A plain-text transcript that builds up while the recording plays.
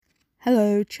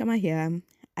Hello, Chioma here.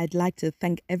 I'd like to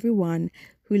thank everyone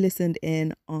who listened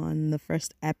in on the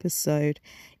first episode.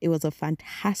 It was a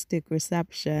fantastic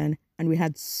reception, and we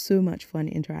had so much fun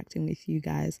interacting with you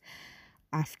guys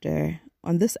after.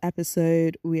 On this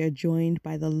episode, we are joined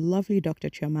by the lovely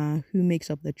Dr. Chioma, who makes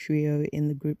up the trio in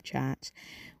the group chat.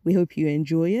 We hope you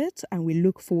enjoy it, and we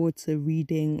look forward to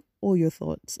reading all your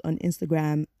thoughts on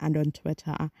Instagram and on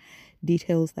Twitter.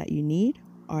 Details that you need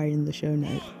are in the show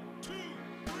notes.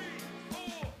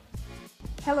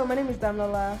 Hello, my name is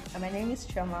Damlola. And my name is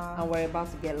Chioma. And we're about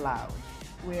to get loud.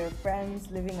 We're friends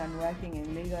living and working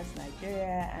in Lagos,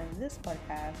 Nigeria, and this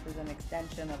podcast is an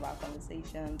extension of our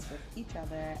conversations with each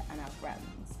other and our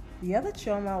friends. The other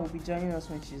Chioma will be joining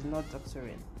us when she's not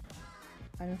doctoring.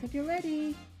 I don't think you're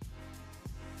ready.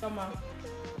 Chioma.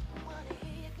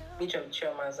 Which of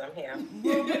Chiomas I'm here?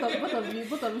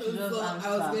 Both of you should just answer.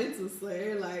 I was going to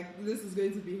say, this is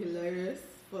going to be hilarious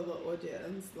for the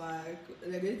audience.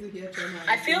 They're going to hear Chioma.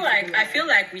 I feel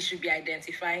like we should be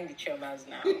identifying the Chiomas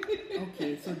now.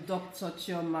 Okay, so Dr.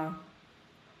 Chioma.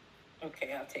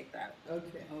 Okay, I'll take that.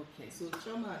 Okay. So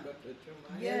Chioma and Dr.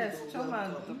 Chioma. Yes, Chioma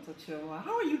and Dr. Chioma.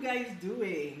 How are you guys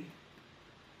doing?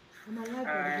 I'm alive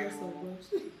by the grace of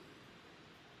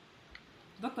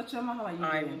God. Dr. Chioma, how are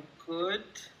you doing?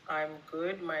 I'm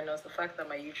good, minus the fact that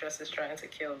my uterus is trying to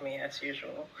kill me as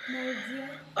usual. My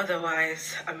dear.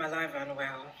 Otherwise, I'm alive and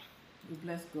well. We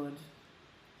bless God.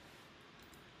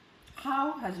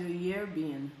 How has your year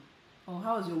been? Or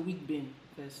how has your week been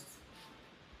first?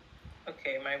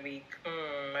 Okay, my week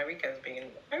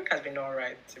has been all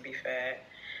right, to be fair.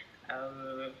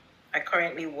 I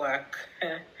currently work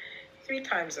 3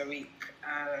 times a week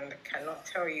and cannot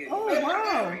tell you wow.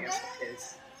 how serious it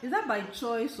is. Is that by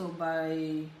choice or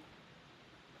by...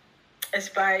 It's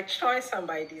by choice and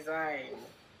by design.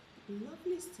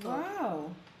 Lovely stuff.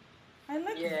 Wow. I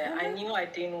like Yeah, that. I knew I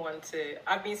didn't want to.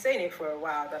 I've been saying it for a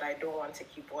while that I don't want to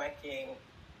keep working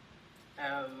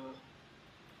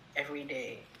every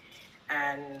day.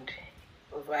 And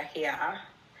over here,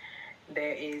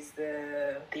 there is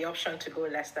the option to go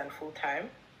less than full time.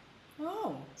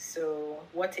 Oh. So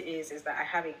what it is that I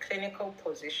have a clinical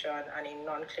position and a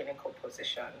non-clinical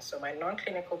position. So my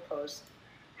non-clinical post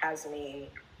has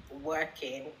me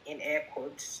working in air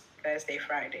quotes Thursday,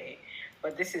 Friday.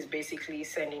 But this is basically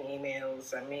sending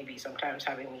emails and maybe sometimes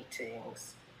having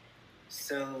meetings.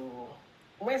 So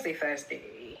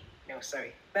Thursday,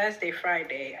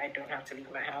 Friday, I don't have to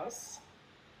leave my house.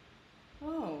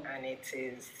 Oh. And it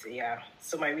is,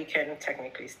 so my weekend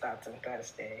technically starts on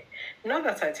Thursday. Not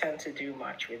that I tend to do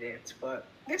much with it, but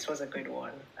this was a good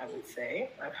one, I would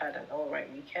say. I've had an all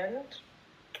right weekend,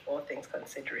 all things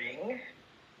considering.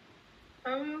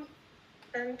 And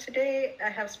today I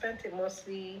have spent it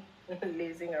mostly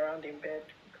lazing around in bed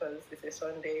because it's a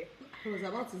Sunday. I was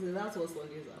about to say that's what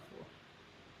Sundays are for.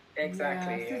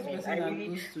 Exactly. Yeah, I mean, I really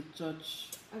goes to church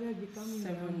I gotta be coming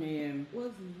 7 down. a.m. What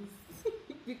is this?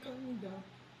 Be coming down.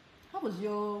 How was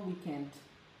your weekend?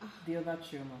 The other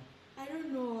Chioma. I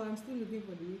don't know. I'm still looking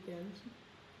for the weekend.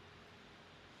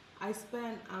 I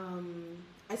spent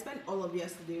all of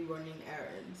yesterday running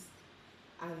errands,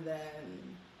 and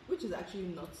then, which is actually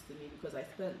nuts to me because I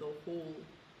spent the whole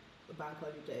bank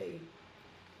holiday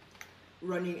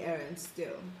running errands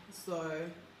still. So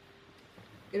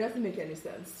it doesn't make any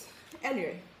sense.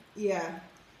 Anyway, yeah,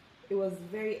 it was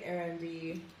very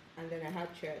errandy, and then I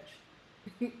had church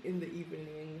in the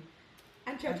evening,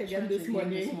 and church again this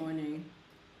morning.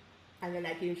 And then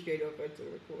I came straight over to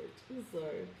record. So,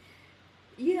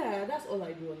 yeah, that's all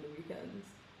I do on the weekends.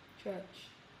 Church.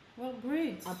 Well,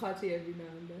 great. I party every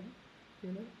now and then,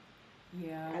 you know?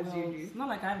 Yeah, As you do. It's not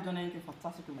like I've done anything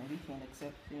fantastic with my weekend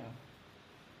except,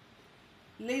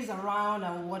 laze around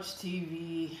and watch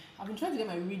TV. I've been trying to get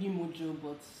my reading mojo,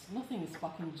 but nothing is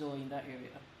sparking joy in that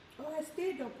area. Oh, I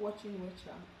stayed up watching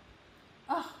Witcher.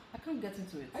 I can't get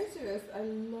into it. Are you serious? I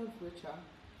love Witcher.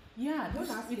 Yeah, Don't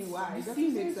ask me why. It The doesn't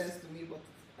make seasons, sense to me, but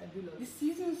I do love the it.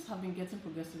 seasons have been getting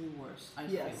progressively worse, I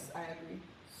Yes, feel. I agree.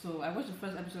 So I watched the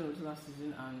first episode of the last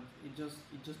season and it just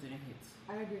didn't hit.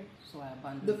 I agree. So I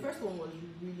abandoned The it. first one was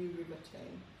really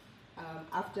riveting.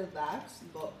 After that,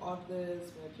 the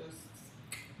others were just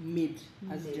Mid,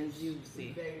 as mid, Gen Z would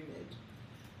say. very mid.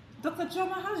 Dr.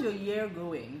 Chioma, how's your year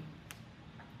going?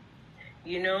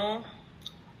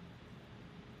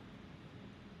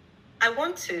 I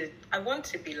want to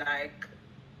be like,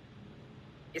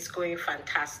 it's going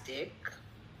fantastic.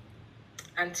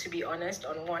 And to be honest,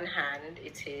 on one hand,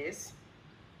 it is.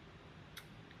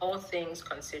 All things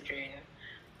considering,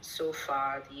 so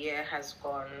far the year has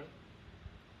gone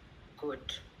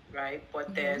good, right?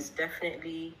 But there's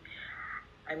definitely,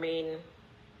 I mean,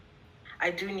 I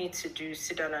do need to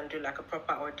sit down and do like a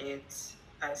proper audit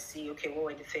and see, okay, what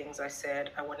were the things I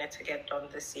said I wanted to get done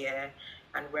this year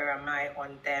and where am I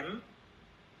on them?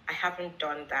 I haven't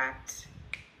done that,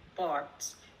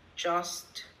 but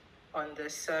just on the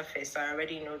surface, I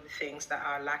already know the things that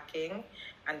are lacking,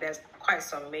 and there's quite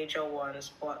some major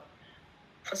ones, but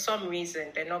for some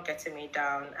reason, they're not getting me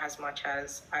down as much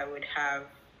as I would have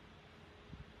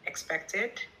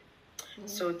expected.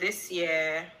 So this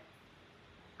year,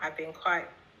 I've been quite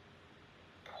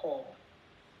poor.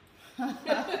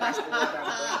 That's the word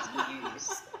I'm going to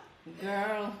use.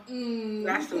 Girl.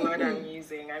 That's the word I'm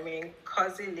using. I mean,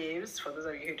 cozy lives, for those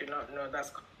of you who do not know,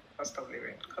 that's cost of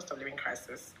living. Cost of living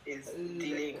crisis is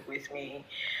dealing with me.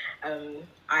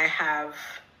 I have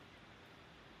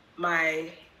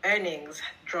my earnings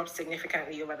dropped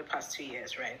significantly over the past 2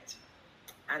 years, right?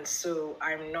 And so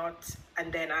I'm not,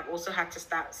 and then I've also had to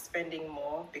start spending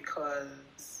more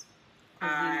because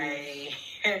I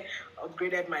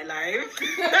upgraded my life.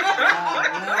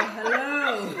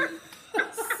 Hello.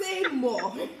 Say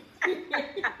more.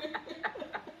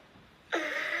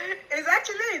 It's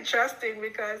actually interesting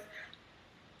because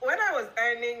when I was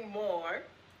earning more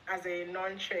as a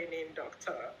non-training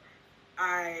doctor,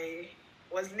 I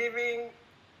was living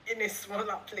in a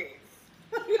smaller place.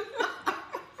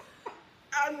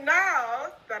 And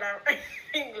now that I'm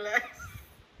earning less,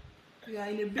 You are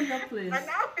in a bigger place. I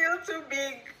now feel too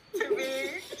big to be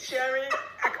sharing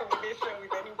accommodation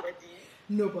with anybody.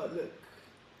 No, but look,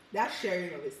 that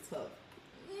sharing of is tough.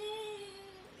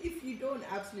 If you don't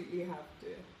absolutely have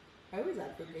to, I always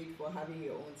advocate for having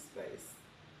your own space.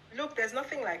 Look, there's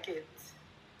nothing like it.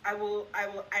 I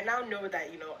now know that,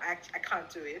 I can't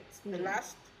do it. Not the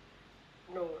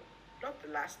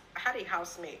last. I had a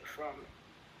housemate from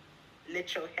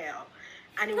literal hell.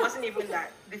 And it wasn't even that.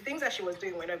 The things that she was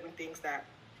doing were not even things that,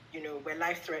 were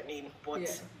life-threatening,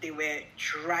 but they were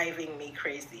driving me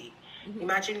crazy.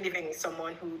 Imagine living with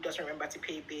someone who doesn't remember to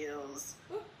pay bills,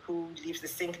 who leaves the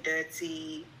sink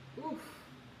dirty. Oof.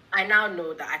 I now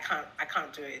know that I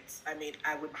can't do it. I mean,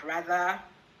 I would rather,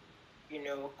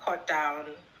 cut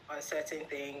down on certain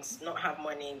things, not have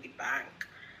money in the bank,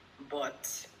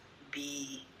 but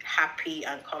be happy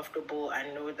and comfortable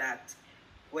and know that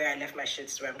where I left my shit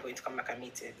is where I'm going to come back and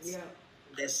meet it. Yeah.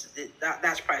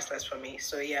 That's priceless for me.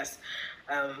 So yes,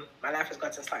 my life has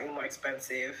gotten slightly more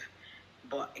expensive,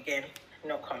 but again,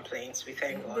 no complaints. We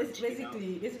thank God.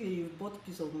 Basically, you've bought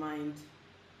peace of mind.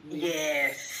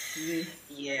 Yes.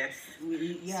 Yeah, So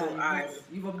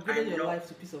you've upgraded your life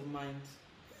to peace of mind.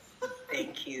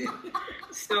 Thank you.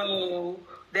 So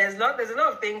there's a lot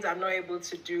of things I'm not able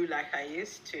to do like I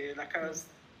used to. Like I was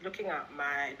looking at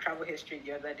my travel history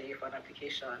the other day for an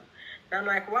application, and I'm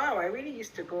like, wow, I really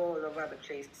used to go all over the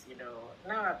place.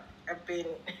 Now I've been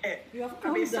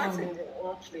sat in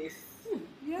one place.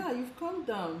 Yeah, you've calmed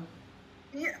down.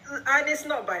 Yeah, and it's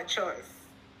not by choice,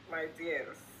 my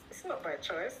dears. It's not by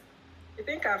choice. You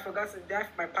think I forgot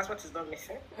that my passport is not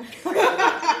missing?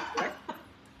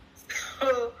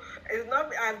 So it's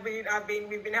not. We've been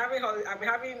having. I've been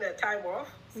having the time off.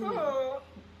 So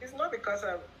it's not because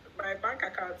of my bank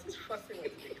account is forcing me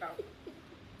to become.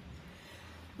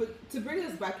 But to bring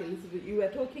us back a little bit, you were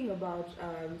talking about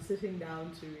sitting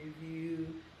down to review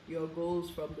your goals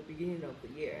from the beginning of the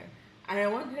year. And I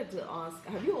wanted to ask,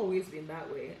 have you always been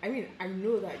that way? I mean, I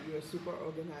know that you're super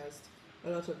organized a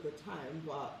lot of the time,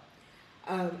 but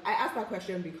I asked that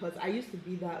question because I used to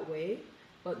be that way,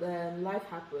 but then life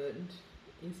happened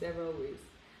in several ways.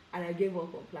 And I gave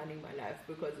up on planning my life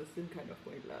because it seemed kind of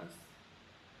pointless.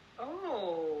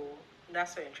 Oh,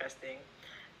 that's so interesting.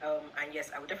 And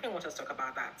yes, I would definitely want us to talk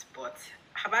about that. But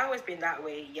have I always been that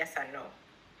way? Yes and no.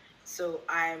 So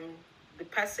I'm the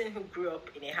person who grew up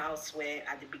in a house where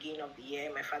at the beginning of the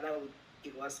year, my father would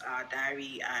give us our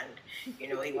diary and,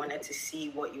 he wanted to see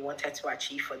what you wanted to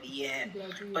achieve for the year.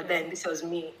 But then this was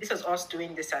us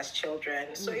doing this as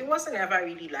children. So it wasn't ever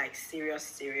really like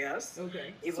serious.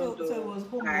 Okay. So it was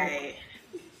homework.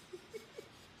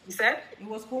 You said? It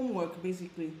was homework,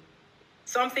 basically.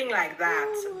 Something like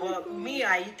that. But me,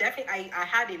 I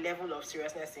had a level of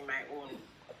seriousness in my own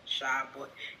shop,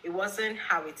 but it wasn't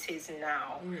how it is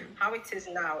now. How it is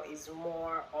now is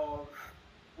more of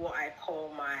what I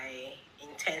call my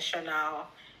intentional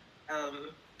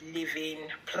living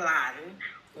plan,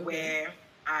 where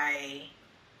I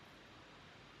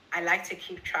like to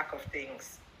keep track of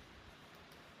things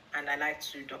and I like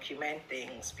to document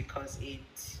things because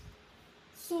it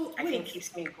I think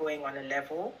keeps me going on a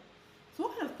level. So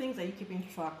what kind of things are you keeping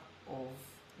track of?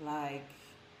 Like,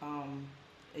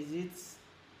 is it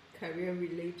career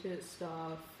related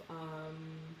stuff,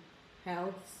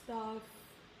 health stuff?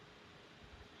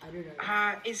 I don't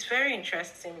know. It's very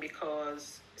interesting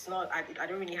because it's not. I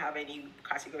don't really have any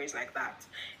categories like that.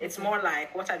 It's more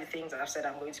like what are the things that I've said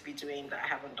I'm going to be doing that I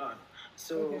haven't done.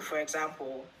 So, for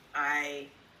example, I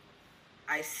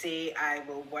say I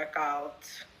will work out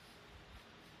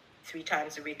 3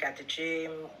 times a week at the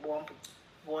gym,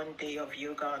 one day of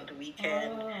yoga on the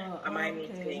weekend. Am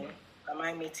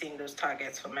I meeting those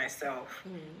targets for myself?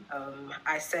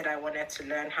 I said I wanted to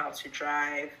learn how to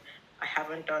drive. I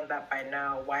haven't done that by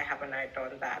now. Why haven't I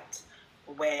done that?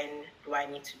 When do I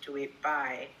need to do it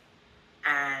by?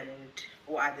 And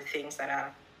what are the things that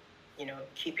are,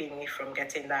 keeping me from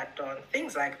getting that done?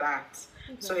 Things like that.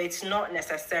 So it's not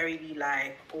necessarily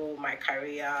like, oh, my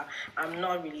career. I'm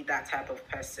not really that type of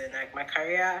person. Like, my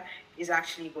career is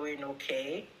actually going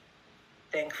okay,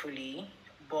 thankfully,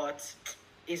 but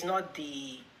it's not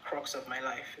the crux of my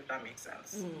life, if that makes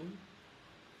sense.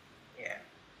 Yeah.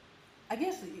 I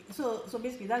guess so. So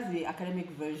basically, that's the academic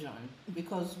version.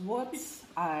 Because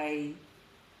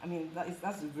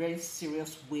that's a very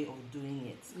serious way of doing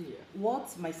it. Yeah.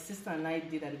 What my sister and I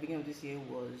did at the beginning of this year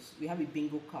was we have a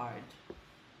bingo card,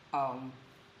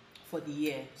 for the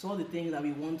year. So all the things that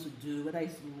we want to do, whether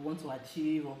it's we want to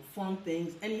achieve or fun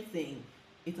things, anything,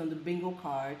 it's on the bingo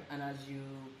card. And as you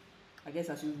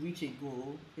reach a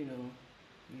goal, you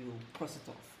cross it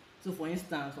off. So for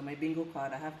instance, on my bingo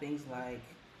card, I have things like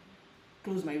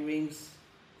close my rings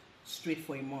straight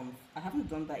for a month. I haven't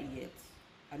done that yet.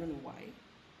 I don't know why.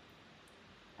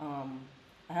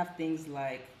 I have things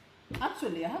like,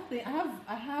 actually,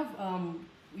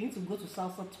 we need to go to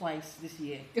salsa twice this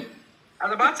year. I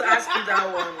was about to ask you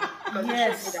that one.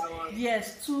 Yes, that one.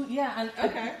 yes, two, yeah, and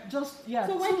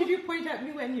So why did you point at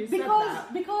me when you said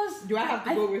that? Because do I have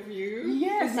to go with you?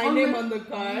 Yes. Is my name on the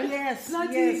card? Yes.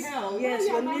 Bloody yes, hell. Yes,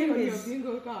 Why your name on is. your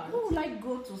bingo card? Who would I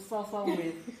go to salsa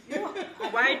with?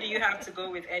 Why do you have to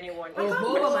go with anyone? I can't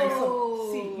go by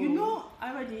myself.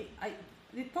 See,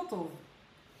 the thought of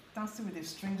dancing with a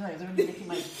stranger is already making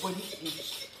my body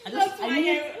ache.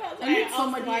 I need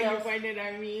somebody else. Pointed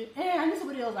at me. Hey, I need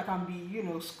somebody else that can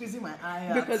be, squeezing my eye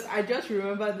out. Because I just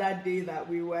remember that day that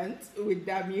we went with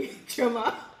Dami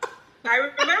Chioma.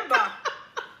 I remember.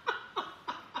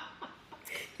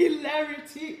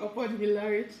 Hilarity upon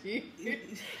hilarity.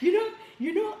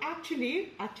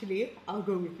 Actually, I'll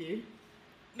go with you.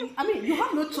 I mean, you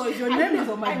have no choice. Your name is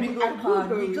on my bingo card.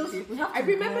 We have to I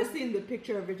remember seeing the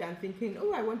picture of it and thinking,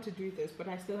 oh, I want to do this, but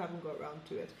I still haven't got around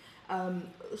to it.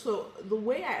 So the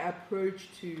way I approach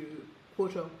to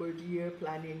quote-unquote year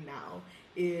planning now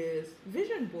is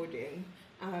vision boarding.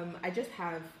 I just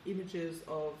have images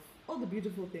of all the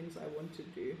beautiful things I want to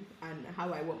do and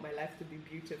how I want my life to be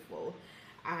beautiful.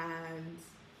 And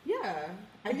yeah,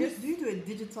 do you do a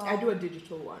digital? I do a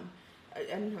digital one. I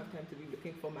don't have time to be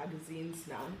looking for magazines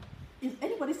now. Is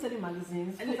anybody selling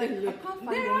magazines? I can't find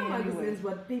there are any magazines,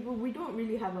 anywhere. but we don't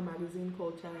really have a magazine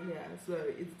culture here, so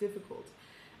it's difficult.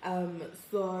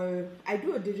 So I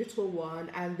do a digital one,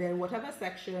 and then whatever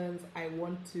sections I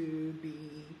want to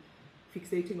be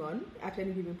fixating on at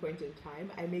any given point in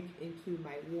time, I make into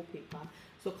my wallpaper.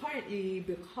 So currently,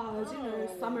 because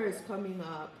summer is coming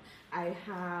up, I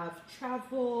have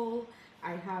travel,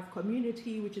 I have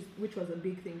community, which was a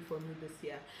big thing for me this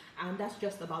year, and that's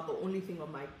just about the only thing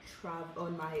on my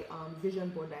vision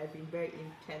board that I've been very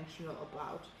intentional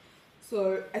about.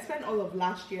 So I spent all of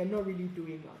last year not really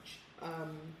doing much,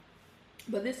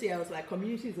 but this year I was like,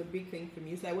 community is a big thing for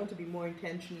me, so I want to be more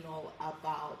intentional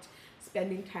about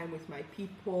spending time with my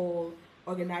people,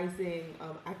 organizing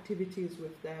activities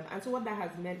with them. And so what that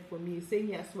has meant for me is saying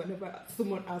yes whenever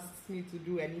someone asks me to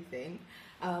do anything.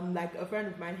 Like a friend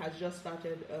of mine has just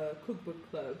started a cookbook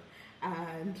club,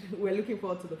 and we're looking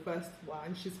forward to the first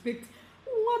one. She's picked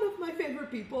one of my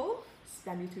favorite people,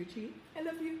 Stanley Tucci. I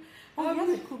love you. Oh, he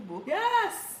has a cookbook?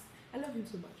 Yes! I love him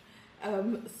so much.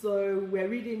 So we're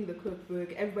reading the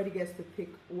cookbook. Everybody gets to pick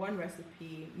one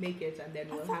recipe, make it, and then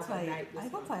we'll have a night. I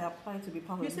thought I applied to be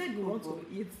part of You this said you want cookbook.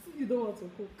 to eat, you don't want to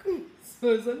cook.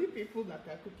 So it's only people that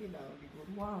are cooking that will be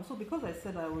good. Wow, so because I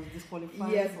said I was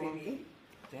disqualified Yes, from... baby.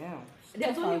 Damn.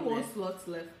 There's Stuff only out one there. slot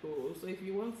left though, so if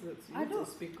you want it, you need to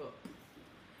speak up.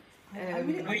 I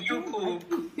really- Will you cook?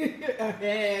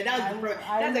 Yeah,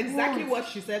 that's exactly won't. what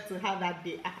she said to her that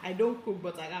day. I don't cook,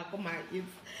 but I can come and eat.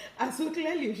 And so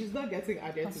clearly, she's not getting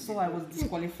added to So the I list. was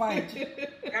disqualified.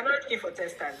 You're not looking for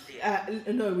testers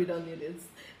there. No, we don't need it.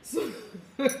 So,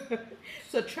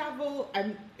 so travel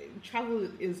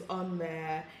is on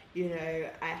there.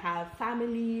 I have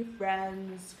family,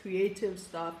 friends, creative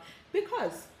stuff,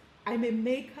 because I'm a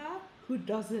maker who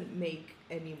doesn't make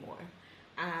anymore,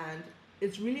 and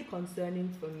it's really concerning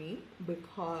for me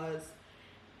because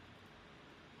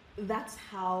that's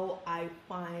how I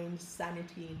find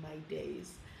sanity in my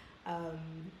days. Um,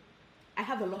 I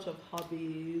have a lot of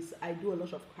hobbies. I do a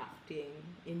lot of crafting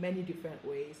in many different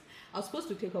ways. I was supposed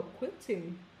to take up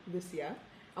quilting this year.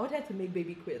 I wanted to make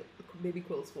baby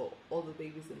quilts for all the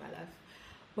babies in my life,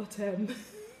 but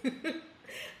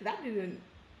that didn't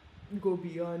go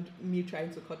beyond me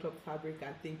trying to cut up fabric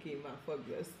and thinking, man, fuck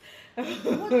this.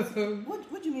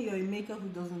 What do you mean you're a maker who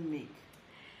doesn't make?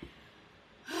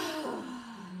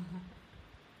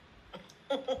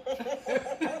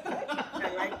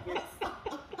 I like this.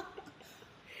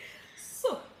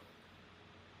 So,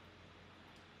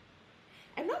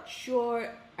 I'm not sure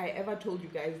I ever told you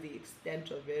guys the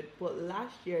extent of it, but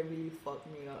last year really fucked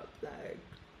me up, like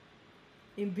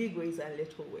in big ways and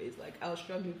little ways. Like I was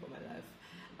struggling for my life.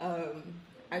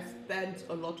 I spent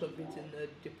a lot of it in a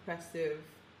depressive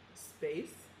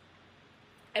space.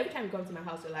 Every time you come to my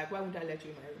house, you're like, why won't I let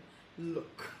you in my room?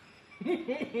 Look.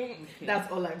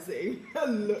 That's all I'm saying.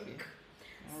 Look.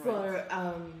 Alright.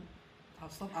 So, I'll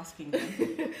stop asking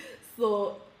them.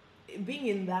 so being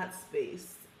in that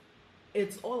space,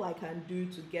 it's all I can do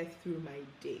to get through my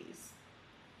days.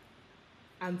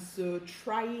 And so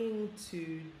trying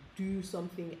to do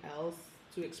something else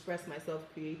to express myself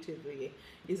creatively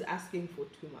is asking for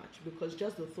too much, because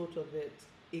just the thought of it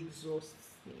exhausts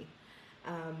me.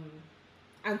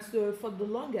 And so for the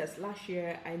longest, last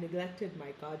year, I neglected my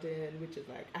garden, which is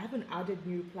like, I haven't added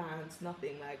new plants,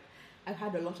 nothing. Like, I've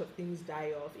had a lot of things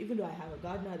die off. Even though I have a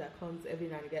gardener that comes every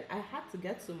now and again, I had to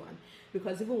get someone,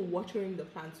 because even watering the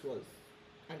plants was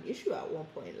an issue at one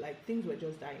point. Like, things were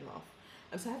just dying off.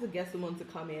 And so I had to get someone to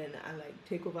come in and like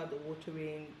take over the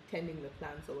watering, tending the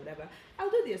plants or whatever. I'll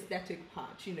do the aesthetic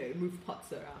part, move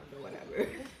pots around or whatever.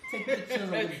 Take pictures of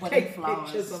the Take butterflies.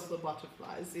 pictures of the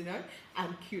butterflies,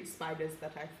 and cute spiders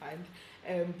that I find.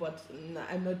 But no,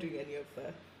 I'm not doing any of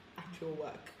the actual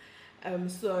work.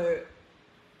 So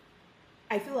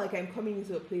I feel like I'm coming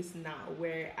into a place now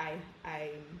where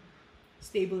I'm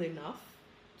stable enough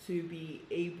to be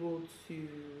able to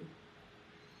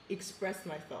express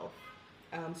myself.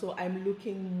 So I'm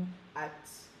going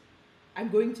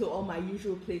to all my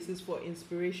usual places for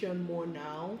inspiration more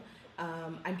now.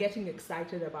 I'm getting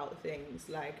excited about things.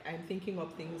 Like, I'm thinking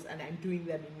of things and I'm doing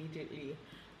them immediately.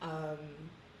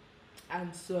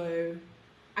 And so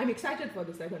I'm excited for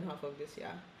the second half of this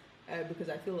year, because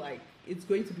I feel like it's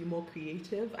going to be more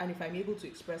creative. And if I'm able to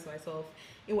express myself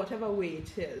in whatever way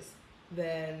it is,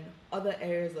 then other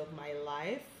areas of my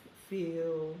life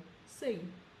feel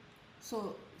sane.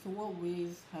 So what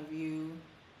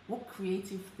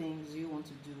creative things do you want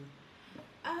to do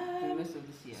for the rest of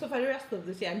this year? So for the rest of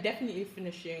this year, I'm definitely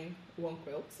finishing one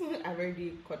quilt. I've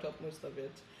already cut up most of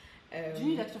it. Do you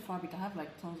need extra fabric? I have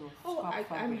like tons of scrap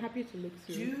fabric. I'm happy to look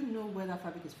through. Do you know where that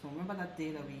fabric is from? Remember that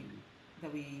day that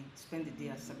we spent the day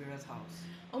at Sabira's house?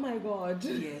 Oh my god.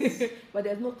 Yes. But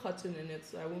there's no cotton in it,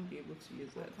 so I won't be able to use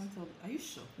I it. can't tell. Are you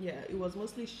sure? Yeah, it was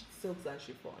mostly silks and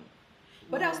chiffon.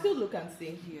 But I'll still look and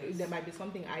see. Yes. There might be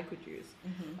something I could use.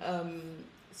 Mm-hmm.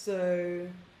 So,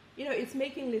 it's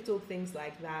making little things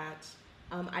like that.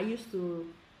 I used to,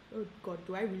 oh God,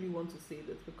 do I really want to say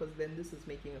this? Because then this is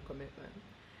making a commitment.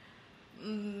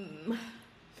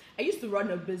 I used to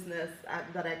run a business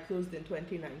that I closed in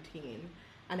 2019,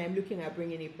 and I'm looking at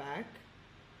bringing it back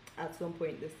at some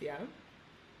point this year.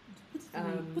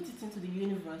 Put it into the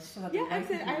universe so that Yeah, the right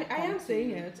people will I come am to saying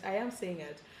you. it. I am saying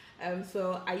it.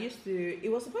 So I used to,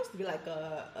 it was supposed to be like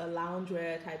a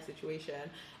loungewear type situation,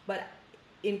 but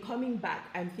in coming back,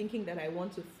 I'm thinking that I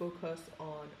want to focus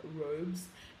on robes,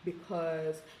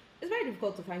 because it's very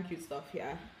difficult to find cute stuff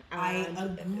here. I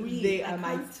And agree. They I are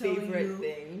my can't tell favorite you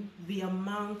thing. The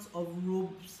amount of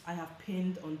robes I have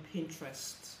pinned on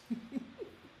Pinterest.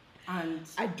 And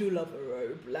I do love a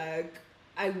robe. Like,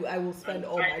 I will spend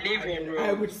all I my live time. in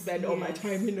I would robes. spend all my Yes.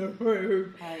 time in a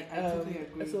robe. I totally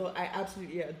agree. So I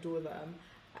absolutely adore them,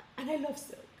 and I love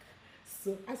silk.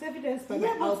 So as evidenced by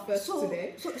Yeah, my but outfit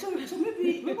today. So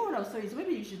maybe remember what I was saying. So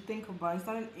maybe you should think about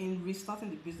restarting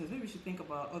the business. Maybe you should think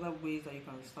about other ways that you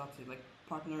can restart it, like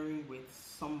partnering with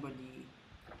somebody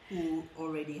who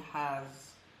already has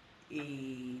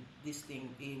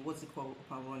what's it called,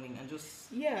 up and running, and just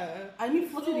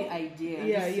floating the idea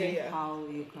and just see how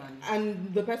you can.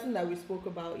 And the person that we spoke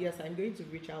about, yes, I'm going to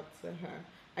reach out to her.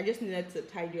 I just needed to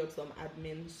tidy up some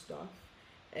admin stuff.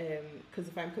 Because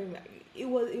if I'm coming back, it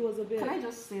was a bit. Can I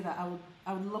just say that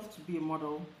I would love to be a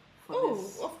model for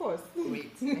this. Oh, of course.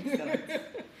 Great, excellent.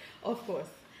 Of course.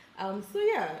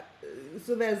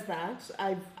 So there's that.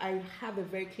 I have a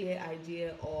very clear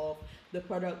idea of the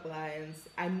product lines.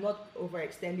 I'm not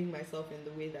overextending myself in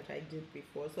the way that I did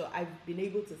before. So I've been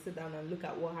able to sit down and look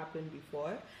at what happened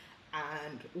before,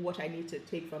 and what I need to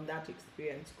take from that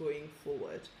experience going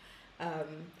forward.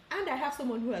 And I have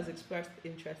someone who has expressed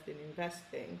interest in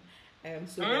investing.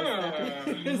 So there's that.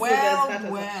 So Well, there's that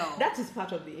as well. that is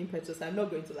part of the impetus. I'm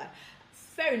not going to lie.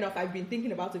 Fair enough, I've been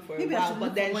thinking about it for Maybe a I while, should but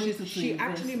look then for money to she invest.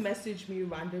 actually messaged me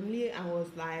randomly and was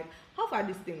like, how far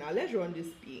this thing now? Let's run this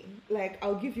thing. Like,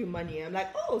 I'll give you money. I'm like,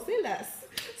 oh, say less.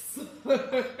 So,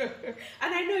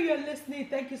 and I know you're listening.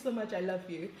 Thank you so much. I love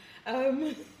you.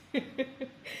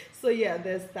 So yeah,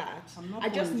 there's that. I'm not I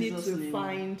just poor in need Jesus' to name.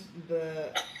 find the.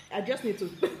 I just need to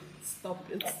stop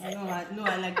it.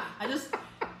 I just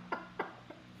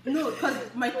no, because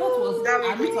my thought was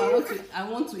I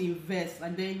want to invest,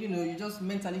 and then you just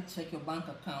mentally check your bank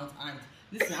account and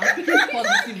listen. I'm speaking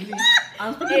positively.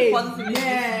 I'm speaking positively this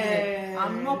year.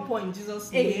 I'm not poor in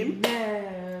Jesus' name.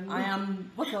 Amen. I am.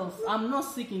 What else? I'm not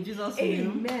sick in Jesus' name.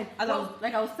 Amen. As I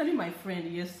was telling my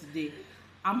friend yesterday,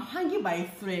 I'm hanging by a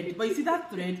thread, but you see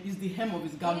that thread is the hem of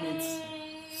his garment,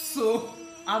 so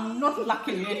I'm not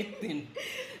lacking anything.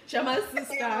 Chioma's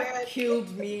sister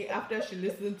killed me after she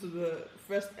listened to the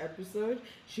first episode.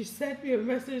 She sent me a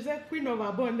message like Queen of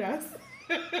Abundance.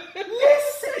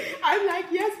 Listen, I'm like,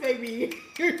 yes, baby.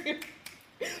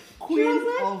 Queen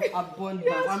of Abundance.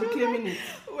 Yes, I'm claiming it.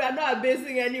 We are not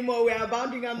abasing anymore. We are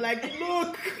abounding. I'm like,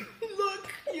 look,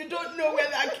 you don't know where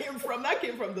that came from. That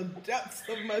came from the depths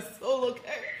of my soul.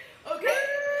 Okay.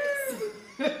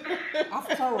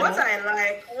 After all, What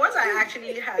I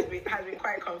actually has been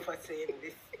quite comforting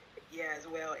this year as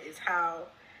well is how,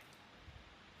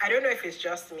 I don't know if it's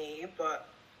just me, but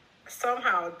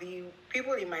somehow the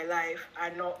people in my life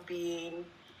are not being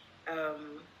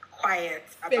quiet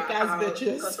Fake about ass how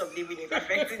bitches. the cost of living is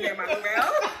affecting them as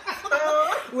well.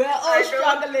 So We're all I don't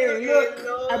struggling. really Look,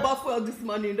 know. I bought for this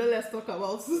money. Don't let's talk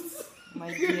about it.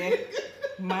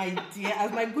 my dear,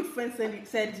 as my good friend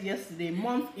said yesterday,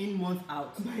 month in, month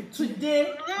out.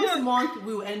 Today, this month,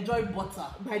 we will enjoy butter.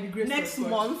 By the grace Next of God.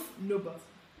 month, No butter.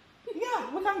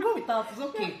 yeah, we can go without. It's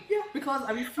okay. Yeah. Because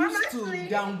I refuse Honestly. to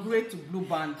downgrade to Blue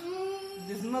Band.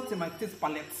 There's not in my taste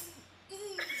palette.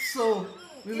 So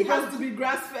we will It has have to be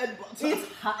grass-fed butter.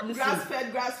 listen,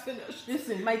 Grass-fed, grass-finished.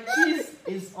 listen, my cheese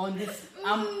is on this.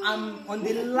 I'm on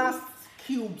the last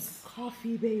cubes.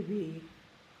 Coffee, baby.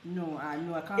 No, I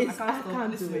can't. I stop.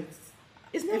 can't do Listen, it.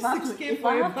 It's If I not have to- 6K if for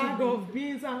I a have to bag go- of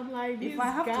beans. I'm like, this If I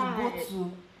have guy. to go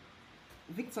to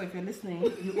Victor, if you're listening,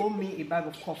 you owe me a bag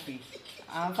of coffee. If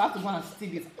I have to go and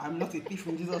steal it, I'm not a thief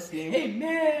in Jesus' name.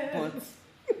 Amen. But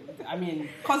I mean,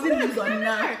 cousin lives on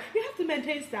now. You have to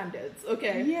maintain standards,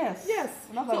 okay? Yes. Yes.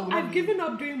 That's So what we I've do. given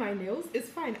up doing my nails. It's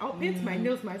fine. I'll paint my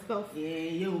nails myself. Yeah,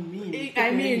 you mean.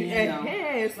 I mean,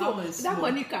 That so was that small.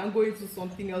 money can go into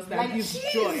something else that Like gives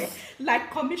cheese. joy,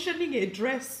 like commissioning a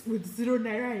dress with 0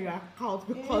 naira in your account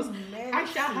because Amen.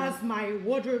 Aisha has my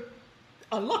wardrobe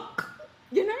unlocked.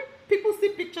 You know, people see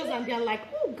pictures and they're like,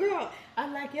 "Oh, girl,"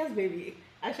 I'm like, "Yes, baby,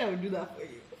 Aisha will do that for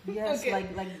you." Yes, Okay.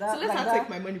 like that. So let's like not that, take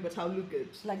my money, but I'll look good.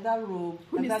 like that robe,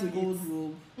 Who like needs that to gold eat?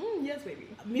 robe. Yes, baby.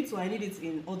 Me too. I need it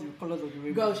in all the colors of the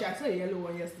rainbow. Girl, I saw a yellow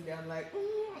one yesterday. I'm like,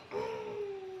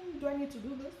 do I need to do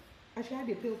this? I should have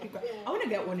a pale picker. I want to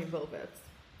get one in velvet.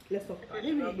 Let's talk about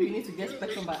it. Maybe we need to get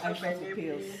Spectrum by Aisha to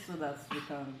pills so that we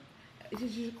can.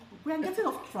 We are getting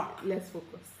off track. Let's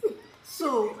focus.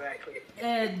 So, Exactly.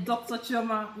 Dr.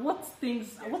 Chioma,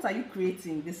 what are you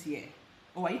creating this year?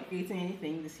 Or are you creating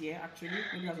anything this year? Actually,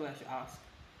 maybe that's what I should ask.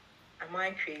 Am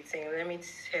I creating? Let me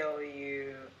tell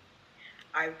you.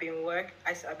 I've been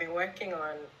working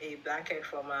on a blanket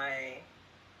for my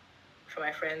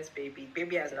friend's baby.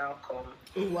 Baby has now come.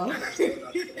 Oh, wow. And I'm still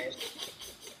not finished.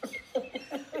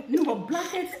 No, but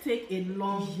blankets take a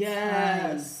long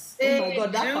Yes. time. Oh my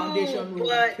God, that do, foundation will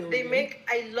but kill they me. make.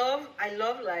 I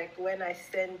love like when I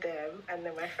send them and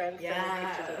then my friends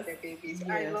send pictures of their babies.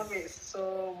 I Yes. love it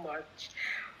so much.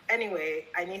 Anyway,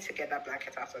 I need to get that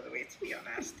blanket out of the way, to be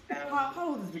honest. How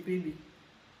old is the baby?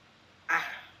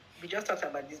 We just talked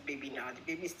about this baby now. The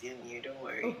baby's still new. Don't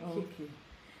worry. Okay.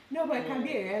 No, but it can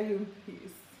be a heirloom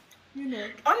piece. You know.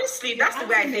 Honestly, that's the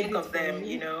way I actually think made of it them. for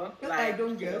me. You know, I like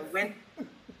don't you know, get. when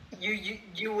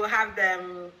you will have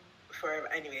them forever.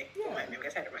 Anyway, Yeah. don't mind me, I'm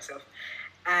getting ahead of myself.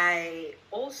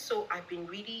 I've been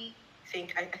really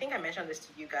I think I mentioned this to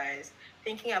you guys,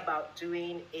 thinking about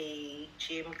doing a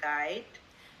gym guide,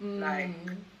 like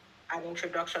an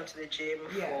introduction to the gym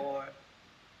Yeah. for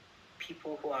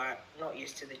people who are not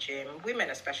used to the gym, women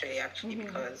especially, actually,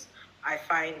 because I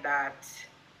find that,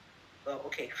 well,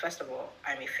 okay, first of all,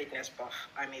 I'm a fitness buff.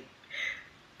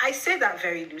 I say that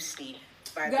very loosely,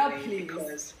 by Girl, the way, please.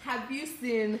 because Have you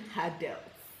seen her delts?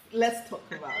 Let's talk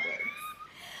about it.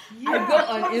 I go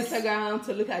on plus- Instagram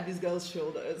to look at these girls'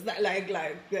 shoulders,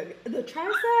 the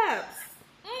triceps.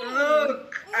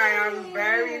 Look, I am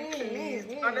very pleased.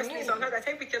 Honestly, sometimes I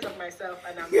take pictures of myself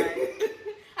and I'm like,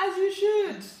 As you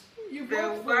should. You the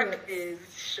work for work it. is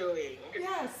showing.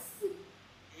 Yes.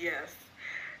 Yes.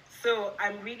 So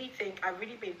I've really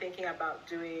been thinking about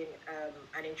doing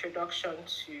an introduction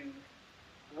to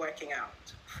working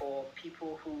out for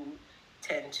people who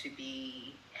tend to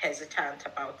be hesitant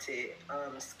about it,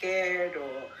 scared or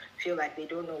feel like they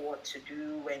don't know what to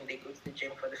do when they go to the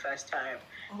gym for the first time.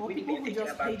 Or Really people been who thinking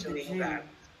just about hate the doing gym. that.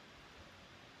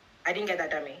 I didn't get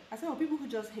that, Dami. I said, people who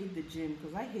just hate the gym,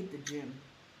 because I hate the gym.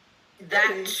 That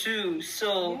Really? too.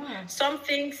 So Yeah.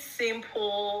 something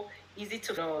simple, easy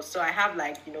to know. So I have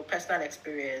personal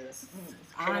experience,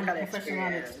 And clinical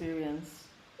professional experience.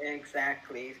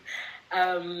 Exactly.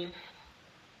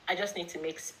 I just need to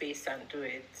make space and do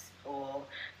it. Or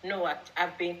no,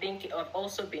 I've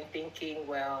also been thinking,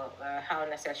 well, how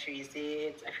necessary is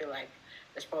it? I feel like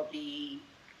there's probably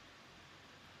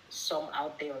some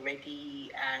out there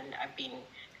already, and I've been,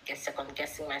 second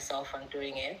guessing myself on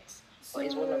doing it. But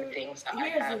it's one of the things that I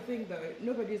here's have. the thing though,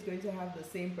 nobody's going to have the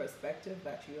same perspective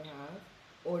that you have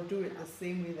or do it the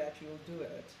same way that you'll do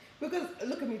it. Because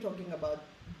look at me talking about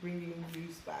bringing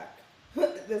news back.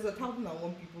 There's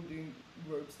 1,001 people doing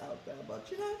ropes out there, but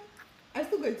I'm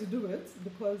still going to do it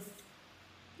because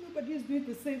nobody is doing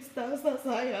the same stance as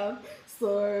I am.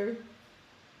 So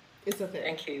it's a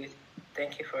thing.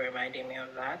 Thank you for reminding me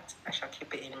of that. I shall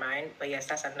keep it in mind. But yes,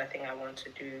 that's another thing I want to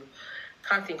do.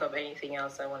 Can't think of anything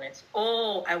else I wanted to.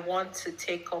 Oh, I want to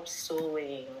take up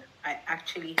sewing. I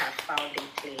actually have found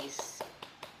a place.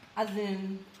 As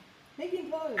in, Making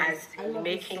clothes. As I love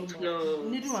making it so much.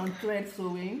 clothes. needle and thread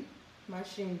sewing.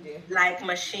 Machine there. Like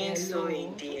machine Hello. sewing,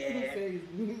 What did you dear. say is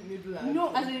needle and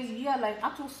No, as thread? in, yeah, like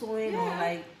actual sewing or Yeah.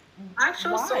 like.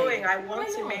 Actual Why? sewing, I Why want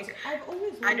to not? make. I've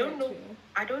always wanted I don't know. to.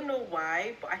 I don't know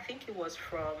why, but I think it was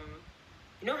from.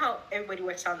 You know how everybody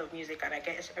watched Sound of Music, and I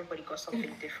guess everybody got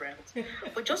something different.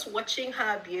 But just watching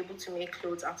her be able to make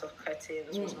clothes out of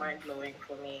curtains was mind blowing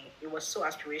for me. It was so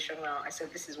aspirational. I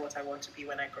said, "This is what I want to be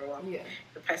when I grow up." Yeah.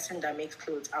 The person that makes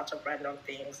clothes out of random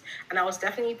things. And I was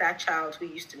definitely that child who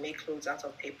used to make clothes out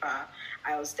of paper.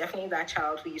 I was definitely that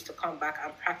child who used to come back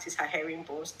and practice her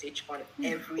herringbone stitch on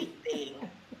everything.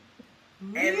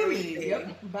 Everything.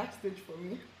 Yep, backstage for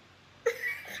me.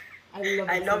 I I love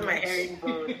it. love so my much.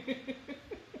 herringbone.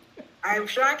 I'm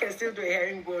sure I can still do a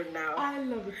herringbone now. I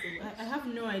love it so much. I have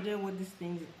no idea what these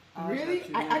things are. Really? that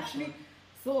you I mentioned. actually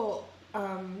so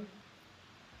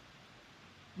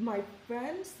my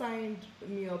friend signed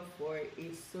me up for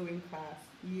a sewing class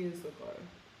years ago,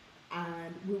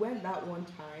 and we went that one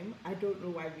time. I don't know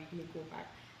why we didn't go back,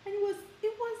 and it was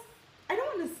I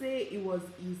don't want to say it was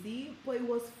easy, but it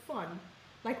was fun.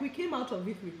 Like we came out of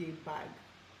it with a bag,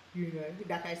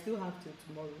 that I still have till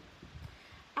tomorrow.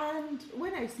 And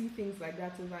when I see things like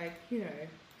that, it's like,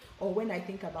 or when I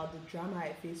think about the drama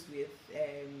I face with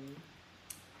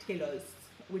tailors,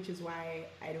 which is why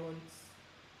I don't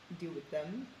deal with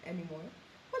them anymore.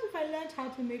 What if I learned how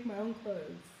to make my own clothes?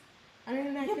 And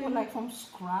then I Yeah, can, but like from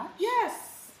scratch.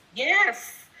 yes.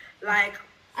 Yes, like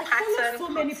I follow pattern so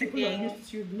many people on cutting,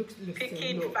 YouTube. Listen,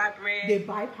 picking look. fabric. They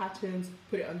buy patterns,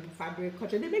 put it on the fabric,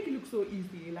 cut it. They make it look so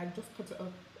easy. Like just cut it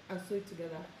up and sew it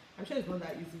together. I'm sure it's not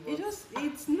that easy.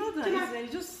 It's not that Chima, easy.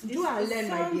 It just do I it learn,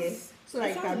 my sounds- dear? So it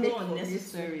I sounds can make not for me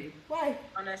unnecessary. too. Why?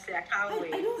 Honestly, I can't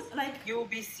wait. I don't like. You'll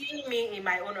be seeing me in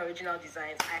my own original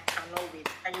designs. I cannot wait.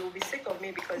 And you will be sick of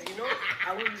me because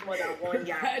I won't use more than 1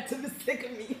 yard. To be sick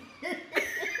of me.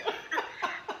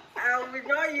 I will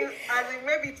not use, as in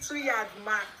maybe 2 yards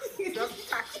max. Just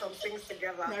tack some things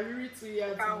together. I really 2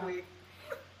 years. Can't wait.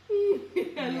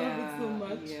 I love it so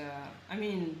much. Yeah, I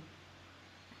mean,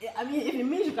 if it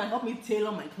means you can help me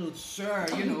tailor my clothes, sure.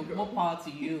 More power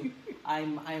to you.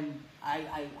 I'm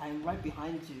right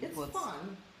behind you. It's but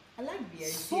fun. I like the idea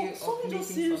So- of something making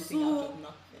just seems something so- out of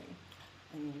nothing.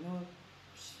 I mean,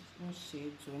 no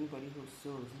shade to anybody who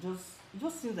sews. It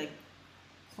just seems like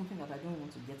something that I don't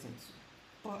want to get into.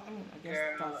 But I mean, I guess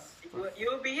Girl, that's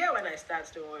you'll be here when I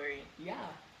start, don't worry. Yeah.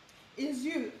 It's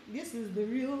you. This is the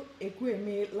real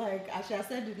Ekweme. Like Asha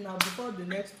said it now, before the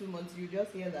next 2 months, you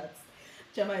just hear that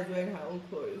Chioma is wearing her own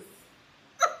clothes.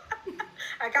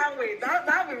 I can't wait.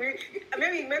 That'll be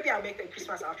really, maybe I'll make a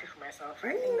Christmas outfit for myself.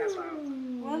 I think that's what I'll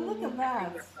Well, look at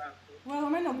that. do. Well,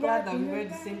 am I not glad that we Yeah, wear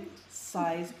the same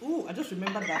size? Oh, I just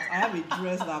remembered that I have a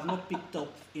dress that I've not picked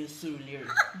up in Surulere.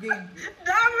 Gig. Damn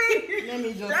it! Let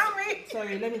me just. Damn it!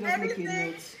 Sorry, let me just make a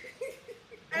Anything- note.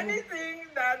 Anything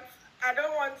that I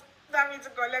don't want, damn me to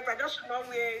collect. I just should not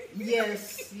wear it.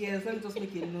 Yes, yes. Let me just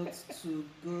make a note to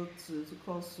go to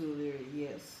call Sue.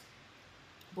 Yes,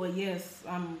 but yes,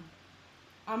 I'm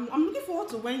looking forward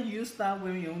to when you start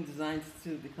wearing your own designs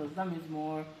too, because that means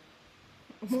more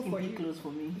More for skimpy you. clothes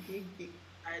for me.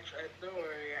 I tried. Don't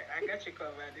worry. I got you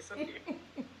covered. It's okay.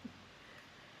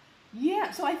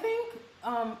 Yeah, so I think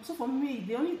so for me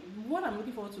the only what I'm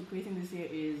looking forward to creating this year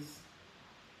is,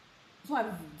 so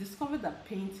I've discovered that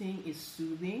painting is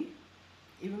soothing,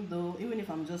 even if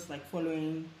I'm just like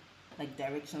following like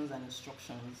directions and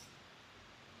instructions.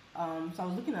 So I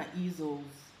was looking at easels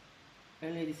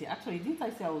earlier this year. Actually, didn't I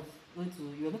say you were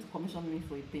going to commission me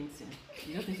for a painting?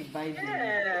 You just need to buy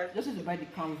Yeah. you just need to buy the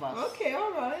canvas. Okay,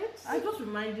 all right. I just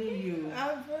reminding you.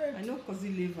 I've heard. I know Cozy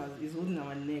Live is holding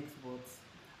our necks,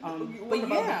 but What but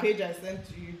about yeah. the page I sent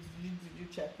to you? Did you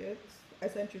check it? I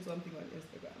sent you something on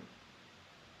Instagram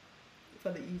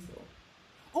for the easel.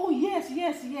 Oh yes,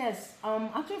 yes, yes.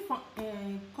 Actually,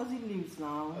 Cozy Lives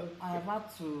now. Okay. I have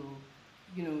had to,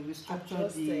 restructure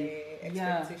Adjust the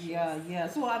expectations. yeah.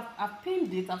 So I've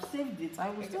pinned it, I've saved it. I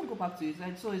will still go back to it.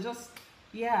 Right? So it's just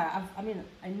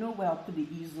I know where I'll put the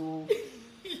easel.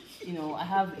 I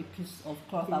have a piece of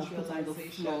cloth I'll put on the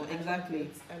Visualization. floor. Exactly.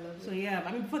 I love it. So yeah,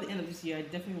 I mean before the end of this year, I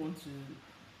definitely want to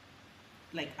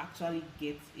like actually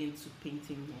get into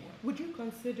painting more. Would you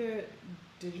consider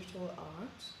digital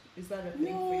art? Is that a thing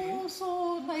for No, you?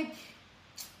 so like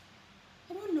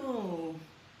I don't know.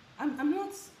 I'm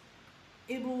not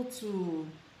able to.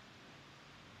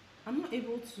 I'm not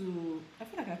able to. I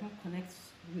feel like I can't connect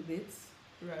with it.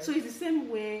 Right. So it's the same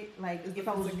way. Like It's the if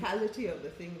I was. physicality of the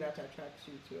thing that attracts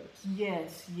you to it.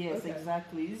 Yes, Okay.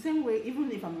 exactly. It's the same way.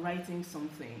 Even if I'm writing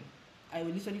something, I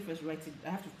will literally first write it.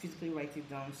 I have to physically write it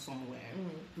down somewhere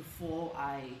before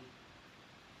I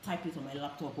type it on my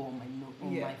laptop or on my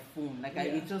my phone. Like I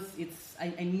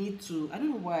need to. I don't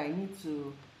know why I need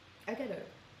to. I get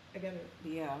it.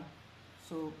 Yeah.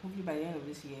 So hopefully by the end of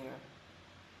this year,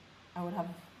 I would have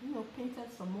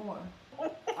painted some more.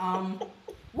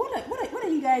 What are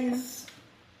you guys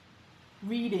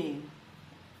reading?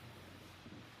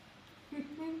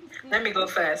 Let me go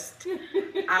first.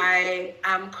 I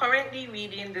am currently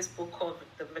reading this book called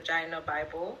The Vagina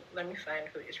Bible. Let me find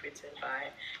who it's written by.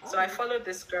 So I follow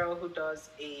this girl who does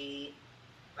a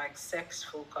like sex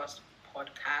focused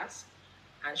podcast,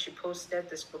 and she posted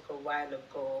this book a while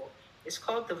ago. It's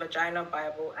called The Vagina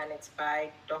Bible, and it's by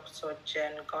Dr.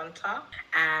 Jen Gunter.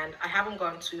 And I haven't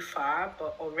gone too far,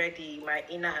 but already my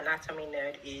inner anatomy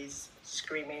nerd is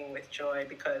screaming with joy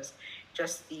because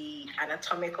just the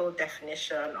anatomical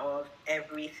definition of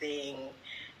everything,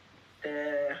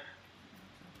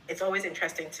 it's always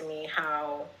interesting to me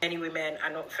how many women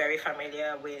are not very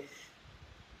familiar with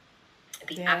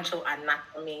the actual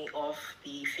anatomy of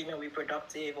the female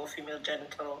reproductive or female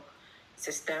genital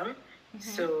system.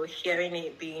 So hearing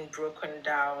it being broken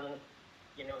down,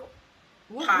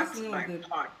 part by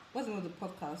part. What's the name of the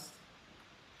podcast?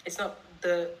 It's not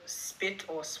the Spit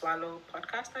or Swallow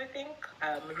podcast, I think.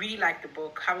 Really like the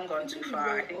book. Haven't gone too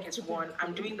far. I think it's one.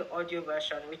 I'm doing the audio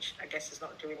version, which I guess is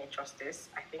not doing it justice.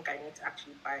 I think I need to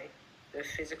actually buy the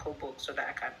physical book so that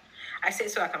I can. I say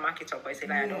so I can mark it up, but I say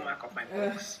like I don't mark up my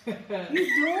books.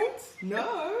 You don't?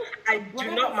 No. I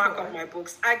do not mark up my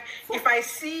books. If I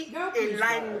see No, a please,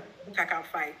 line no. book, I can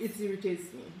fight. It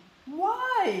irritates me.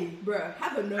 Why? Bruh,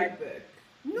 have a notebook.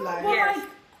 No, Like- but Yes. like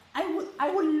I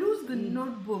would lose the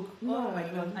notebook. No. Oh my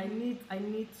god! I need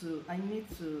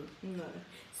to. No.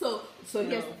 So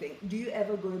here's the thing. Do you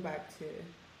ever go back to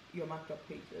your marked up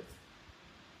pages?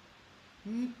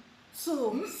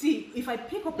 So see, if I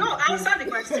pick up No, a book, answer the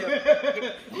question.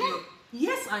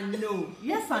 yes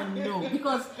and no,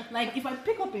 because like if I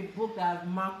pick up a book that I've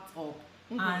marked up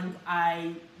and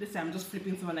let's say I'm just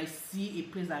flipping through and I see a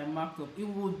place that I marked up, it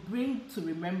would bring to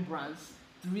remembrance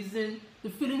the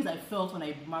feelings I felt when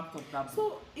I marked up that book.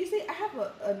 So you see, I have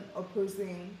an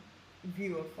opposing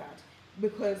view of that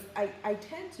because I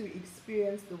tend to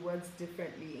experience the words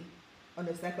differently on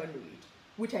the second read,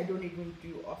 which I don't even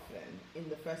do often in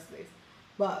the first place.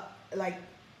 But like,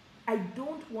 I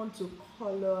don't want to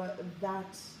color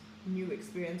that new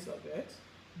experience of it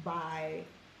by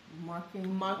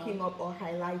marking up or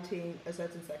highlighting a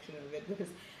certain section of it because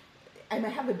I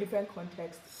might have a different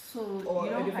context So or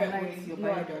you a don't different highlight way. your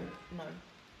No, I Bible. don't.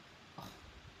 No.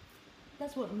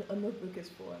 That's what a notebook is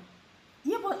for.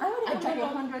 Yeah, but I already I have like do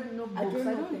not- 100 I notebooks. do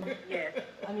I not don't. think. Yeah.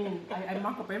 I mean, I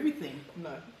mark up everything.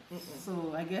 No.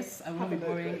 So I guess I won't Have be a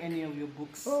borrowing notebook. any of your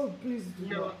books. Oh, please do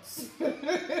No. not.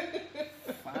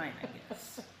 Fine, I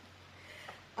guess.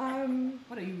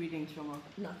 What are you reading, Chioma?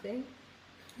 Nothing.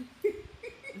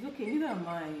 It's okay, neither am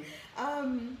I.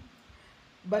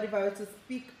 But if I were to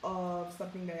speak of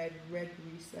something that I've read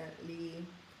recently,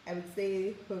 I would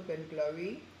say Hope and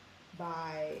Glory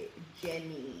by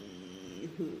Jenny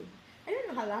Who. I don't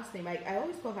know her last name. I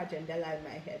always call her Jendela in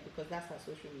my head because that's her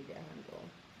social media handle.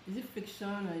 Is it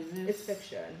fiction or is it? It's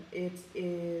fiction. It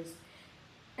is.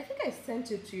 I think I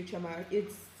sent it to you, Chama.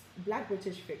 It's Black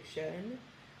British fiction.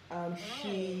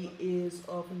 She is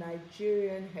of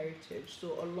Nigerian heritage,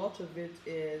 so a lot of it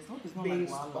is I hope it's not like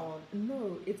based Wala. on.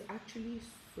 No, it's actually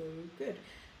so good.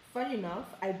 Funny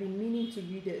enough, I've been meaning to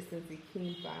read it since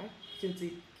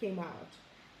it came out,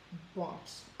 but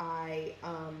I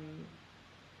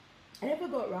never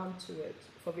got around to it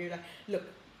for very long. Look,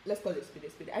 let's call it speedy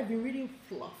speedy. I've been reading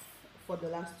fluff for the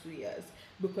last 2 years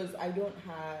because I don't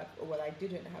have, well, I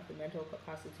didn't have the mental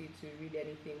capacity to read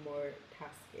anything more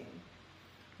tasking.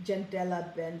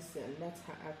 Jendela Benson, that's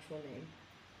her actual name.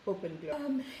 Hope and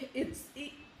Glory.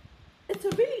 It's a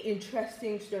really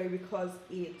interesting story because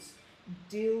it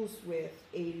deals with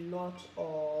a lot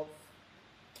of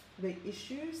the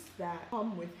issues that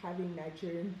come with having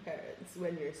Nigerian parents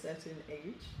when you're a certain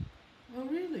age. Oh,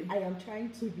 really? I am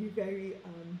trying to be very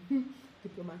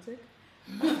diplomatic.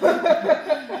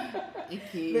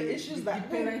 Okay. The issues that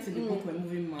the parents in the book were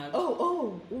moving mad.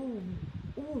 Ooh.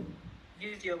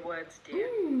 Use your words, dear.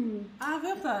 I've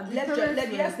heard that.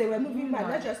 Yes, they were moving mad.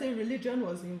 Let's just say religion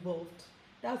was involved.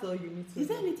 That's all you need to Is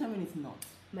know. there any time when it's not?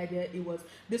 My dear,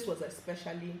 this was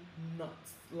especially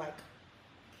nuts. Like,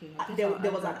 Okay. I guess there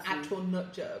I'll was add an that to- actual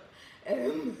nut job.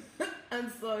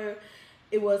 And so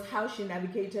it was how she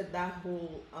navigated that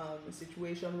whole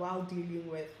situation while dealing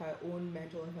with her own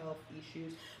mental health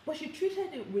issues. But she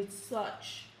treated it with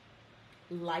such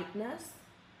lightness.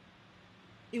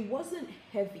 It wasn't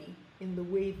heavy in the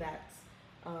way that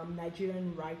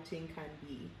Nigerian writing can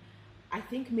be. I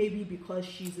think maybe because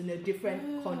she's in a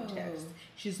different context.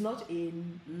 She's not a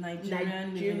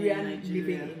Nigerian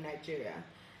living in Nigeria.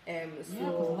 Yeah, So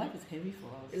because life is heavy for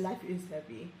us. life is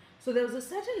heavy. So there was a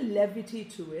certain levity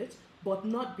to it, but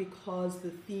not because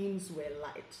the themes were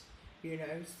light,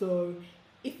 So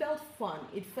it felt fun.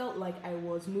 It felt like I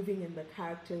was moving in the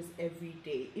characters every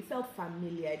day. It felt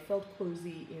familiar. It felt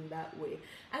cozy in that way.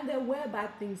 And there were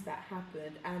bad things that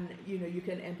happened, and you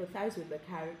can empathize with the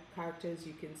characters.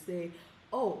 You can say,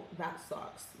 "Oh, that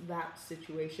sucks. That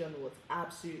situation was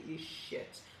absolutely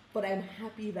shit." But I'm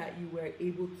happy that you were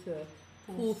able to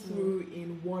pull through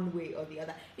in one way or the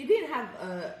other. It didn't have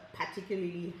a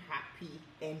particularly happy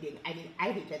ending. I mean,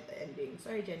 I hated the ending.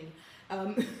 Sorry, Jenny.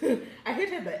 I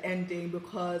hated the ending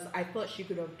because I thought she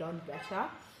could have done better.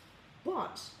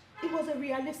 But it was a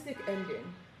realistic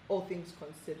ending, all things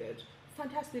considered.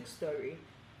 Fantastic story.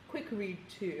 Quick read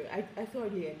too. I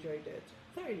thoroughly enjoyed it.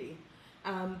 Thoroughly.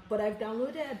 But I've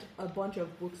downloaded a bunch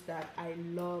of books that I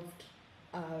loved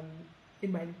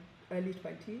in my early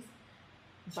 20s.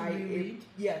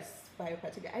 Yes, by a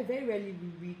particular. I very rarely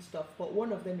reread stuff, but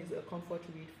one of them is a comfort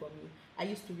read for me. I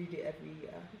used to read it every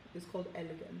year. It's called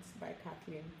Elegance by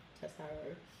Kathleen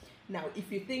Tesaro. Now,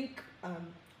 if you think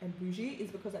I'm bougie,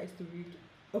 it's because I used to read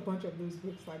a bunch of those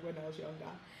books like when I was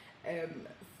younger.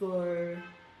 So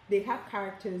they have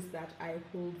characters that I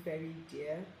hold very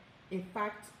dear. In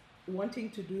fact, wanting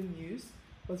to do news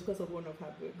was because of one of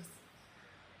her books.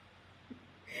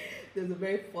 There's a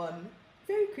very fun,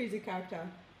 very crazy character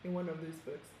in one of those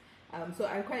books. So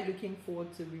I'm quite looking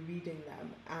forward to rereading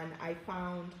them. And I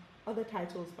found other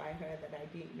titles by her that I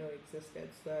didn't know existed.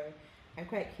 So I'm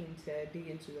quite keen to dig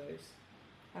into those.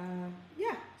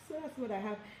 So that's what I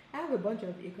have. I have a bunch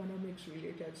of economics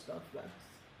related stuff that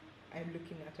I'm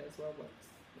looking at as well, but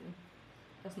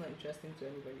that's not interesting to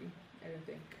anybody, I don't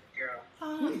think.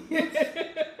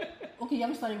 Okay, you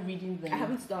haven't started reading them. I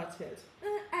haven't started.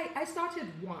 I started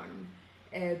one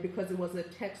because it was a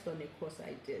text on a course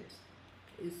I did.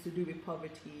 It's to do with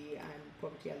poverty and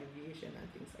poverty alleviation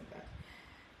and things like that.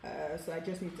 So I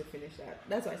just need to finish that.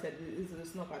 That's why I said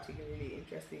it's not particularly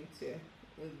interesting to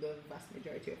the vast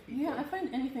majority of people. Yeah, I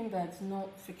find anything that's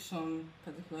not fiction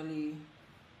particularly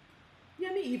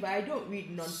Yeah, me either. I don't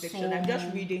read non-fiction. I'm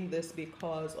just reading this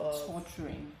because of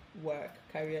torturing. work,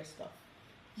 career stuff.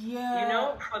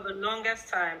 Yeah. For the longest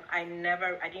time, I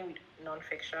didn't read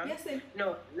non-fiction. Yes, same.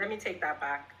 No, let me take that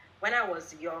back. When I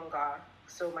was younger,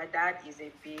 so my dad is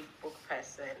a big book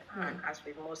person, and as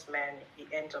with most men, it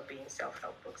ends up being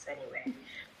self-help books anyway.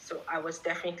 So I was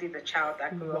definitely the child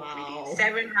that grew up reading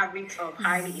 7 Habits of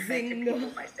Highly Effective People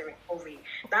by Stephen Covey.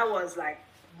 That was like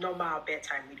normal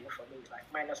bedtime reading for me, like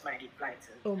minus my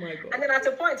Brighton. Oh my god. And then at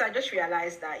a point, I just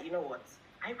realized that, you know what,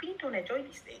 I really don't enjoy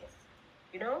these things.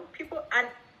 People, and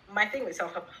my thing with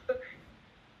self-help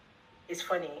is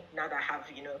funny now that I have,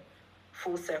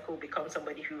 full circle become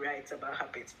somebody who writes about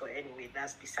habits. But anyway,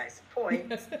 that's besides the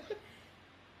point.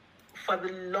 For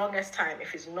the longest time,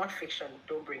 if it's not fiction,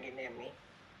 don't bring it near me.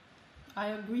 I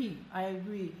agree. I've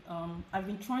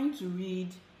been trying to read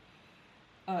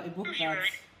a book that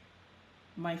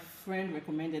my friend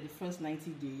recommended, The First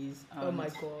 90 Days. Oh my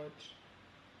god.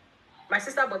 My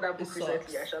sister bought that book It recently.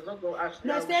 sucks. I shall not go after.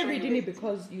 No, I will started show you reading it later.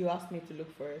 because you asked me to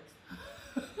look for it.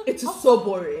 It is so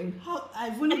boring. How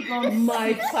I've only gone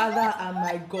My father and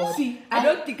my God. See, I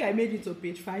don't think I made it to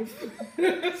page 5.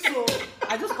 So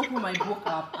I just opened my book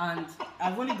app and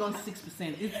I've only gone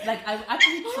 6%. It's like I've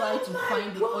actually tried to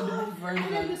find the audible And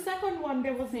then the version. second one,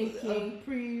 there was a Thinking-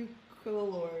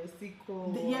 prequel or a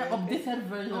sequel. Yeah, or- updated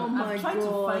version. Oh my I've tried god.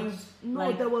 to find No,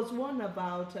 like, there was one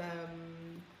about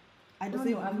I was don't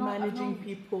it know. I've not, managing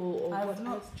people or I've what?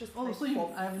 not- It's just oh, like, so you-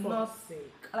 for I've fuck's not-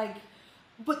 sake. like,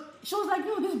 but she was like,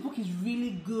 this book is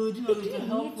really good. It It's didn't need to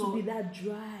helpful. be that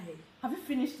dry. Have you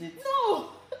finished it? No,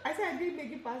 I said I didn't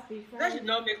make it past page 5. That should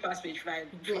not make past page 5.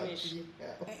 Finish.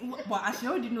 But as she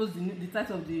already knows the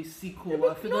title of the sequel, I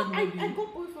No, figured I maybe.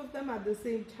 got both of them at the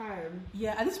same time.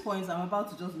 Yeah, at this point, I'm about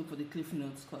to just look for the cliff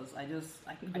notes because I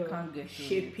can't get through it.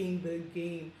 Shaping the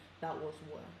game that was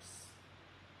worse.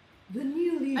 The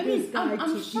new leader's I mean, guide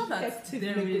I'm to sure that effective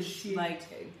there is, negotiating. like,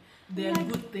 there are Like-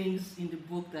 good things in the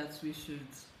book that we should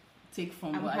take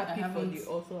from. I'm but I happy for haven't. the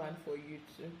author and for you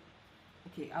too.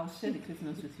 Okay, I'll share the cliff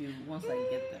notes with you once I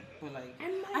get them. But like, I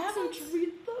might I haven't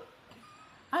read them.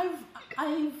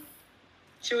 I've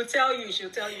She'll tell you. She'll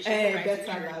tell you. She'll Eh, write better it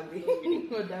that here. way.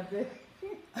 Go that way.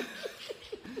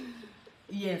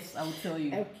 yes, I will tell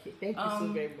you. Okay, thank you so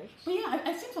very much. But yeah,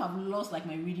 I seem to have lost like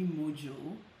my reading mojo.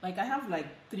 Like I have like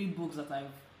 3 books that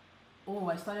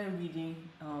I started reading.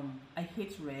 I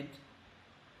Hate Red,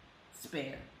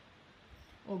 Spare.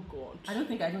 Oh God. I don't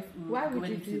think I just Why would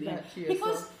read you it do the that end. to yourself?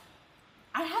 Because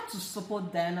I had to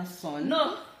support Diana's son.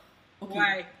 No. Okay.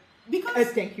 Why? Because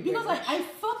Thank you very because much. I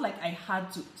felt like I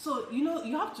had to. So you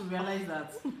have to realize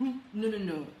that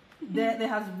no. There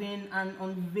has been an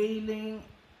unveiling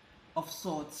of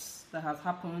sorts that has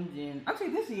happened in actually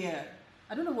this year.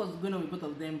 I don't know what's going on with both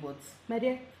of them, but My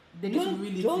dear, they need to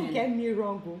reel it don't in. get me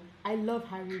wrong. Oh. I love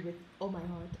Harry with all my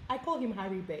heart. I call him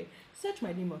Harry Bay. Search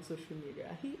my name on social media.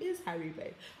 He is Harry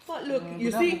Bay. But look, But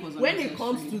you that see, book was when it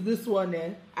comes unnecessary. to this one,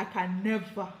 I can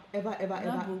never, That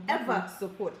ever book.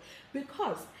 support.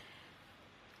 Because,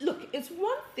 look, it's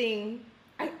one thing.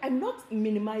 I'm not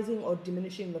minimizing or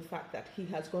diminishing the fact that he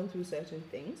has gone through certain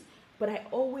things, but I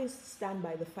always stand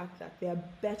by the fact that there are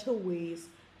better ways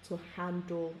to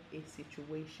handle a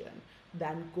situation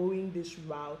than going this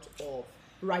route of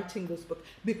writing this book.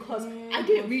 Because I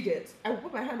didn't read it. I will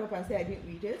put my hand up and say I didn't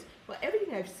read it, but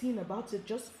everything I've seen about it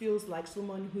just feels like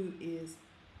someone who is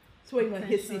throwing a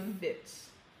hissy Attention. fit.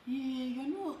 Yeah,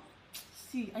 you're not.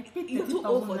 See, I paid You're too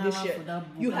old 30,000 for this naira shit. for that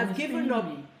book. You and have it's given paying up.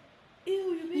 me. Ew,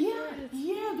 you made Yeah, it.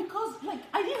 yeah, because like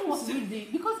I didn't want to read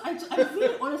it because I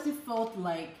really honestly felt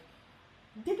like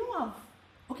they don't have.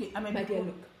 Okay, I mean, My dear,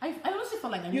 look. I honestly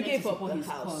felt like I You needed gave to up support the his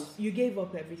house. cause. You gave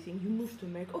up everything. You moved to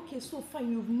America. Okay, so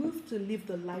fine. You've moved to live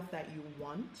the life that you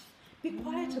want. Be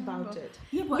quiet about it.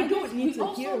 Yeah, but we I don't guess need we to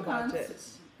also hear about can't- it.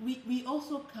 We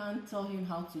also can't tell him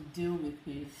how to deal with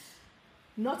his.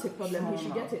 Not a problem. We should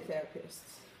Trauma. get a therapist.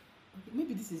 Okay,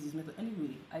 maybe this is his method.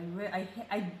 Anyway,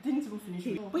 I didn't even finish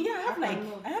it. Oh, But yeah, I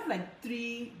cannot. I have like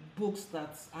 3 books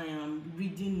that I am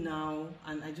reading now,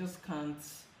 and I just can't.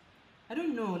 I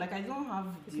don't know. Like I don't have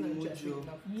It's the not interesting mojo.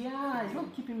 enough. Yeah, it's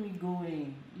not keeping me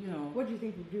going. You know. What do you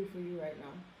think would do for you right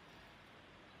now?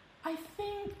 I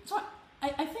think so.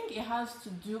 I think it has to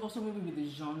do also maybe with the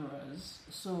genres.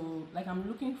 So like I'm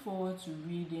looking forward to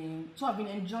reading. So I've been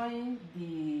enjoying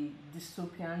the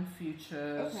dystopian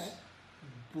futures Okay.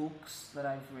 books that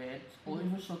I've read, or Mhm.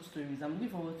 even short stories. I'm looking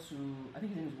forward to. I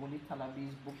think his name is Wole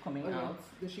Calabi's book coming Oh, yeah. out.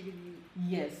 The Shigidi.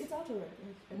 Yes. It's out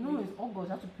already. No, it's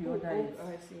August. I have to pre-order it.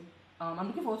 I see. I'm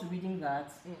looking forward to reading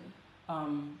that.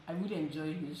 Mm. I really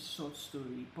enjoy his short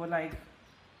story, but like,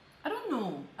 I don't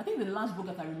know. I think the last book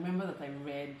that I remember that I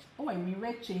read, I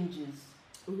reread Changes.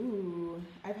 Ooh,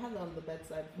 I've had that on the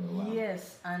bedside for a while.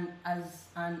 Yes, and as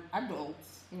an adult,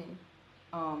 Mm.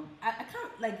 I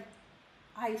can't like,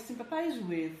 I sympathize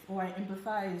with, or I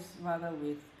empathize rather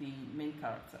with the main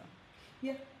character.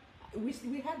 Yeah, we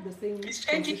had the same. It's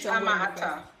changing position to when we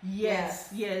Amahata. Yes,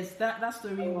 that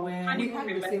story Oh, when. and We you had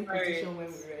the same remember position it. when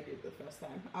we read it the first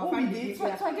time. Oh, we find did. it- So,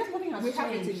 yeah. so I guess nothing has We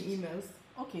have it changed. in emails.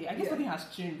 Okay, I guess Yeah. nothing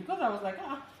has changed because I was like,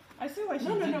 I see why she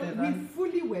No, did no, that. we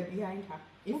fully were behind her.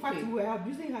 In Okay. fact, we were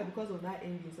abusing her because of that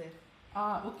ending. So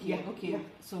Okay, Yeah, okay. yeah,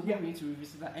 So we need to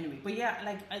revisit that anyway. But yeah,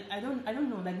 like I don't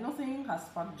know. Like nothing has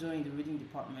sparked joy in the reading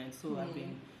department. So I've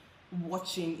been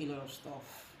watching a lot of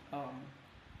stuff.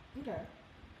 Okay.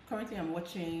 Currently, I'm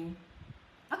watching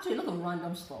actually a lot of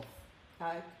random stuff.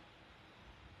 Like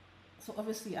So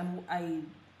obviously,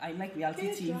 I like reality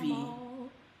TV. K-drama.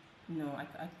 No, I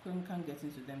can't get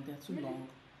into them. They're too Really? long.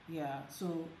 Yeah.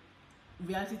 So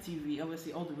reality TV,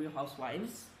 obviously, all the Real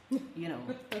Housewives. You know,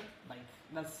 like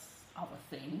that's our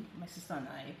thing. My sister and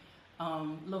I.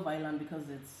 Love Island because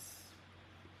it's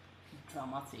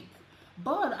dramatic.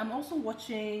 But I'm also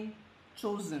watching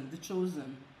The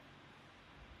Chosen,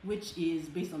 which is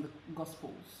based on the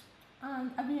Gospels,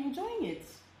 and I've been enjoying it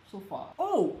so far.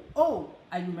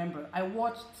 I remember. I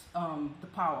watched The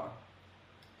Power,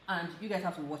 and you guys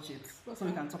have to watch it so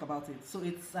we can talk about it. So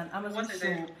it's an Amazon What is show.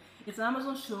 it? It's an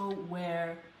Amazon show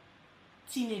where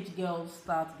teenage girls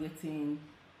start getting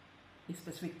a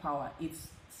specific power. It's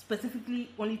specifically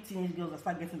only teenage girls that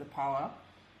start getting the power.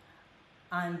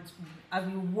 And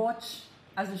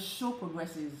as the show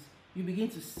progresses, you begin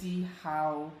to see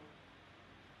how,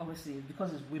 obviously,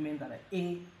 because it's women that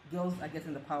girls are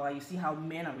getting the power, you see how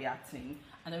men are reacting,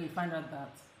 and then we find out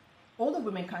that older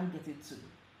women can't get it too.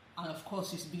 And of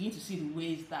course, you begin to see the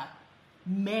ways that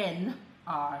men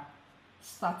are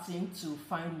starting to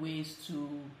find ways to,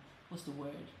 what's the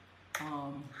word?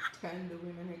 Turn the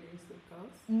women against the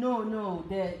girls. No,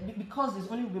 because there's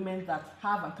only women that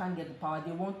have and can't get the power,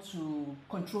 they want to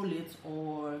control it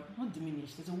or not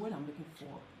diminish. There's a word I'm looking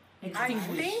for. I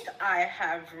Extinguish. think I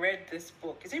have read this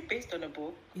book. Is it based on a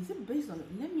book? Is it based on?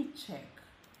 Let me check.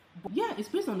 Yeah, it's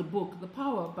based on the book, The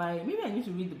Power by. Maybe I need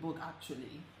to read the book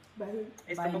actually.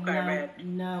 It's by the book I read.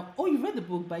 Oh, you read the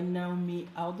book by Naomi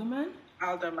Alderman?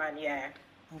 Alderman, yeah.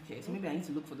 Okay, so maybe I need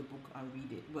to look for the book and read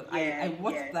it. But Yeah, I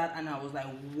watched yeah. that and I was like,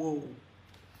 whoa.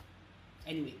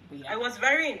 Anyway, but yeah. It was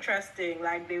very interesting.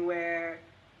 Like they were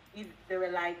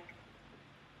like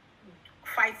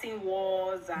fighting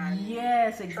wars and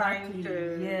Yes, trying exactly.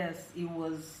 to- Yes, it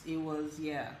was,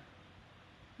 yeah.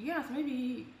 Yes,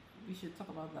 maybe we should talk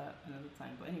about that another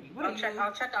time. But anyway,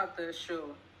 I'll check out the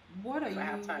show. What are if I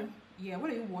have you? time. Yeah,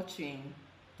 what are you watching,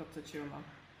 Dr. Chioma?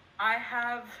 I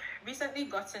have recently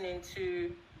gotten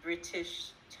into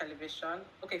British television.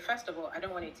 Okay, first of all, I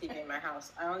don't want a TV in my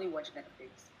house. I only watch Netflix.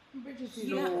 British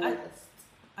Yeah, is the I- best.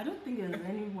 I don't think there's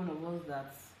any one of us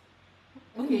that's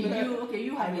you I have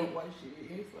don't it. watch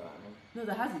it. So No,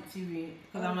 that has a TV.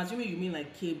 Because I'm assuming you mean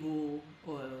like cable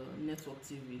or network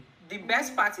TV. The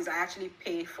best part is I actually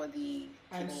pay for the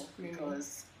I'm thing screaming.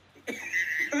 because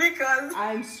because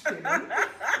I'm screaming.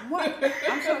 What?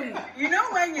 I'm sorry. you know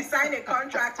when you sign a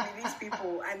contract with these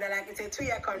people and they're like it's a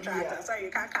 2-year contract, Yeah. and so you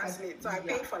can't cancel it. So I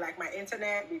Yeah. paid for like my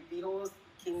internet with the whole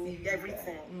thing,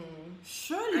 everything.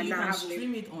 Surely And you I can have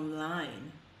stream it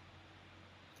online.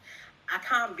 I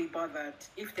can't be bothered.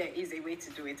 If there is a way to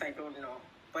do it, I don't know.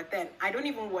 But then I don't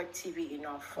even watch TV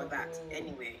enough for that Oh.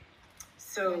 anyway.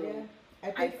 So Yeah.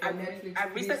 I paid for Netflix. I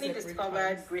 3 recently separate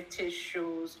discovered times. British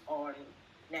shows on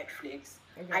Netflix.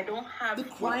 Okay. I don't have The the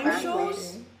crime bandwidth.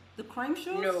 shows? The crime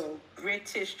shows? No,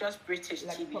 just British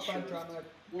Like TV proper shows, drama.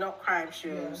 not crime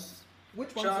shows.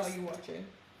 Which ones Just- are you watching?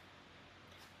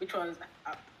 Which ones?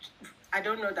 I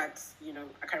don't know that.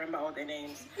 I can't remember all the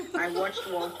names. I watched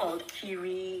one called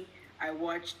Kiri. I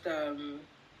watched.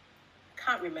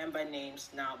 Can't remember names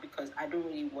now because I don't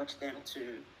really watch them to.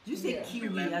 Did you say Yeah. kiwi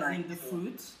as Remember in the it.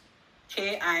 fruit?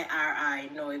 Kiri.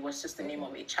 No, it was just the name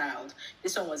of a child.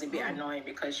 This one was a bit Oh. annoying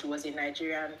because she was a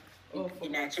Nigerian Oh, for a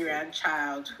God's Nigerian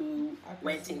child who I can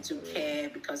went see into it. care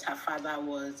because her father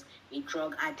was a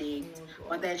drug addict. Oh, God.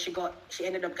 But then she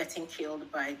ended up getting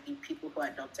killed by the people who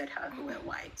adopted her who were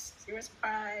white. So you were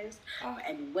surprised. Oh. But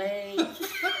anyway.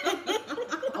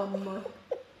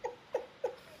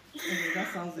 Okay,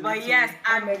 that sounds a But little- yes,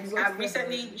 I'm I exhausted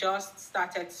recently already. just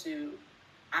started to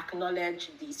acknowledge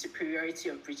the superiority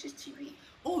of British TV.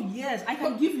 Oh yes, I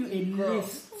can give you a Girl.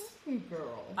 list.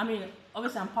 Girl. I mean,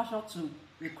 obviously I'm partial to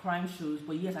the crime shows,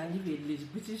 but yes, I can give you a list.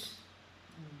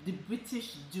 The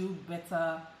British do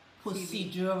better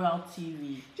procedural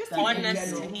TV. Just than TV in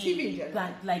Honestly. general. TV in general.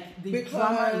 than like the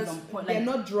drama is Because on point. they're Like,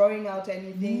 not drawing out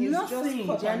anything. It's Nothing. just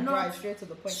cut They're and dry, not- straight to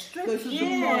the point. straight The to the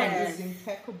humor point. is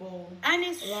impeccable. And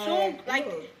it's so Like, like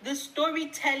oh. the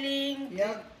storytelling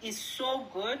Yeah. is so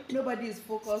good. Nobody is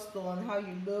focused on how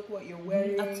you look, what you're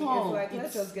wearing. At all. It's like let's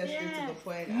It's- just get straight to the yes.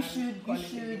 point. you and should call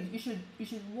it a day.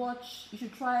 you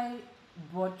should try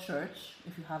Broadchurch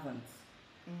if you haven't.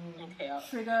 Okay.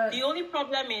 Trigger. The only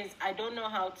problem is I don't know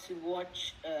how to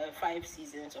watch 5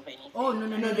 seasons of anything. Oh no,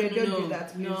 No, they don't do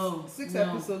that. Please. No, 6 no.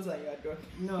 episodes and you're done.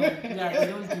 No, yeah, they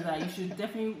don't do that. You should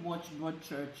definitely watch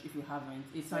Broadchurch if you haven't.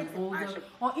 It's an I older, should-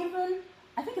 or even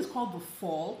I think it's called The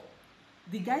Fall.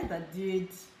 The guy that did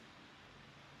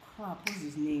What's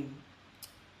his name?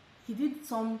 He did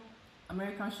some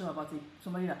American show about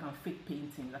somebody that can fake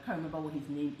paintings. I can't remember what his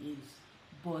name is,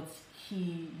 but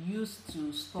he used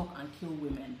to stalk and kill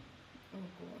women. Oh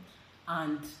God.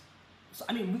 And so,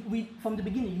 I mean, we from the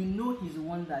beginning, you know he's the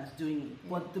one that's doing it,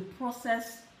 but the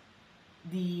process,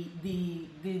 the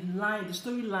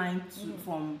storyline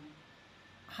from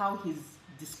how he's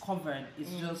discovered is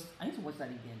just. I need to watch that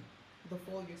again. The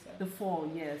Fall, you said. The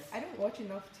Fall, yes. I don't watch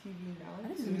enough TV now I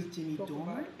think his name is Jimmy talk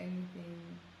Dormer. about anything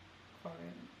current.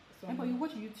 So But you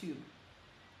watch YouTube.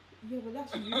 yeah, but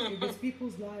that's YouTube. It's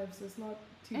people's lives. It's not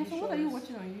TV And so shows. what are you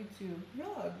watching on YouTube?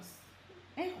 Vlogs.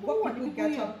 And who What are the people people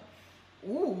get you up.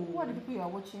 Ooh. who are the people you are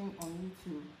watching on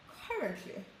YouTube?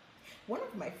 Currently, one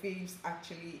of my faves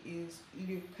actually is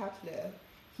Luke Cutler.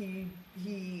 He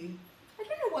I don't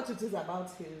know what it is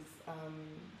about his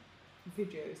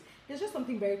videos. There's just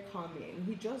something very calming.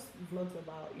 He just vlogs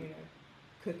about,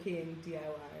 cooking,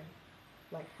 DIY,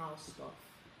 like house stuff.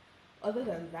 Other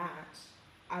than that,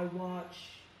 I watch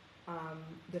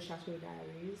the Chateau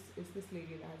Diaries. It's this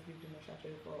lady that has lived in a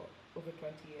chateau for over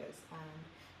 20 years and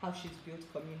how she's built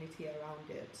community around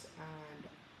it and,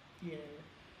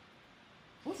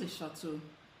 What's a chateau?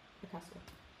 the castle.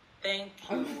 Thank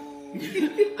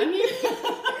you. I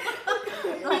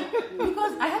mean, like,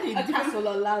 because I had A a different. castle,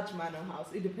 a large manor house.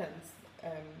 It depends.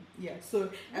 Yeah. So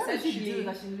What does she essentially, do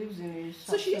that she lives in a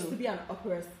chateau? so she used to be an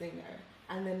opera singer,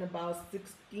 and then about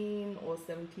 16 or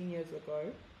 17 years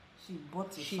ago, She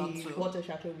bought a she chateau. bought a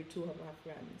chateau with two of her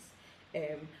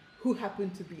friends, who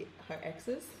happened to be her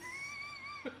exes.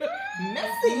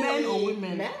 Messy Men or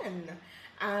women? Men.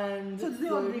 And So they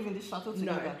all live in the chateau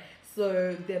together. no.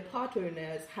 So they're part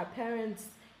owners. Her parents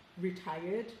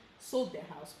retired, sold their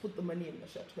house, put the money in the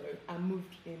chateau, and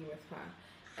moved in with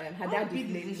her. Her How dad big is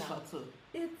is late this now. chateau?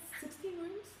 It's 16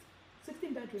 rooms,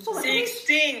 16 bedrooms. So,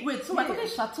 16. Wait, so we're Yeah.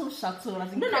 talking chateau,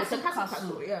 like in No, it's castle, a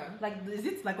castle, yeah. Like, is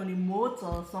it like on a moat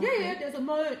or something? Yeah, there's a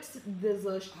moat, there's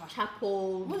a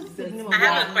chapel. What's the there's name of I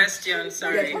have a Yeah. question,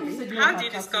 sorry. Yes, what is it How about do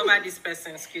you castle? discover this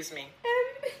person? Excuse me.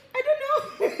 I don't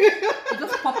know. It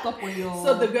just popped up on your.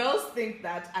 So the girls think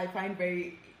that I find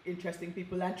very interesting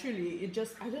people, and truly, it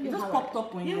just, I don't know It just how popped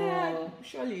up on yeah, your.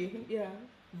 surely, yeah.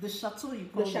 The chateau you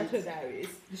call The Chateau it. Diaries.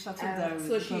 The chateau Um, diaries.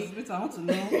 so because she- wait, I want to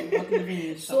know what living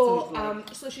in a chateau So, is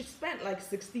like. so she spent like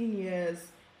 16 years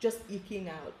just eking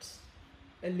out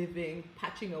a living,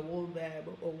 patching a wall there,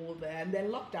 and then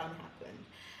lockdown happened.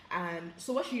 And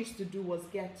so what she used to do was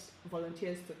get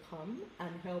volunteers to come and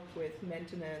help with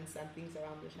maintenance and things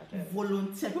around the chateau.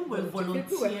 Volunteer. People were People were-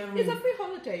 volunteering. It's a free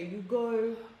holiday. You go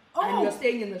and Oh. you're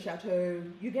staying in the chateau.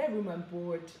 You get room and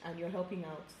board, and you're helping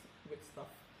out with stuff.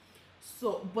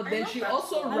 So, but I then love she that.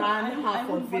 also I- ran I half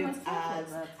would of it volunteer for as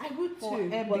that. I would For too.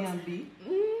 But Airbnb.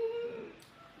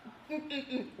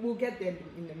 we'll get there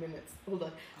in a minute. Hold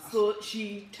on. So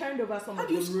she turned over some How of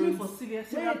do you the screen rooms. for serial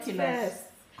Wait killers? first.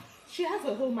 She has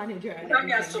a whole manager and Now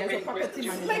we have everything. so There's a many property questions.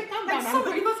 manager. Like, Calm like down. I'm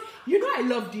somebody- going, you know I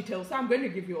love detail, so I'm going to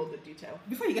give you all the detail.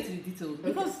 Before you get to the details, Okay.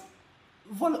 because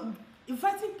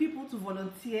inviting people to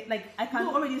volunteer, like I can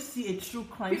No. already see a true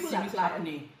crime People series apply.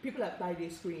 happening. People apply, they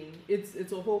screen. It's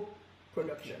a whole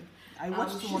production. I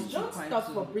watch too much She's true done crime stuff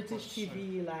to for British watch, sorry.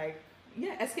 TV, like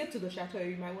Escape to the Chateau.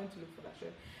 You might want to look for that show.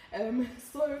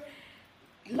 So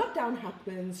lockdown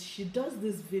happens. She does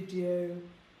this video.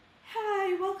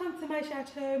 Hi, welcome to my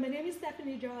chateau. My name is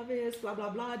Stephanie Jarvis. Blah blah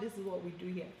blah. This is what we do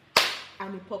here,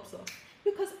 and it pops up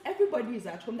because everybody is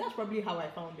at home. That's probably how I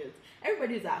found it.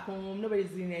 Everybody's at home. Nobody's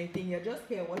doing anything. You're just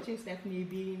here watching Stephanie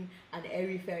being an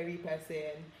airy fairy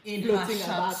person In floating her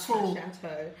about chateau. her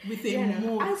chateau With a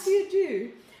moat. as you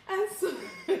do. And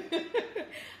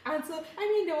so, I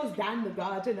mean, there was Dan the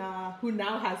gardener who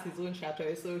now has his own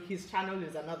chateau. So his channel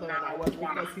is another one I watch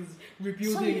because he's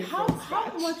rebuilding Sorry, it how from how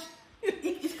scratch. much?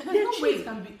 There's They're no way it cheap.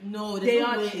 can be. No, there's They no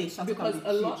are way a cheap chateau because can be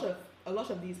a cheap. lot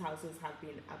of these houses have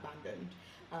been abandoned.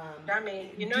 I mean,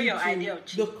 you know due your to idea of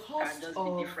cheap the cost can just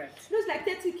of be different. No, it's like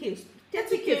 30K,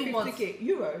 30K what? 50K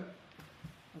euro.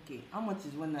 Okay, how much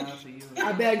is 1 naira for you?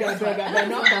 I beg, not convert.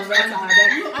 No, that's not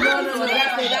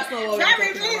what we're Tammy,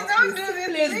 talking please about. don't do this,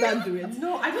 Please please. don't do it.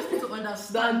 No, I just need to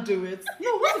understand. Don't do it.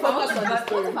 No, what if I want Focus to on buy? the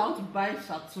story. What if I want to buy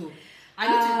chateau? I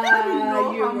need to let me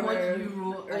know how much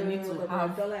euro I need to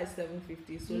have. Dollar is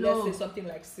 750. So No. let's say something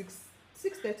like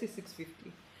 630,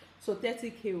 650. So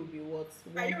 30K would be what?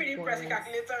 Are you reading press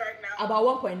calculator right now?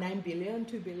 About 1.9 billion,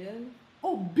 2 billion.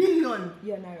 Oh, billion!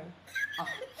 Yeah, naira.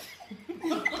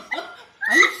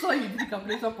 Are you sure you did the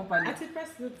calculation properly? At the press,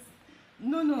 it's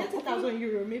No. 30,000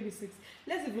 euro, maybe 6.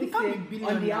 Let's even It can't say be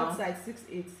billion on the now. outside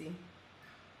 680.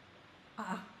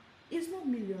 Ah, It's not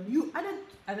million. you added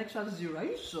an extra zero. Are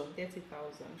you sure?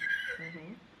 30,000.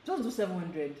 Mm-hmm. Just do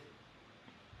 700.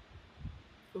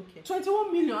 Okay.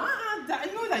 21 million. I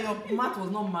know that your math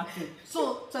was not matching.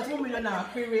 So 21 million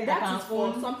naira pay That is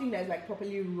for something that's like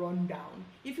properly run down.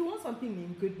 If you want something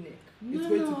in good nick, it's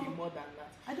going to be more than that.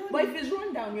 I don't But know. if it's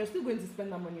run down, you're still going to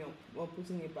spend that money on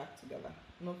putting it back together.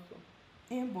 Not so.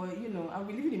 Boy, I'll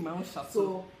be living in my own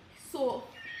chateau. So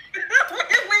With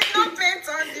no paint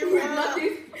on the wall.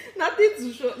 nothing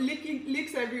to show.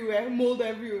 Leaks everywhere, mold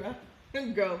everywhere.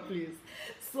 Girl, please.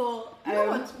 So You know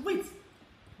what? Wait.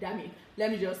 damn it.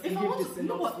 Let me just If give I want this to, you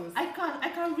know what? synopsis. I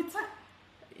can retire.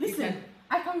 You Listen, can.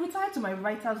 I can retire to my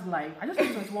writer's life. I just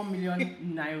need 21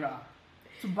 million naira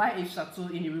to buy a chateau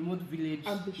in a remote village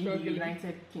And be in the struggling.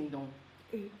 United Kingdom.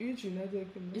 Each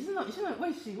United Kingdom. Is it not? Where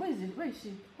is she? Where is she?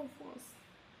 Of course.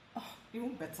 Oh,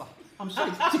 even better. I'm sure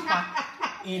it's cheaper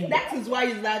in. That is why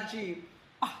it's that cheap.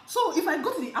 So if I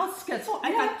go to the outskirts, so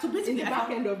I can. So in basically, the I back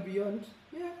can. end of Beyond.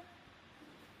 Yeah.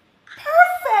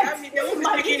 Perfect. I mean, they won't be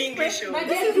speaking English. My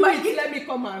This dear, is do my it. eighth- Let me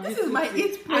come and this is my visit you.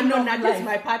 eighth I plan know of that this life. is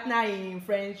my partner in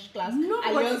French class. No,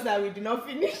 I but- just that we did not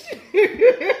finish.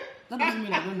 That doesn't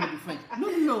mean I don't know the French.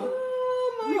 No.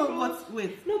 Oh my No, God. but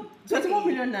wait. No, 21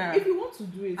 million naira. If you want to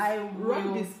do it, I run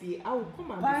will this day. I will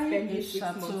come and Buy spend a you 6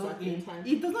 months chateau at a in. time.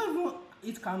 It does not even.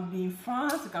 It can be in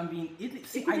France. It can be in Italy.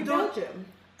 See, It could I be don't. Belgium.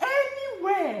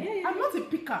 Anywhere. Yeah. I'm not a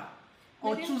picker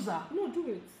or My dear, chooser. No, do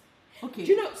it. Okay.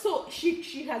 Do you know? So she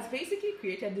has basically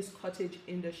created this cottage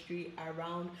industry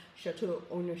around chateau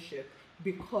ownership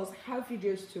because her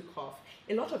videos took off.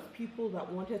 A lot of people that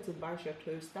wanted to buy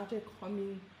chateaux started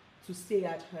coming to stay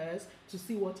at hers to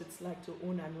see what it's like to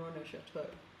own and run a chateau.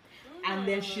 And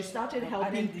then she started I've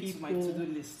helping added this to my people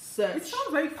to-do list. search It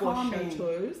sounds very for calming.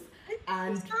 chateaux.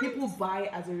 And It sounds- people buy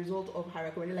as a result of her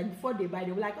recommendation. Like before they buy,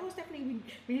 they were like, "Oh, Stephanie,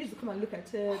 we need to come and look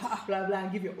at it, blah blah,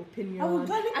 and give your opinion." I would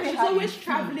gladly And pay she's her always a fee.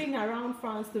 traveling around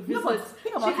France to visit. No, but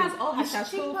think about She has it. all her It's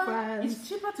chateau cheaper- friends. It's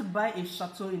cheaper to buy a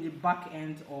chateau in the back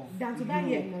end of Than to buy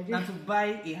here in Europe Nigeria. than to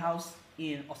buy a house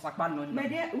in Osaka, London. My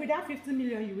dear, with that 50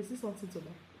 million, you will see something to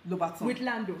buy. Lobaton. With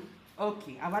Lando.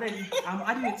 Okay, I'm adding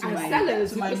it to And my sellers,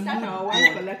 to we my will start mood our board.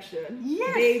 wine collection.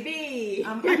 Yes. Baby.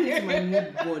 I'm adding it to my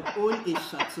mood board. Own a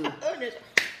chateau. Own it.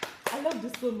 I love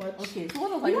this so much. Okay, so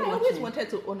what else are You you know, I always watching? wanted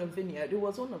to own a vineyard. It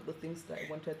was one of the things that I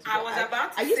wanted to do. I was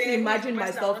about to I used say to which imagine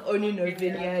person myself I want to owning a own a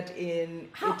vineyard. vineyard in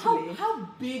How Italy. how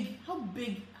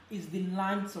big is the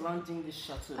land surrounding this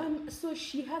chateau? So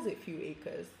she has a few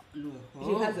acres. Oh.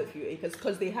 She has a few acres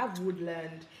because they have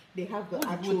woodland. They have the What's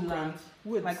actual woodland?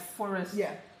 woods. Like forest.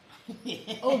 Yeah.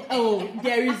 oh,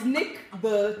 there is Nick,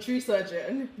 the tree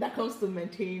surgeon, that comes to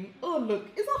maintain. Oh, look,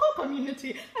 it's a whole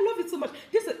community. I love it so much.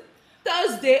 This is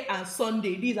Thursday and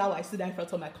Sunday. This is how I sit down in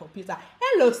front of my computer.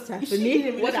 Hello, Is she in a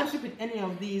Stephanie. What relationship with any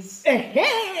of these?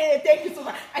 Hey, thank you so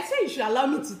much. I said you should allow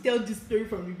me to tell this story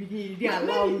from the beginning. You didn't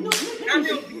allow me. I'm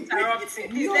not interrupting.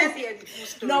 Please, No. let's hear the full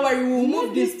story. No worry, we'll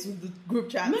move this to the group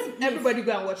chat. Maybe- Everybody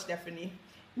go and watch Stephanie.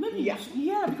 Maybe Yeah.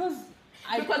 yeah, because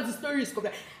Because the story is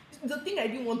complex. The thing I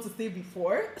didn't want to say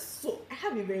before, so I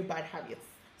have a very bad habit.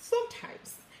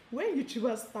 Sometimes when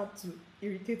YouTubers start to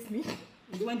irritate me,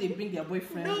 it's when they bring their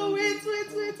boyfriend. no, wait.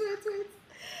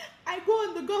 I go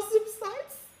on the gossip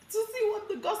sites to see what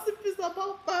the gossip is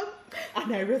about them.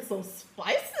 And I read some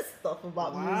spicy stuff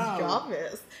about Wow. Miss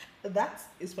Jarvis. That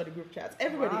is for the group chat.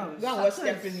 Everybody, Wow, go and watch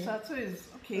chateau Stephanie. Chateau is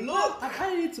okay. Look. I'm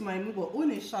adding it to my mood board.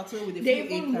 Own a chateau with a They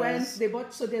few even went, acres. they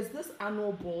bought, so there's this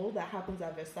annual ball that happens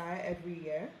at Versailles every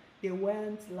year. They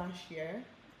went last year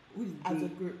Who is as they? a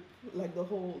group, like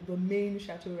the main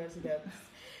chateau residents.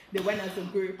 They went as a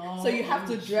group, so Oh, you have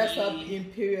to dress up gee. in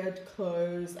period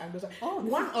clothes and those. Oh, this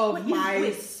One is- of wait, my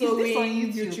is this sewing on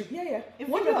YouTube? YouTube, yeah, A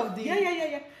one video of of the-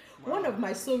 yeah. Wow. One of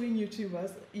my sewing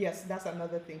YouTubers, yes, that's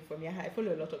another thing for me. I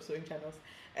follow a lot of sewing channels.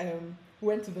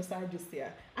 Went to Versailles this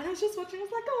year, and I was just watching. I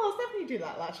was like, oh, Stephanie did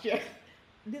that last year.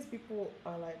 These people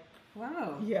are like,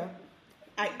 Wow. yeah.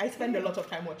 I spend a lot of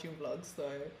time watching vlogs, so.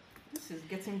 This is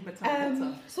getting better and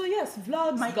better. So yes,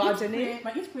 vlogs, My gardening.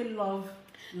 my eat, pray, love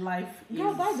life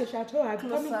Girl, is by the chateau, I'm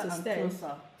closer coming to and stay.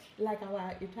 closer. Like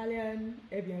our Italian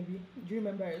Airbnb. Do you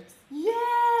remember it?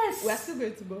 Yes. We're still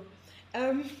going to go.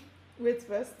 Wait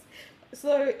first.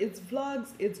 So it's vlogs,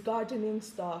 it's gardening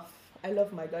stuff. I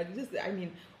love my garden.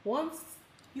 Once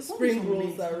You want spring some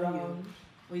rolls basil, around,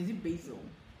 or is it basil?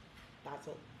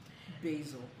 basil.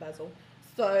 Basil.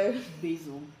 So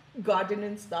Basil.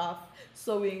 gardening stuff,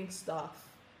 sewing stuff,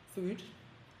 food,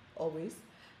 always.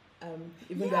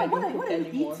 Even though I don't cook what are you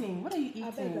anymore. eating? What are you eating? I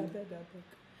beg.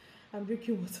 I'm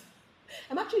drinking water.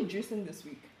 I'm actually juicing this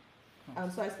week.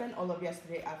 So I spent all of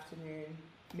yesterday afternoon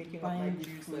making up my Buying the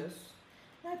juices. fruits.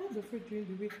 Yeah, I bought the fruit during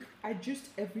the week. I juiced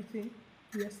everything.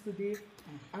 yesterday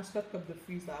and stocked up the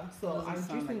freezer. So Doesn't I'm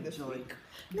sound juicing like this joy. week.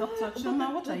 Dr. but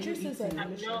Chioma, what the are you juices are eating?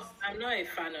 delicious. I'm not a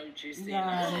fan of juicing.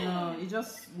 Yeah, no, you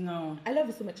just no. I love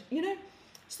it so much.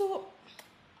 So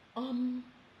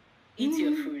Eat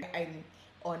your food. I'm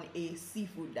on a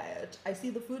seafood diet. I see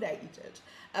the food, I eat it.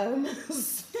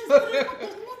 So- There's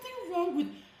nothing wrong with.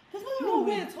 There's nothing no, wrong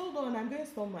wait, with. hold on. I'm going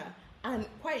somewhere. And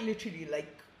quite literally, like,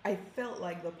 I felt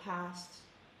like the past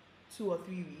 2 or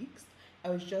 3 weeks, I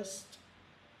was just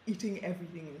eating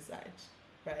everything inside,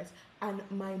 right? And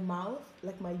my mouth,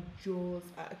 like my jaws,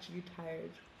 are actually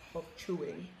tired of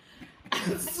chewing.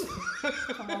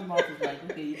 Someone's mouth is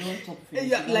like, okay, you don't talk finish.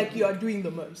 Yeah, like you're doing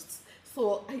the most.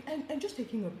 So I'm just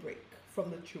taking a break from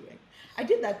the chewing. I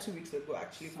did that 2 weeks ago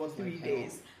actually for Sounds 3 like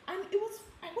days, and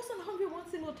I wasn't hungry one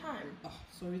single time. Oh,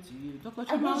 sorry to you, Dr. I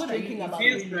Chioma. was What are you drinking eating? about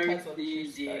Feels 3 very liters of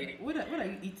easy. juice. Sorry. What are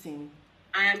you eating?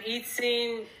 I am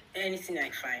eating anything I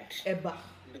find. Eba.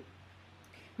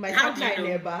 My How do you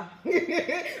tagline know?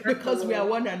 Eba, because we are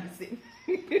one and the same.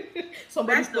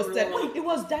 Somebody That's the posted. rule. It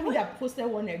was Danny that posted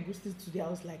one egusi today. I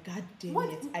was like, God damn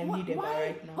it! I need Eba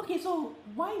right now. Okay, so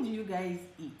why do you guys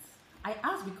eat? I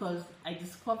asked because I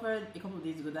discovered a couple of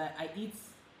days ago that I eat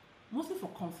mostly for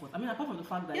comfort. I mean, apart from the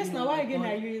fact that Yes, you now know, why my again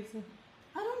body- are you eating?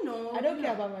 I don't know. I don't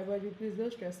care about my body. Please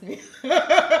don't stress me.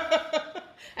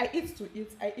 I eat to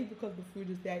eat. I eat because the food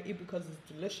is there. I eat because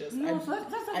it's delicious. No, And so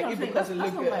that's what I I'm eat saying. because That's it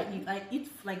not look what I good. eat. I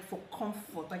eat like for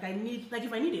comfort. Like I need, like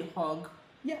if I need a hug,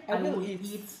 Yeah, I will will eat.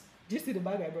 eat. Do you see the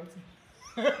bag I brought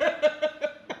in?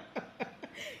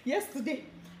 Yesterday,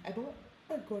 I bought.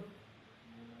 Oh God,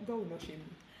 God will not shame me.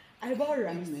 I bought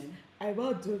rice. Amen. I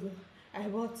bought dodo. I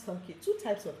bought turkey. 2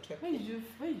 types of turkey. When did you?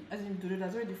 As in, do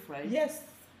that's already fried. Yes,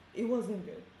 it wasn't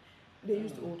good. They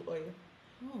used old oil.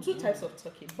 Oh, 2 God. types of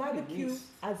turkey. Barbecue, waste.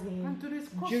 as in And today's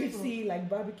cost juicy, like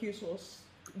barbecue sauce,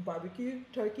 barbecue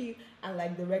turkey, and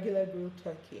like the regular grilled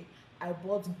turkey. I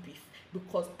bought beef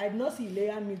because I did not see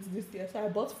layer meat this year, so I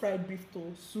bought fried beef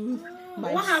to soothe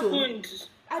my What soul. happened?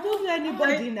 I don't know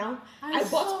anybody now. I bought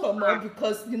saw- pomo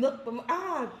because pomo.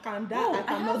 Kanda, Oh, I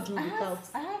cannot do I without.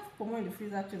 I have pomo in the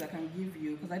freezer too that I can give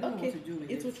you because I don't know Okay, what to do with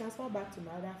it will it. transfer back to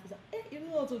my other freezer. You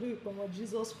know what to do with pomo?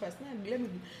 Jesus Christ! Now, let me.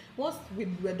 Once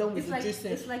we're done with It's the like-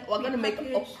 juicing, it's like we're gonna make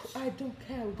prepackaged. I don't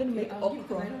care. We're gonna make I'll give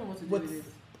because okra I don't know what to do with with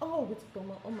it. with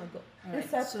pomo. Oh my God! Alright,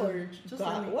 Inside so porridge. just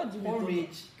God, let me- what do we do?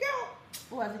 porridge. Girl,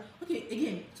 Oh, I said, okay,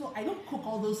 again, so I don't cook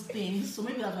all those things, so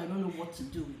maybe that's why I don't know what to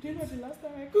do with do you it. know the last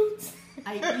time I cooked?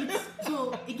 I eat,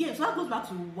 so again, so that goes back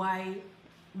to why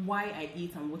I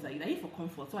eat and what I eat. I eat for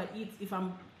comfort. So I eat if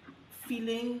I'm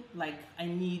feeling like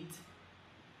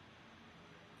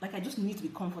I just need to be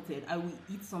comforted, I will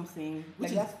eat something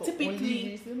which Like that's the is only typically.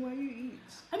 reason why you eat.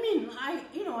 I mean, I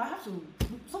have to.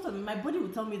 Sometimes my body will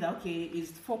tell me that okay,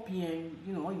 it's 4 p.m.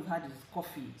 All you've had is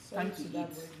coffee. Sorry Time to to eat. that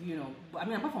boy. But I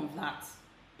mean, apart from that,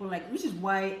 but like, which is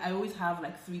why I always have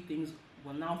like 3 things.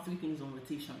 Well, now 3 things on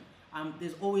rotation.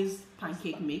 There's always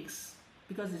pancake mix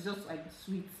because it's just like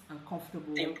sweet and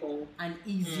comfortable Simple. and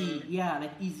easy. Yeah,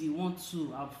 like easy. 1,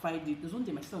 2. I'll find it. There's one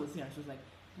day my sister was here and she was like,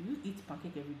 "Do you eat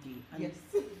pancake every day?" And Yes.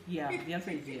 yeah, the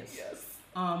answer is yes. Yes.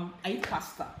 I eat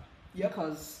pasta Yep.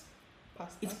 because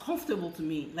Pasta. it's comfortable to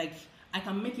me. Like I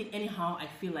can make it anyhow I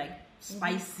feel like.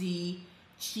 Spicy,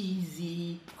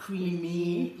 cheesy,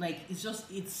 creamy. Like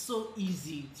it's so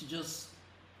easy to just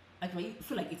like I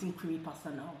feel like eating creamy pasta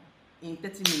now. In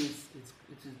 30 minutes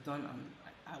it is done and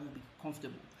I will be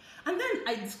comfortable. And then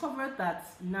I discovered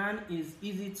that naan is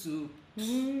easy to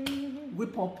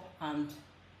whip up and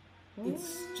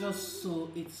it's just so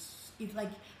it's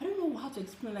like I don't know how to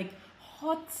explain, like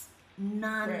hot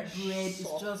naan Fresh, bread is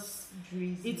soft, just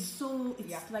Greasy. it's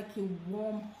Yeah. like a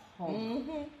warm hug.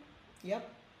 Yep.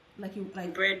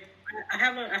 Like Bread.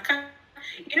 I can't.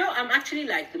 I'm actually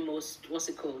like the most, what's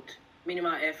it called?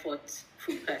 Minimal effort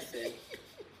food person.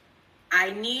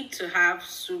 I need to have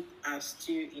soup and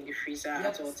stew in the freezer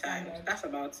at all times. standard. That's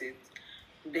about it.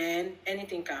 Then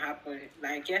anything can happen.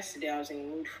 Like yesterday, I was in the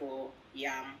mood for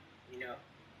yam,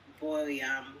 boil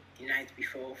yam the night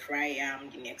before, fry yam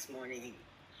the next morning.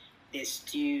 There's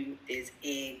stew, there's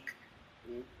egg,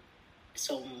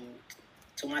 some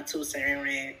tomato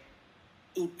serene.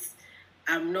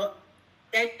 I'm not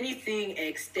anything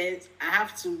extent. I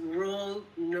have to roll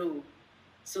no.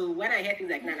 So when I hear things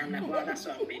like that, I'm like, wow, that's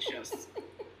so ambitious.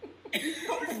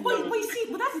 wait, see,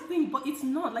 but that's the thing. But it's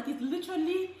not like it's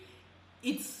literally.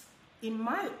 It's in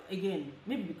my again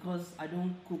maybe because I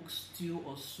don't cook stew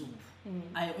or soup.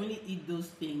 I only eat those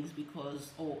things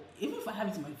because, or even if I have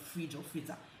it in my fridge or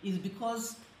freezer, it's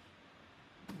because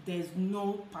there's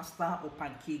no pasta or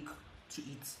pancake to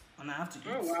eat. and I have to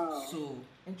eat. Oh, wow. So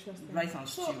Interesting. rice and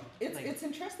So stew. it's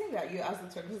interesting that you asked the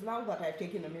question because now that I've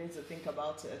taken a minute to think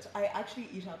about it, I actually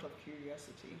eat out of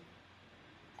curiosity.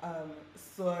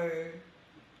 So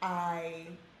I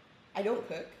don't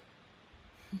cook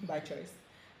by choice.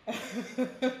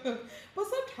 But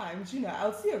sometimes,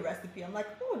 I'll see a recipe, I'm like,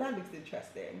 oh, that looks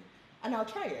interesting. And I'll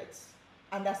try it.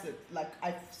 And that's it. Like,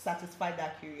 I've satisfied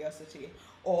that curiosity.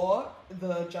 Or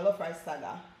the jollof rice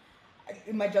saga.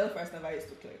 My jollof rice never used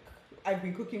to cook. I've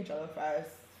been cooking jollof rice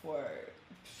for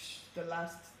the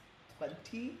last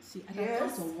 20 See, I can years.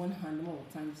 count on one hand the number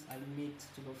of times I made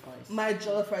jollof rice. My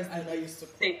jollof rice did not used to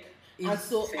cook. And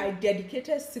so I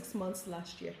dedicated 6 months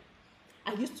last year.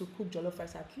 I used to cook jollof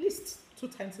rice at least 2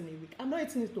 times in a week. I'm not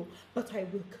eating it though, but I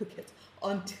will cook it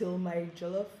until my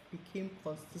jollof became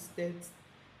consistent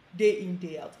day in,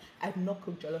 day out. I've not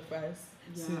cooked jollof rice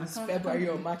since February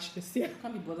or March this year. I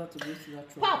can't be bothered to go through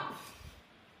that trouble.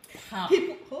 Pap!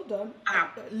 People, hold on.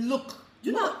 Pap. Look.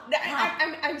 You know,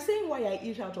 I'm saying why I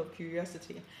eat out of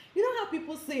curiosity. You know how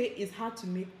people say it's hard to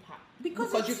make pap?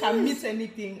 Because you can meet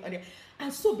anything on it.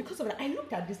 And so because of that, I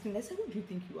looked at this thing, I said, who do you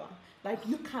think you are? Like,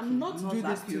 you cannot do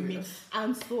this to me.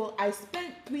 And so I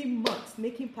spent 3 months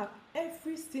making pap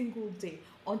every single day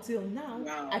until now.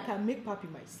 Wow. I can make pap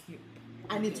in my sleep.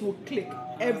 And it will click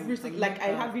every single, like I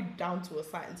have it down to a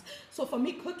science. So for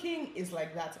me, cooking is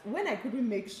like that. When I couldn't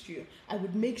make stew, I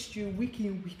would make stew week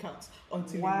in, week out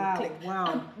until it would click.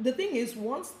 Wow. And the thing is,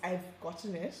 once I've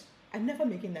gotten it, I'm never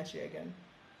making that shit again.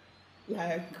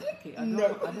 Like, Okay,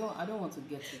 I don't want to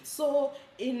get it. so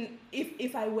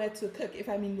if I were to cook, if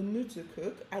I'm in the mood to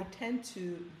cook, I tend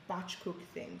to batch cook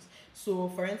things. So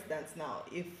for instance, now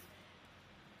if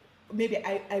maybe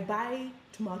I buy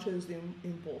tomatoes in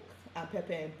bulk and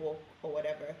pepper in bulk or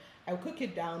whatever, I'll cook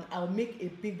it down, I'll make a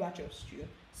big batch of stew,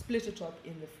 split it up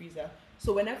in the freezer.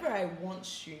 So whenever I want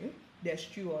stew, there's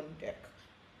stew on deck.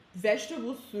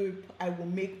 Vegetable soup I will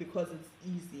make because it's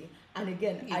easy, and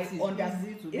again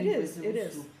It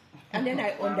is. And then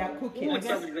I undercook it. What's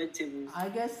up with vegetables? I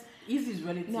guess easy is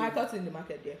relative. No, I got it in the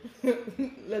market there.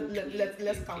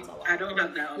 Let's count our. I don't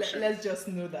have that option. Let's just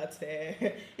know that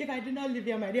if I do not live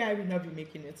here, my dear, I will not be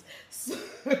making it. So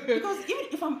Because even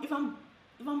if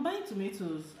I'm buying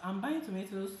tomatoes, I'm buying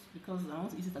tomatoes because I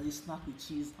want to eat it as a snack with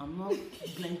cheese. I'm not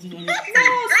blending anything.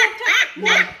 no,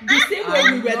 sometimes the same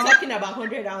way we were talking about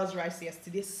 100 hours rice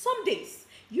yesterday. Some days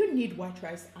you need white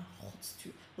rice and hot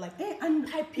stew, like And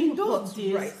piping in those hot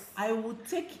days, rice. I would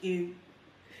take a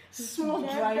small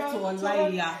Yeah, drive to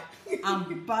Olaya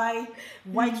and buy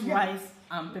white Yeah. rice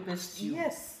and pepper stew.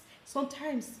 Yes,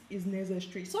 sometimes it's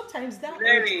necessary. Sometimes that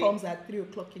Very. urge comes at 3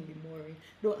 o'clock in the morning.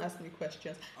 Don't ask me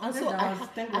questions. And so I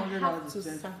have to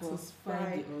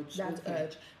satisfy that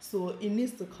urge. So it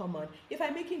needs to come on. If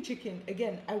I'm making chicken,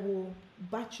 again, I will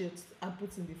batch it and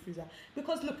put it in the freezer.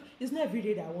 Because look, it's not every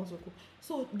day that I want to cook.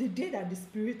 So the day that the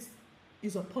spirit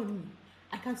is upon me,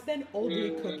 I can spend all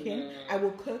day cooking. I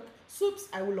will cook. Soups,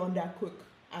 I will undercook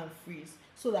and freeze.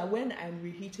 So that when I'm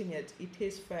reheating it, it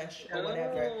tastes fresh or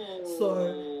whatever.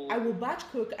 So I will batch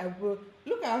cook. I will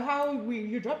look at how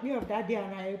you dropped me off that day,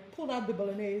 and I pulled out the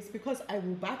bolognese because I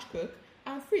will batch cook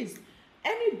and freeze.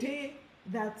 Any day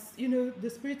that the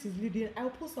spirit is leading, I'll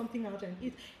pull something out and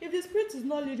eat. If the spirit is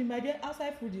not leading, my dear,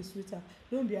 outside food is sweeter.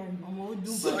 Don't be angry.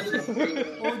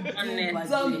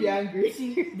 Don't be angry.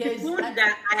 Food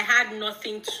that I had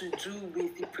nothing to do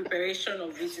with the preparation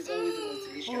of which is always the most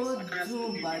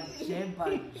delicious. I can't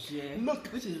believe it. Look,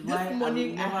 which is this why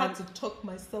morning I never... had to talk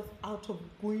myself out of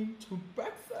going to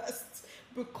breakfast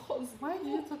because Why did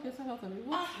you talk yourself out of it?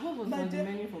 What was my on the dear-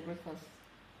 menu for breakfast?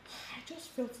 I just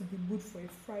felt in the mood for a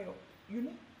fry-up,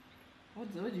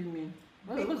 What do you mean?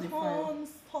 What's the fry? Bacon,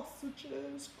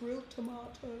 sausages, grilled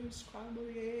tomatoes, scrambled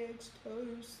eggs,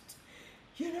 toast.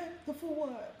 The full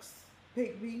works.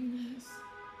 Baked beans,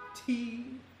 tea.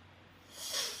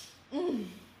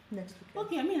 Next weekend.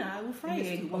 Okay, I mean, I will fry It needs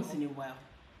egg to once come in a while.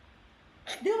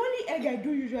 The only egg I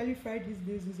do usually fry these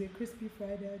days is a crispy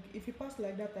fried egg. If it passes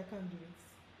like that, I can't do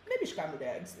it. Maybe scrambled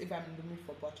eggs if I'm in the mood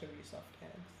for buttery soft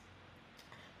eggs.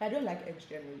 I don't like eggs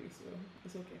generally, so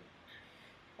it's okay.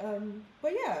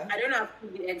 But yeah. I don't have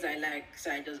the eggs I like,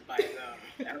 so I just buy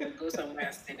them. I will go somewhere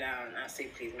and sit down and say,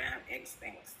 please, may I have eggs?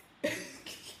 Thanks.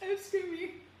 I'm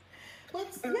screaming. But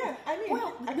yeah, I mean,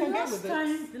 Well, I the can get last with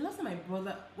time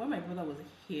when my brother was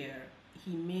here,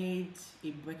 he made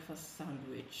a breakfast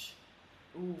sandwich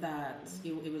that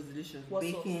it was delicious. What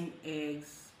Bacon,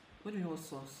 eggs. What do you know what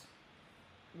sauce?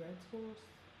 Red sauce,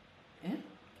 Eh?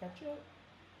 ketchup.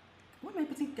 Why am I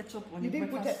putting ketchup on You a didn't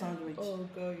put breakfast it. sandwich? Oh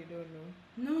girl, you don't know.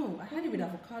 No, I had it with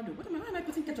avocado. Why am I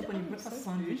putting ketchup on a breakfast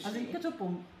sandwich? As in ketchup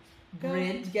on Girl,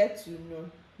 bread? get to know.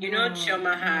 You know,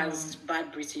 Chioma has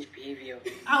bad British behavior.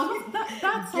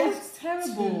 That sounds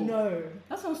terrible. No.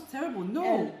 That sounds terrible.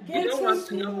 No. You don't want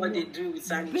to know what they do with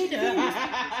sandwiches.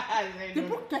 They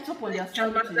put ketchup on their Chioma,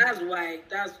 sandwiches. that's why.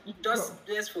 That's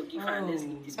just forgive her and let's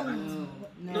eat this part. No.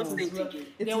 Don't say it again.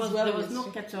 There was no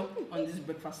ketchup on this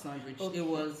breakfast sandwich. Okay. It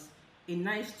was a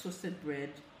nice toasted bread.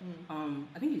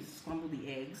 I think he scrambled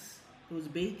the eggs. It was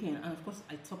bacon, and of course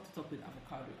I topped it up with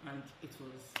avocado, and it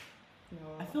was. No.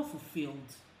 I felt fulfilled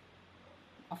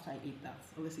after I ate that.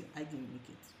 Obviously, I didn't make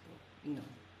it, but you know.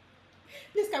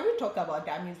 Please, can we talk about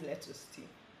Dammy's lettuce tea?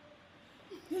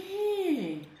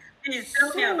 Hey. Please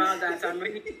tell me about that. I'm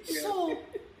really curious. So,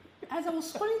 as I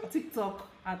was scrolling TikTok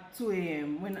at 2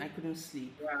 a.m. when I couldn't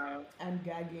sleep, Wow. And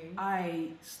gagging. I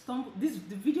stumbled. The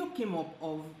video came up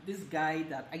of this guy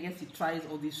that I guess he tries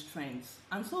all these trends,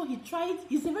 and so he tried.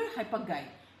 He's a very hyper guy.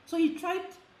 So he tried.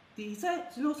 He said,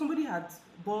 somebody had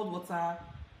boiled water,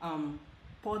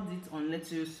 poured it on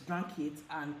lettuce, drank it,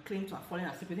 and claimed to have fallen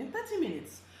asleep within 30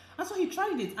 minutes. And so he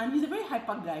tried it, and he's a very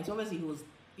hyper guy. So obviously he was,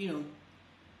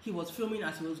 he was filming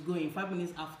as he was going. 5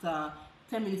 minutes after,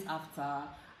 10 minutes after,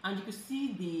 and you could see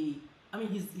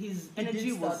his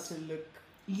energy was. To look.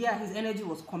 Yeah, his energy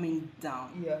was coming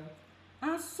down. Yeah.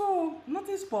 And so,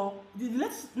 notice for the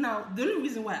only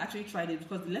reason why I actually tried it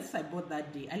because the lettuce I bought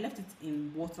that day, I left it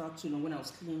in water too long when I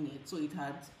was cleaning it, so it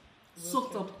had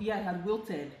soaked up. Yeah, it had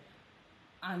wilted,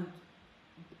 and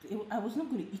I was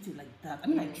not going to eat it like that. I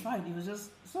mean, I tried. It was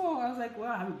just so I was like,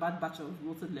 well, I have a bad batch of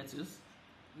wilted lettuce.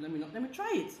 Let me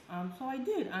try it. So I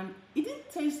did, and it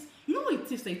didn't taste. You know what it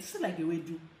tastes like? It tasted like a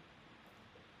wedu.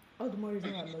 Oh, the more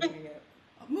reason I'm not doing it.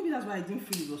 Maybe that's why I didn't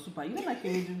feel it was super. You don't like a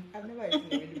wedu? I've never eaten a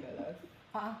wedu in my life.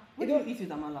 What do you eat with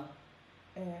amala?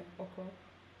 Okra.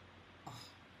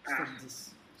 Stop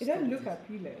this. It doesn't look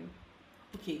appealing.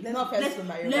 Okay, Not offense to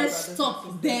my Yoruba let's brothers stop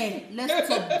and there. Let's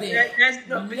stop there. Let's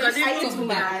stop because Let's even stop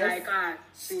me, I'm there. like,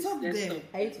 please, Stop let's there. stop.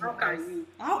 I eat How with can eyes. you?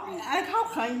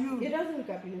 How can you? It doesn't look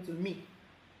appealing to me.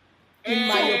 In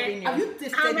my opinion. Have you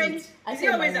tasted How many? it? I Is say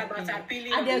it always my about opinion.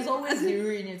 appealing? And there's always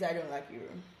the in it. I don't like you.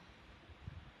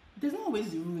 There's not always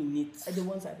the rule in it. The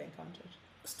ones I've encountered.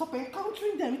 Stop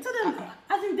encountering them. Tell them,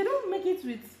 as in they don't make it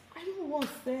with. I don't want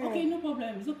there. Okay, no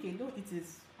problem. It's okay. Don't eat it.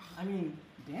 I mean,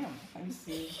 damn. Can you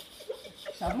say?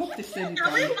 I've not tasted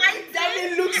it.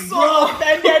 Daddy looks so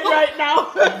offended right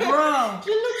now. Bro.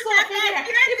 She looks so offended.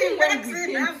 Even when we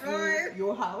came that to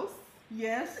your house,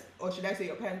 Yes. or should I say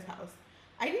your parents' house,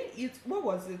 I didn't eat. What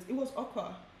was it? It was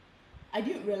okra. I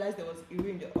didn't realize there was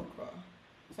iri in the okra,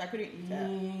 so I couldn't eat that.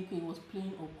 Okay, it was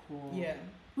plain okra. Yeah.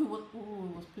 It was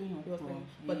plain It was okra. fine.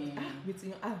 But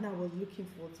with I was looking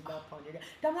forward to that pound.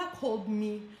 Dama called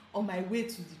me on my way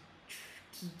to the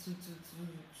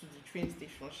train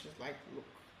station. She's like, look,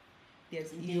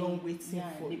 there's Iron waiting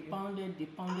for they you. pounded the.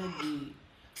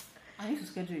 I need to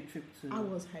schedule a trip to. I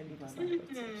was highly disappointed.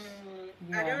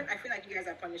 Yeah. I feel like you guys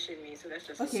are punishing me, so let's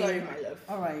just. Okay. Sorry, my love.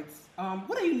 All right.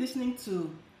 What are you listening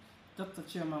to, Dr.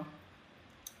 Chioma?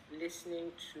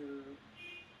 Listening to.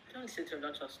 I don't listen to a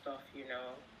lot of stuff,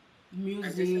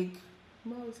 Music,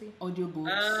 Mousy. audiobooks.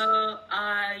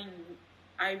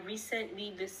 I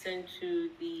recently listened to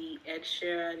the Ed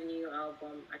Sheeran new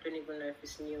album. I don't even know if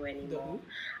it's new anymore.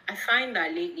 I find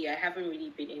that lately I haven't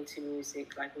really been into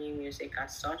music, like new music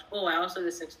as such. Oh, I also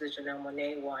listened to the Janelle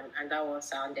Monáe one, and that one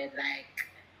sounded like,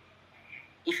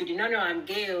 if you do not know I'm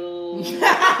gay,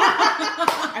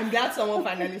 I'm glad someone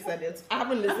finally said it. I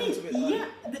haven't listened to it. Yeah.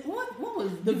 What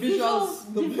was The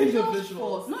visuals, the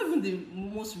visuals. Not even the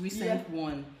most recent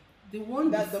one. The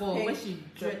one That's the before pink, where she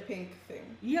the dressed. pink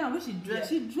thing. Yeah, where she dressed.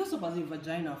 Yeah. She dressed up as a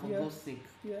vagina for Yeah. God's sake.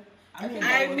 Yeah. I mean,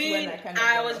 that was when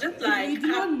I was just like, You did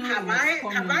not know have it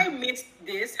was have coming. I missed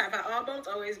this? Have our albums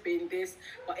always been this?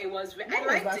 But it was, I was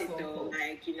liked that it song though. called?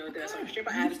 Like, there were some Okay.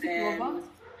 stripper Lipstick Lover? anthems,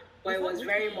 but it Was was that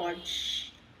very which one?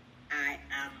 much, I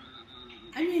am.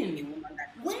 I mean, a woman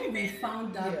that is when we women.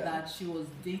 found out Yeah. that she was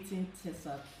dating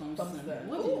Tessa Thompson, Thompson.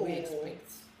 what did we Ooh.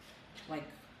 expect? Like,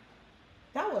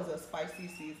 That was a spicy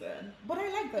season. But I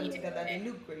like them Yeah. together. They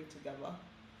look great together.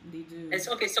 they do. It's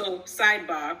okay. So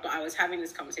sidebar, but I was having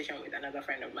this conversation with another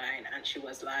friend of mine, and she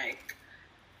was like,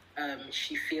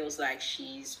 she feels like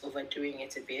she's overdoing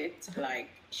it a bit. Like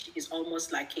it's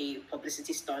almost like a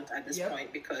publicity stunt at this Yep.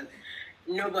 point because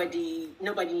nobody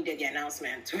needed the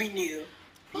announcement. We knew,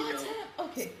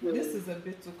 Okay, So- this is a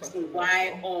bit too So controversial.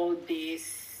 why all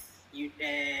this?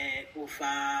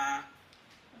 Over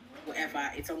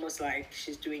whatever. It's almost like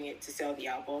she's doing it to sell the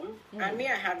album. And me,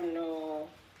 I have no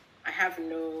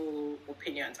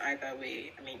opinions either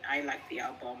way. I mean, I like the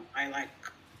album. I like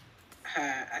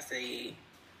her as a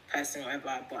person,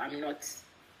 whatever. But I'm not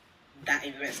that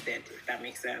invested, if that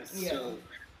makes sense. Yeah. So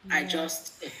I Yeah.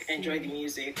 just enjoy the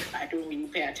music. I don't really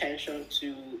pay attention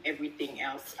to everything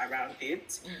else around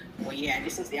it. But yeah, I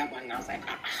listened to the album and I was like,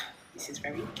 this is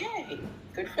very gay.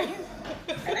 Good for you.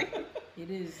 I like it. It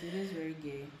is. It is very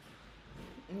gay.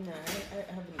 No,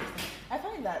 I haven't listened. I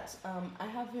find that I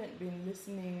haven't been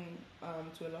listening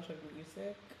to a lot of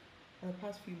music in the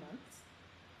past few months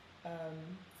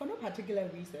for no particular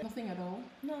reason. Nothing at all.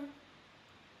 No,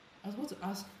 I was about to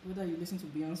ask whether you listen to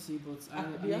Beyonce,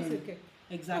 but Beyonce. Okay.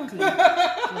 Exactly. So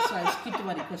I skipped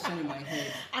over the question in my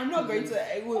head. I'm not going to.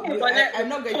 But I'm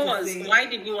not going pause. to say. Why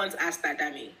did you want to ask that,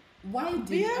 Dami? Why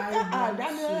did I want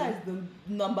Daniela to? is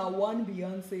the number one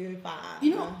Beyonce fan.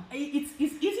 You know, it's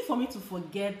easy for me to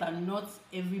forget that not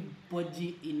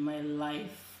everybody in my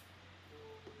life,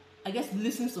 I guess,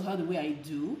 listens to her the way I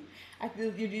do.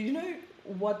 You know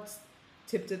what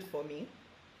tipped it for me?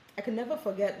 I can never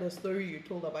forget the story you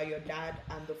told about your dad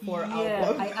and the four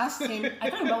albums. I asked him. I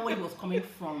can't remember where he was coming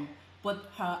from, but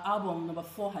her album number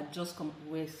 4 had just come.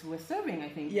 We're serving, I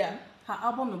think. Yeah. Her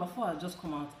album number 4 had just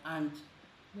come out, and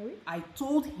Really? I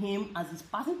told him as he's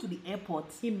passing to the airport,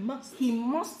 He must. he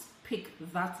must pick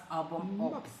that album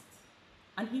up. Must.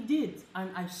 And he did.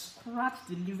 And I scratched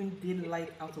the living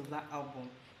daylight out of that album.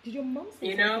 Did your mom say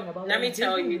You something know, about let that? me I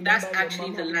tell didn't you, that's remember your actually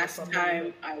mom the having a last problem time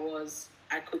with-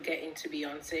 I could get into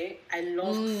Beyonce. I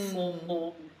loved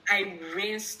 4. I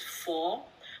rinsed 4,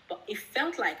 but it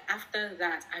felt like after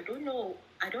that, I don't know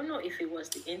if it was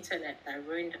the internet that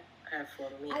ruined her for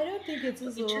me. I don't think it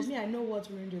is. It just- Me, I know what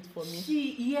ruined it for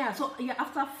me.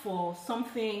 After for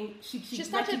something, she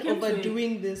Started came to it.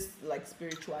 overdoing this like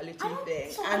spirituality I don't-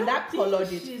 thing, so I and don't that think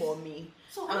colored it she's- for me.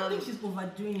 So I don't think she's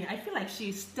overdoing it. I feel like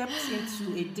she steps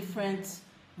into a different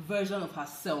version of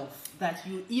herself that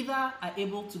you either are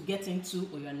able to get into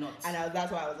or you're not. And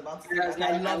that's what I was about to say. That's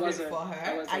Like, I not- I love it wasn't- for I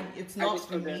her. wasn't. It's I not just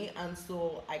for couldn't. me, and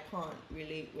so I can't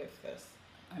relate with this.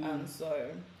 I mean,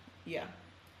 So yeah.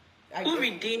 Who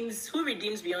redeems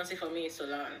Beyonce for me is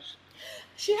Solange.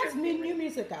 She has new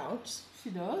music out.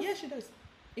 she does? Yeah, she does.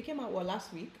 It came out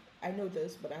last week. I know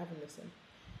this, but I haven't listened.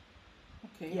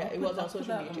 Okay. Yeah, I'll it put- was on I'll put social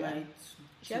that media. my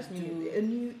She has to a do-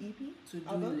 new EP to-do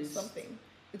album, list. something.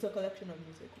 It's a collection of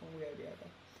music, one way or the other.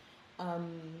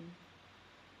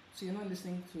 So you're not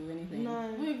listening to anything?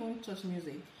 No. Not even church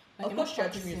music? Like Of you're course, not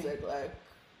church practicing? music, like.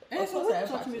 Eh, of so course what I am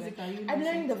church practicing. music are you I'm learning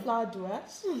listening the to? flower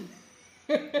duets.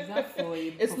 Is that for a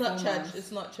It's not church. performance?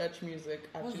 It's not church music.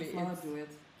 What's the Actually, flower it's duet?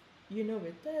 you know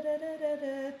it. No,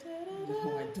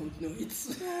 I don't know it.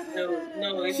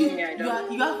 No, even me, I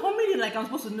don't. You are humming it like I'm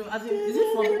supposed to know. As in, is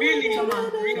it from Really?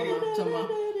 Choma?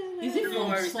 Is it No,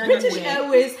 from it's somewhere? British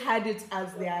Airways had it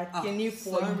as their Ah, kidney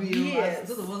for sorry, years.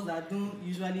 those of us that don't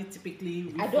usually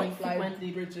typically I don't fly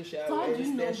frequently. British So how do Airways.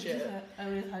 you know Their British shit.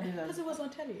 Airways had it Because as? it was on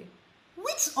telly.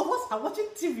 Which of us are watching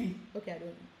TV? Okay,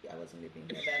 I wasn't living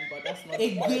here then, but that's not the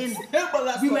Again, point. But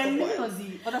that's we not were the living point. on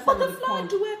the other But side the of the flower pond.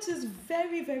 duet is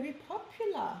very, very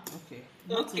popular. Okay.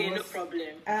 Okay, no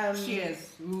problem. Cheers.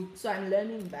 So I'm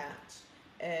learning that.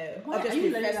 Why are Obviously,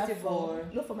 you learning that festival.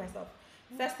 for? No, for myself.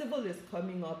 Festival is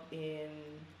coming up in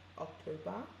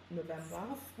October, November.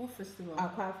 What festival? Our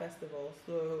choir festival.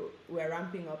 So we're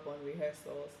ramping up on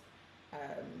rehearsals,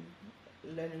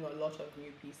 learning a lot of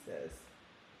new pieces.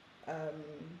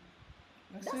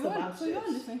 That's about so you're it.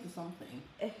 listening to something.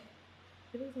 It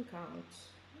doesn't count.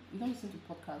 You don't listen to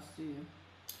podcasts, do you?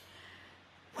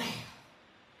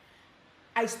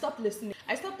 I stopped listening.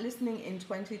 I stopped listening in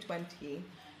 2020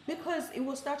 because it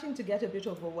was starting to get a bit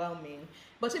overwhelming.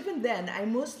 But even then, I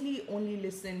mostly only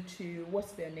listened to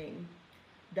what's their name,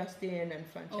 Dustin and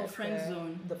Francesca. Friend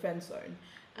Zone. The Friend Zone.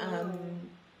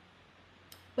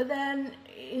 But then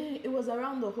it was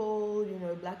around the whole,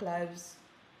 Black Lives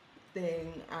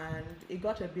thing, and it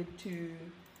got a bit too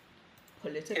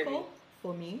political Heavy.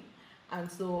 for me, and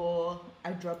so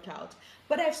I dropped out.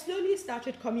 But I've slowly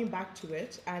started coming back to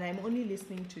it, and I'm only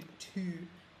listening to 2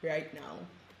 right now.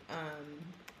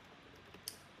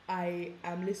 I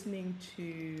am listening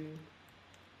to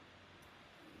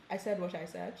I Said What I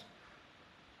Said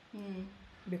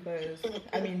because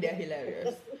they're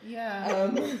hilarious.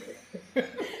 Yeah.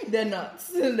 They're nuts.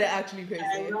 They're actually crazy.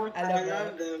 I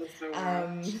love them so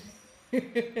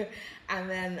much. And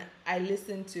then I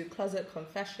listen to Closet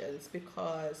Confessions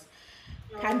because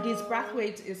Candice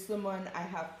Brathwaite is someone I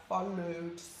have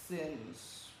followed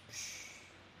since,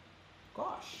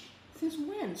 gosh, Since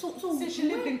when? So since she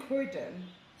lived in Croydon.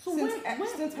 So since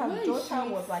her where is daughter she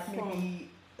was like from? maybe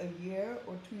a year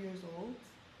or 2 years old.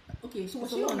 Okay, so was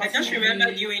So she on I just TV?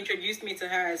 remembered you introduced me to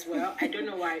her as well. I don't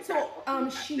know why. So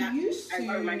she used I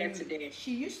got reminded today. to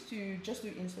she used to just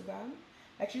do Instagram.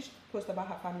 Like she used to post about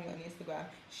her family on Instagram.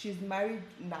 She's married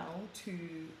now to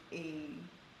a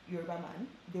Yoruba man.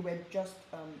 They were just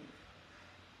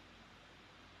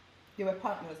they were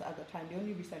partners at the time. They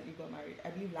only recently got married, I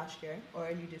believe last year or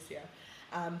early this year.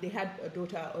 They had a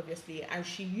daughter, obviously, and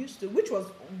she used to, which was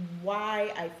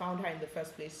why I found her in the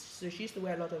first place. So she used to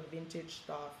wear a lot of vintage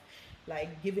stuff,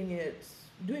 like giving it,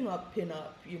 doing up pin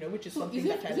up, which is So something is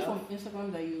it, that I is it love. from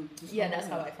Instagram that you discovered Yeah, that's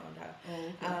her? how I found her.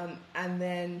 Oh, okay. And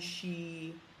then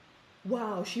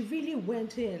wow, she really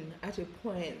went in at a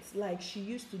point. Like she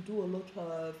used to do a lot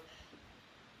of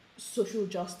social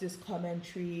justice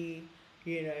commentary,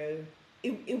 you know.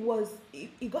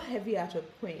 It got heavy at a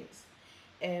point.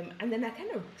 And then I kind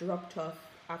of dropped off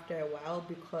after a while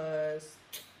because,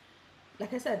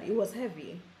 like I said, it was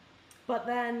heavy. But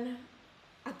then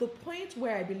at the point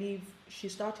where I believe she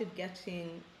started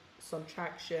getting some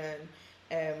traction,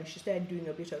 she started doing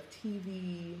a bit of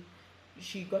TV.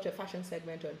 She got a fashion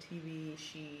segment on TV.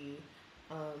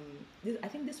 I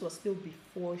think this was still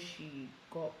before she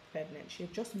got pregnant. She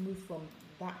had just moved from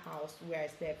that house where I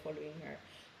started following her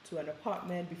to an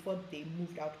apartment before they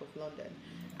moved out of London,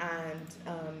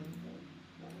 and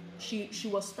she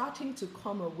was starting to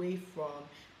come away from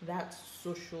that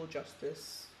social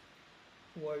justice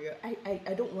warrior.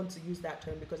 I don't want to use that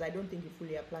term because I don't think it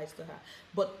fully applies to her.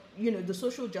 But the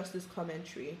social justice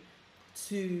commentary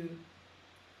to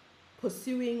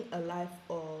pursuing a life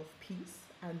of peace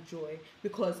and joy,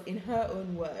 because in her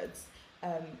own words,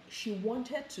 she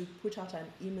wanted to put out an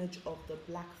image of the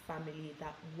black family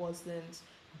that wasn't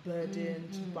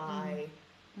burdened by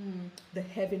the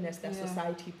heaviness that Yeah.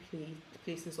 society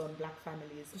places on black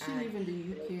families. Does she live in the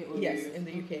UK or Yes, in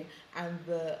the UK, Okay. and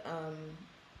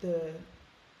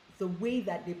the way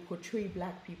that they portray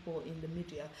black people in the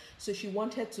media. So she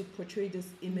wanted to portray this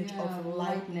image Yeah, of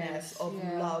lightness, of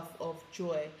yeah. love, of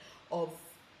joy, of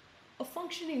a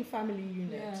functioning family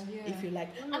unit, Yeah, if yeah. you like.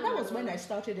 And that was when I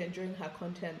started enjoying her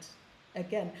content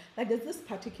again. Like there's this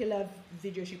particular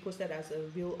video she posted as a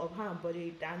reel of her and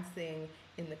Buddy dancing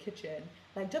in the kitchen,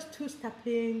 like just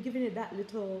two-stepping, giving it that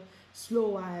little slow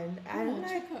one. And I'm like,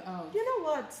 check her out. you know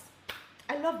what?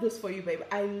 I love this for you, babe.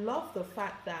 I love the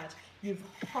fact that you've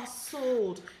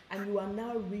hustled and you are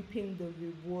now reaping the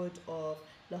reward of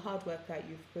the hard work that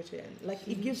you've put in. Like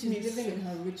it gives She's me living in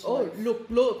her rich oh life.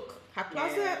 look her Yeah.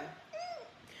 closet.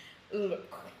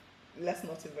 Look, let's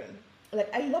not even.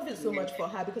 Like I love it so much for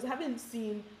her because having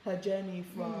seen her journey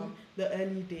from the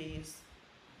early days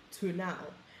to now,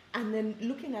 and then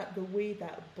looking at the way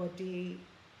that Bode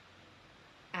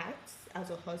acts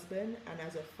as a husband and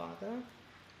as a father,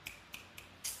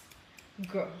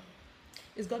 girl,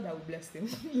 it's God that will bless him.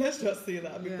 Let's just say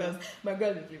that because my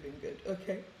girl is living good.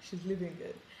 Okay, she's living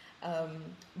good.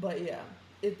 But yeah,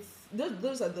 it's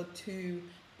those are the two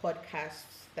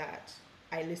podcasts that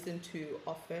I listen to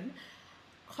often.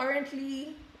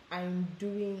 Currently, I'm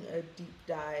doing a deep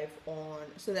dive on.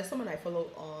 So there's someone I follow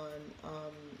on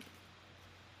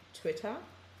Twitter,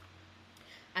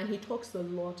 and he talks a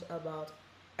lot about.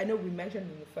 I know we mentioned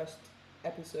in the first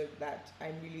episode that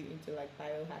I'm really into like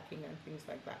biohacking and things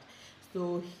like that.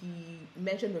 So he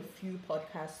mentioned a few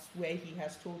podcasts where he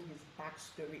has told his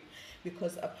backstory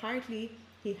because apparently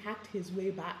he hacked his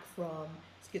way back from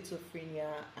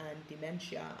schizophrenia and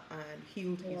dementia and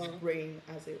healed his brain,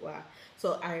 as it were.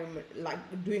 So I'm like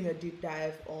doing a deep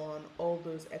dive on all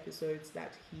those episodes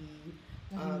that he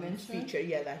mentioned? featured.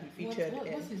 Yeah, that he featured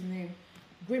in What's his name?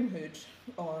 Grimhood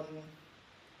on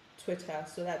Twitter.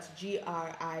 So that's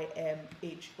GRIMHOOD.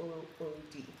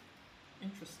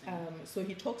 Interesting. So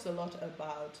he talks a lot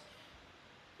about,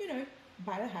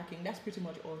 biohacking. That's pretty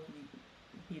much all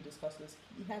he discusses.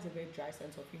 He has a very dry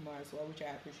sense of humor as well, which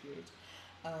I appreciate.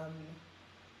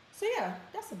 So yeah,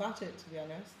 that's about it, to be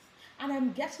honest. And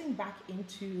I'm getting back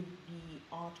into the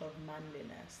art of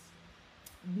manliness.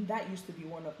 That used to be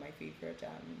one of my favorite.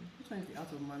 Which one is the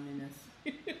art of manliness?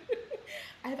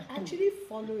 I've actually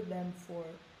followed them for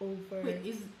over Wait,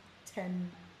 is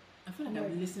 10. I feel like over-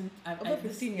 I've listened. over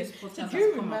 15 years. This So podcast do you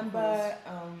has come remember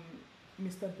across-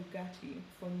 Mr. Bugatti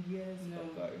from years No.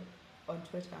 ago on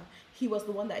Twitter? He was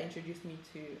the one that introduced me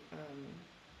to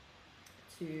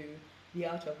the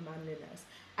art of manliness.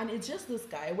 And it's just this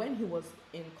guy, when he was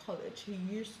in college, he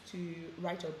used to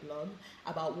write a blog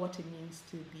about what it means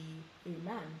to be a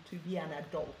man, to be an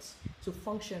adult, to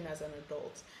function as an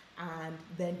adult. And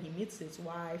then he meets his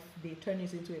wife, they turn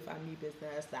it into a family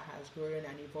business that has grown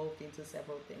and evolved into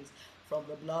several things, from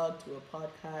the blog to a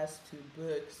podcast to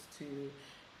books to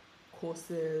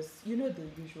courses, the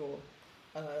usual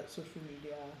social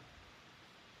media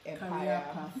empire. Career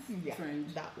path Yeah, trend.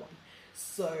 that one.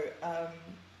 So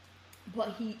but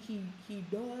he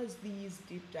does these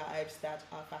deep dives that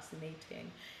are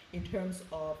fascinating in terms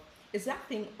of it's that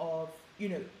thing of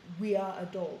we are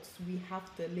adults, we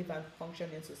have to live and function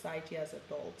in society as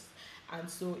adults, and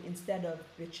so instead of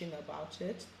bitching about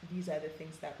it, these are the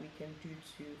things that we can do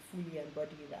to fully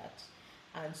embody that.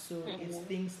 And so it's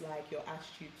things like your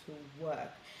attitude to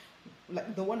work.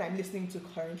 Like the one I'm listening to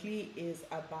currently is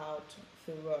about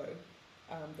Thoreau,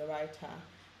 the writer,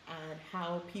 and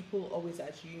how people always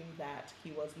assume that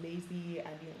he was lazy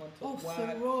and didn't want to Oh, work.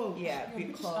 Thoreau. Yeah, Your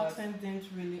British because accent didn't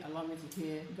really allow me to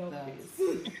hear go that.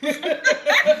 please.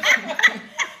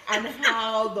 And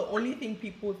how the only thing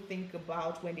people think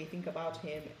about when they think about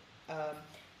him um,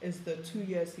 is the 2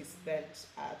 years he spent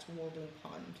at Walden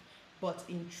Pond. But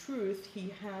in truth,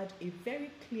 he had a very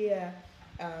clear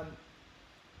um,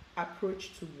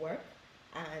 approach to work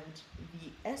and the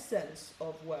essence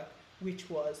of work, which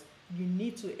was you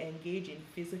need to engage in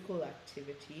physical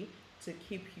activity to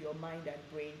keep your mind and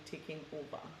brain taking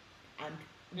over. And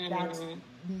that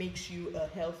makes you a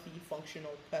healthy,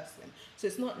 functional person. So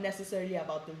it's not necessarily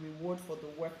about the reward for the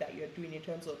work that you're doing in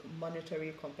terms of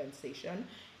monetary compensation.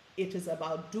 It is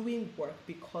about doing work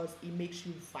because it makes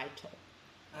you vital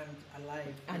And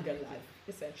alive. and alive,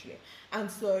 essentially. And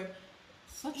so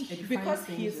Such edifying because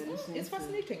things we're listening it's to.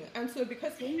 fascinating, and so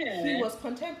because he was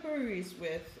contemporaries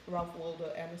with Ralph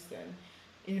Waldo Emerson,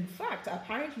 in fact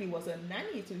apparently was a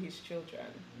nanny to his children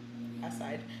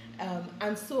aside,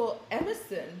 and so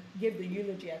Emerson gave the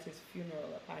eulogy at his funeral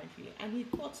apparently, and he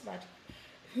thought that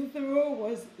Thoreau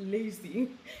was lazy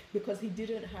because he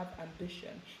didn't have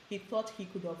ambition. He thought he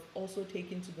could have also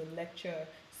taken to the lecture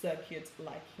circuit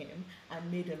like him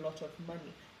and made a lot of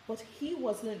money. But he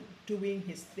wasn't doing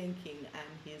his thinking and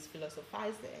his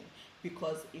philosophizing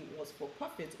because it was for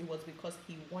profit. It was because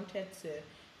he wanted to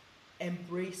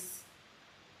embrace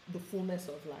the fullness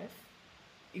of life,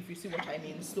 if you see what I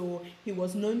mean. So he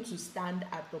was known to stand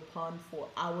at the pond for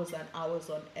hours and hours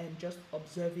on end just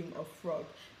observing a frog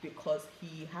because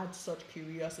he had such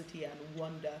curiosity and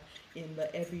wonder in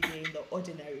the everyday, in the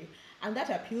ordinary. And that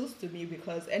appeals to me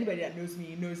because anybody that knows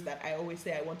me knows that I always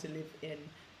say I want to live in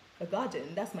a garden.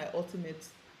 That's my ultimate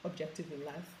objective in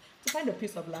life. To find a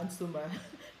piece of land somewhere,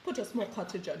 put a small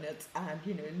cottage on it,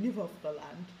 and live off the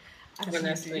land. As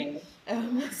Honestly.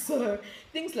 you do. So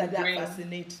things like that Great.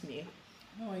 fascinate me.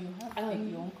 No, you have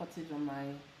your own cottage on my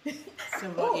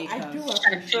several Oh, acres. I do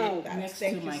Chateau. appreciate that. Next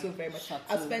Thank to you my so very much. chateau.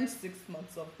 I've spent 6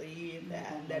 months of the year there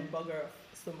and then bugger off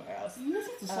somewhere else. You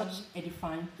listen to such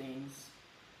edifying things.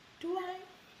 Do I?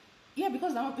 Yeah,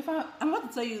 because I'm about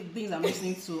to tell you things I'm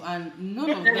listening to, and none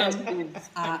of them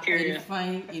are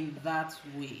edifying in that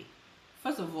way.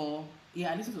 First of all,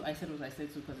 yeah, I said what I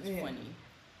said too because it's Yeah. funny.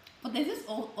 But there's this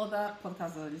other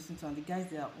podcast that I listen to, and the guys,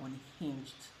 they are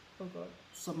unhinged. Oh God.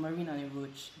 Submarine and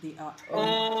Roach, they are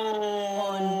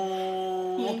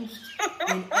Oh. unhinged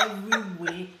in every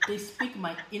way. They speak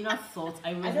my inner thoughts. I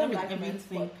I resonate don't with like men's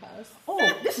everything. podcasts.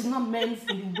 Oh, this is not men's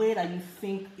in the way that you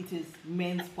think it is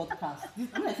men's podcast.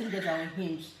 When I think that are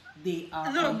unhinged, they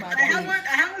are Look, unhinged.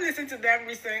 I haven't listened to them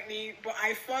recently, but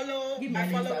I follow Give me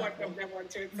an one example. of them on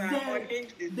Twitter. There-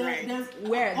 Unhinged is there- right. there's-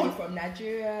 Where are they oh, from?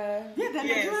 Nigeria? Yeah, they're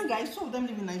Yes. Nigerian guys. Two of them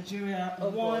live in Nigeria. Oh,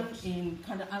 one God. in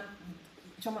Canada.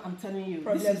 Chioma, I'm telling you,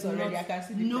 Problems this is already. not. I can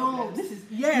see the No, problems. this is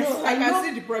yes. No, I can know-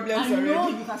 see the problems I know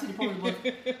already. you can see the problems,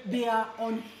 but they are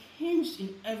unhinged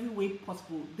in every way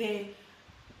possible.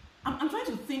 I'm trying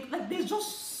to think. Like, there's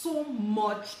just so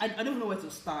much. I don't even know where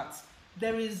to start.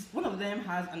 There is one of them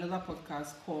has another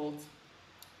podcast called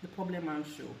The Problem Man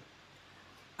Show.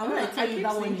 And when I tell you keep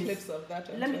that seeing one is clips of that.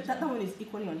 on that Twitter. one is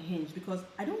equally unhinged because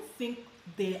I don't think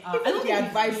they are. I Even don't the think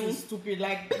advice it's is stupid.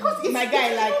 Like, Because it's my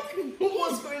guy, like, exactly-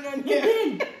 what's going on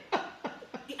being- here?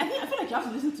 I feel like you have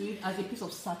to listen to it as a piece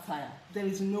of satire. There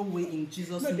is no way in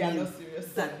Jesus' No, they are name not serious.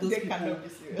 that those They people. cannot be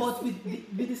serious. But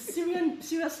with the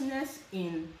seriousness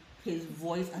in his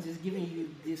voice as he's giving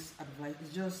you this advice,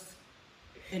 it's just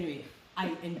anyway.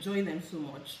 I enjoy them so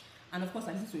much, and of course,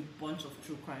 I listen to a bunch of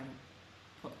true crime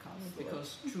podcasts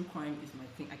because true crime is my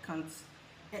thing. I can't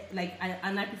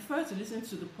I prefer to listen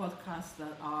to the podcasts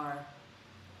that are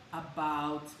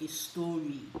about a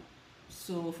story.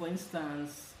 So, for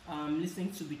instance,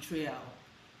 listening to Betrayal,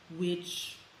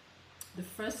 which the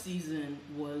first season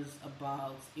was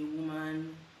about a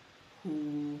woman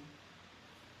who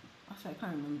actually I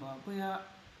can't remember, but yeah,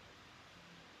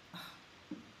 I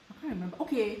can't remember.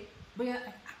 Okay, but yeah,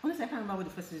 honestly, I can't remember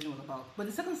what the first season was about. But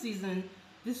the second season,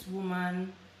 this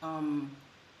woman, her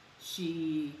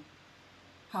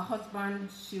husband,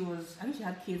 I think she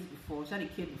had kids before. She had a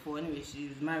kid before. Anyway, she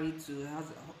was married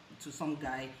to some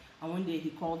guy, and one day he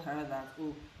called her that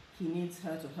he needs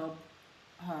her to help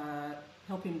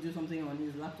help him do something on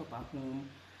his laptop at home,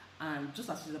 and just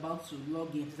as she's about to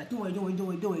log in, she's like, don't worry, don't worry, don't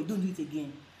worry, don't worry, don't do it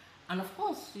again. And of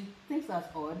course, she thinks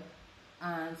that's odd,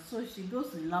 and so she goes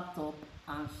to the laptop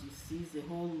and she sees a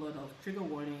whole lot of trigger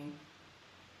warning.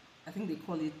 I think they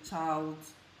call it child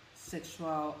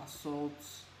sexual assault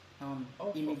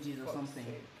images or something.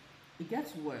 It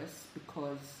gets worse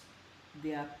because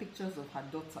there are pictures of her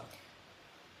daughter.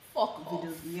 Fuck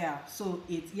Videos, off.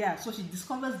 yeah. So she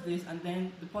discovers this, and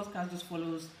then the podcast just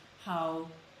follows how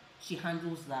she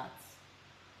handles that.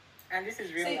 And this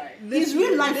is real See, life. It's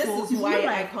real life. This Oh, is it's why real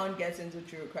I life. can't get into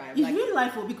true crime. It's Like, real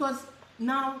life oh, because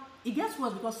now it gets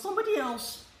worse because somebody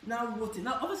else now wrote it.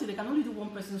 Now obviously they can only do one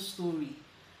person's story,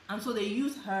 and so they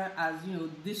use her as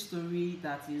this story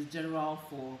that is general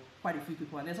for quite a few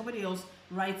people, and then somebody else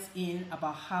writes in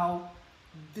about how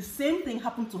the same thing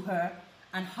happened to her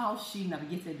and how she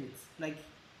navigated it. Like,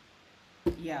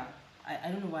 yeah, I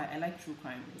don't know why I like true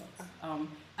crime a lot.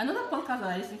 Another podcast that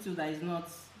I listen to that is not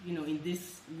in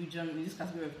this region, in this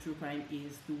category of true crime,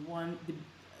 is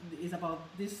is about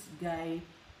this guy,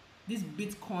 this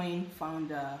Bitcoin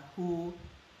founder who,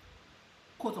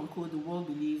 quote unquote, the world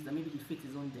believes that maybe he faked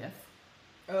his own death.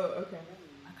 oh, okay.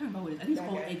 I can't remember what it is. I think it's That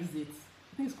called guy. Exit.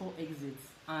 I think it's called Exit.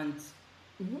 And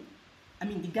Mm-hmm. I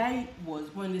mean, the guy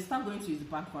was, when they start going to his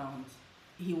background,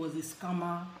 he was a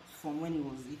scammer from when he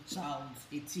was a child,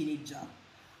 a teenager.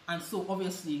 And so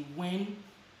obviously when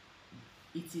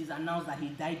it is announced that he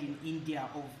died in India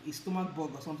of a stomach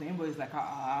bug or something, everybody's like,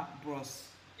 bros,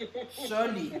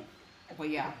 surely. But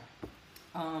yeah.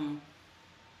 I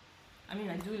mean,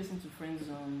 I do listen to Friend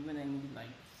Zone when I need like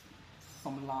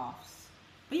some laughs.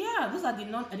 But yeah, those are the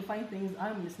non-edifying things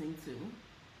I'm listening to.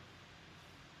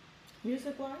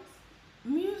 Music-wise?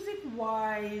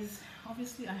 Music-wise,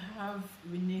 obviously I have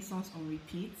Renaissance on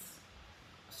repeat.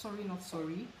 Sorry, not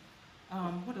sorry.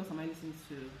 What else am I listening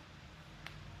to?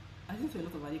 I listen to a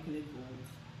lot of Adekunle Gold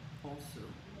also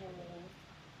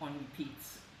on repeat.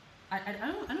 I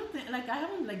don't think I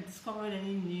haven't like discovered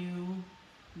any new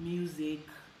music.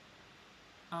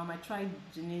 I tried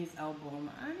Janae's album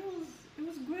and it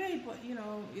was great, but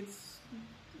it's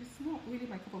not really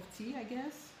my cup of tea, I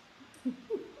guess.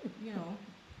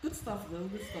 Good stuff though,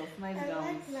 good stuff, nice I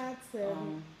gowns. like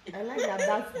that. I like that.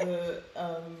 That's the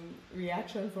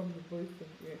reaction from the both of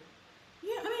you.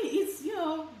 Yeah, I mean it's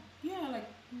like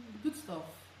good stuff.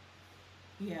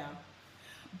 Yeah,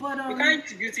 but You can't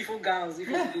use beautiful gowns if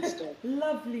it's good stuff.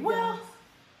 Lovely well, girls.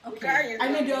 You okay. can't use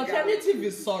I mean, the lovely gowns. alternative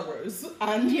is sorrows,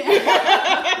 and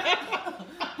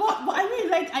but I mean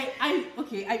like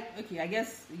I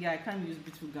guess I can't use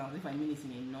beautiful gowns if I mean it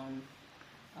in a non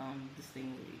this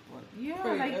thing way. But yeah,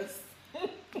 like prayers.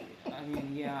 I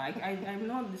mean I'm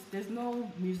not there's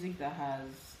no music that has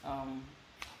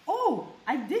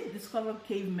I did discover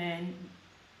Caveman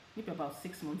maybe about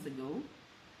 6 months ago.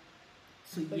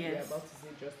 So But you're yes. about to say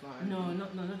just now. No,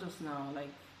 not just now. Like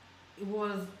it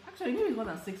was actually maybe more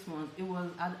than 6 months. It was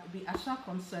at the Asha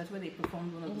concert where they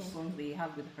performed one of the songs they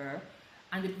have with her,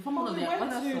 and they performed one of we their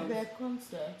went other to songs. their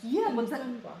concert. Yeah, in but that,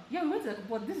 December. yeah, we went to.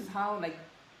 But this is how like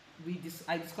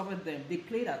I discovered them. They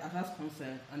played at Asha's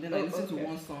concert, and then I Oh, listened to okay.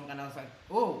 one song, and I was like,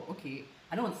 oh, okay.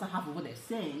 I don't understand half of what they're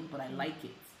saying, but I like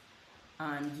it.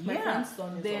 And My yeah, friend's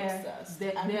son is their obsessed.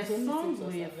 their And their he's only song 6 or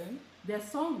with 7. their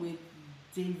song with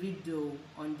Davido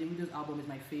on Davido's album is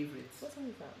my favorite. What song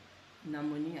is that?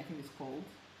 Namoni, I think it's called.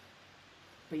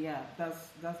 But yeah, that's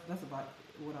about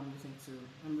what I'm listening to.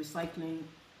 I'm recycling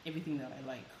everything that I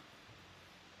like.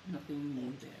 Nothing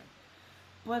new there.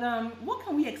 But what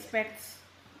can we expect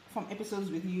from episodes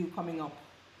with you coming up,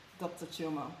 Dr.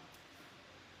 Chioma?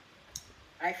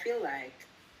 I feel like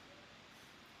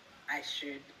I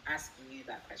should ask you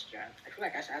that question. I feel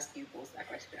like I should ask you both that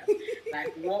question.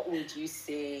 Like, what would you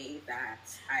say that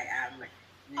I am?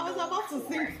 I was known about to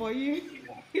sing for you. You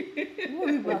know? What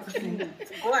are we about to sing?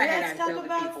 Go ahead Let's and talk tell the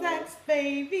about people. sex,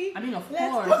 baby. I mean, of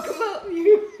Let's course. talk about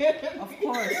you.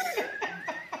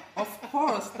 Of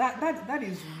course. That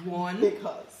is one.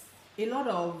 Because A lot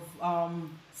of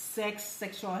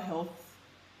sexual health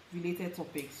related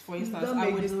topics. For instance, don't I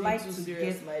make would this like too to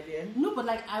serious, get my dear. no, but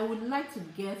like I would like to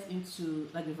get into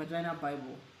like the Vagina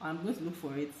Bible. I'm going to look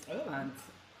for it, Oh. and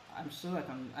I'm sure I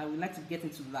can. I would like to get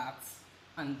into that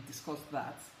and discuss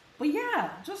that. But yeah,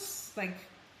 just like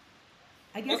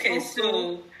I guess. Okay, also,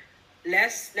 so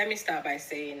let me start by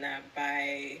saying that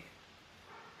by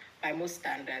most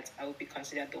standards, I would be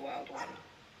considered the wild one.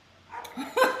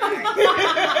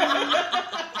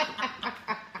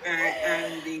 I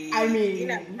am the I mean-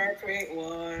 inappropriate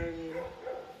one.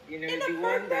 The one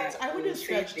Inappropriate? that I wouldn't will say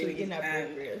stretch to things and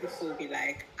inappropriate. people will be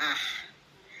like,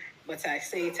 but I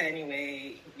say it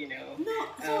anyway, you know. No,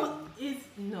 so it's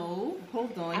no.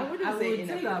 Hold on. I wouldn't say would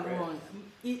say you are inappropriate. wrong.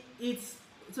 It's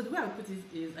so the way I put it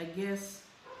is, I guess,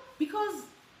 because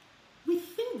we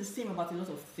think the same about a lot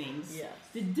of things. Yes.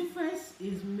 The difference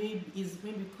is maybe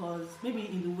because maybe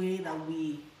in the way that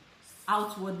we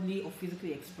outwardly or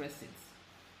physically express it.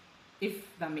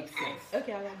 If that makes sense.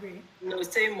 Okay, I agree. No,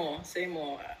 say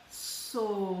more.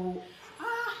 So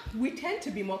We tend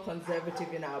to be more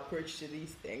conservative in our approach to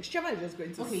these things. Chioma is just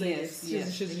going to Okay, say yes, it.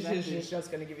 yes, exactly. She's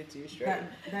just going to give it to you straight.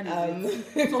 that is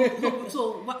it. So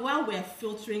while we're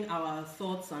filtering our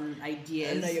thoughts and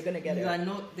ideas, No, you're gonna get you it. are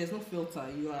not. There's no filter.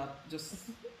 You are just.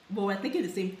 But we're thinking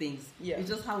the same things. Yeah. It's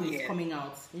just how it's Yeah. coming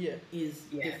out Yeah. is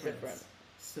Yeah. different.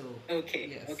 So Okay,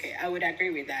 yes. okay, I would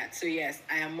agree with that. So yes,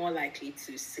 I am more likely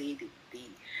to say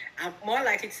I'm more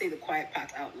likely to say the quiet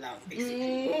part out loud,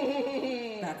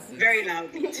 basically. That's it. Very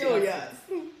loudly too. Oh, yes.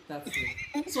 That's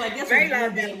it. So I guess Very we'll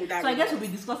loud be, and without so I guess we'll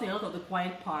regrets. be discussing a lot of the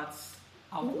quiet parts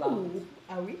out loud. Ooh,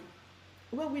 are we?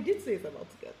 Well, we did say it's about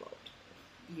to get loud.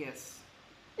 Yes.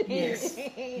 Yes.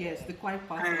 Yes. The quiet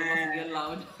parts are about to get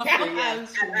loud. So, yeah,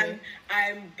 Absolutely. and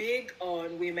I'm big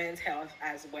on women's health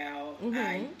as well.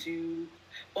 I do,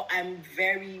 but I'm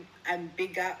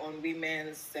bigger on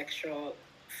women's sexual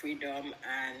freedom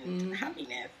and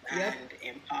happiness Yep. and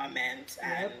empowerment,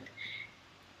 and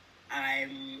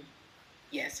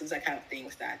those are kind of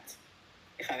things that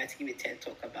if I were to give a TED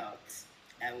talk about,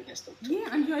 I wouldn't stop talking.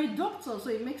 Yeah, and you're a doctor, so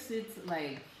it makes it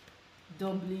like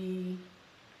doubly.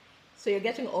 So you're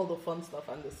getting all the fun stuff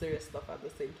and the serious stuff at the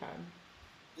same time.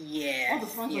 Yes, All the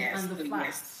fun yes, and the so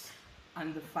facts.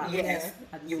 And the facts Yes,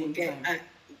 at the you will same get time.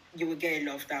 you will get a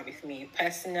lot of that with me,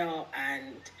 personal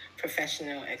and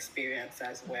professional experience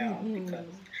as well, because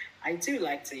I do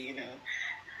like to,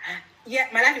 yeah,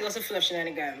 my life is also full of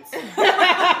shenanigans.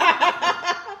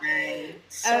 I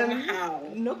somehow,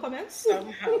 No comments?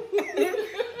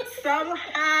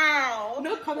 somehow,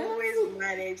 No comments? always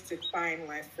manage to find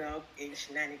myself in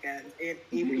shenanigans. If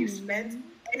you spent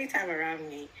any time around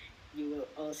me, you will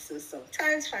also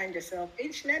sometimes find yourself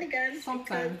in shenanigans.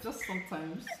 Sometimes, just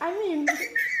sometimes. I mean,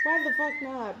 why the fuck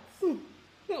not?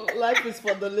 Life is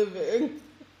for the living.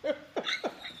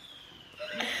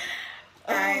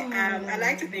 I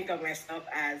like to think of myself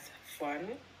as fun.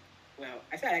 Well,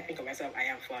 I say I like to think of myself, I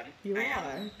am fun. You I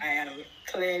are. am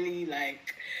clearly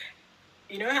like,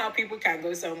 you know how people can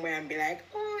go somewhere and be like,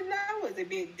 oh, that was a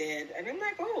bit dead. And I'm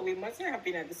like, oh, we mustn't have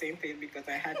been at the same place because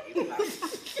I had a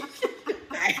laugh.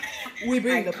 We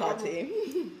bring I the come- party.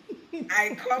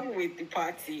 I come with the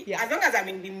party. Yeah. As long as I'm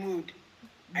in the mood.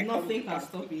 I come with Nothing the can party.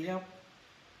 stop it. Yep.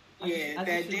 Yeah, As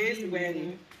there are it should days be,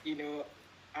 when, really.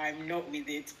 I'm not with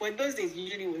it. But those days you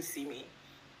usually won't see me.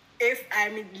 If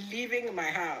I'm leaving my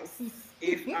house,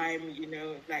 if I'm,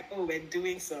 like, oh, we're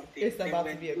doing something. It's then about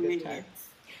we're to be a doing good time. it.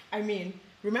 I mean,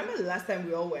 remember the last time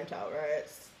we all went out, right?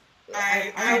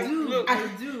 I do. look, I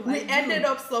do. We I do. ended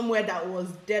up somewhere that was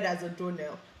dead as a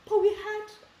doornail, but we had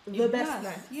the It best does,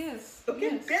 night. Yes.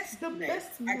 Okay, yes. the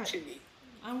best night. actually.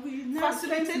 And we now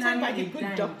Facilitated spent by money the good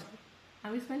dime. doctor.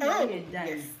 And we spent Oh, money a dime.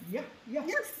 yes. Yeah.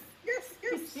 Yes.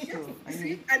 So, I See,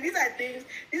 mean- and these are things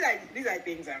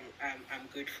I'm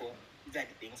good for. These are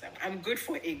the things I'm good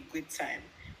for a good time.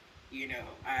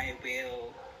 I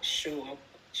will show up,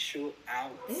 show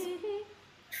out.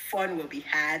 Fun will be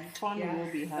had. Fun Yes.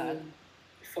 will be had.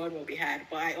 Fun will be had.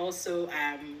 But I also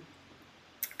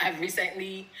I've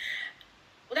recently,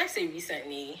 what I say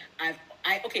recently,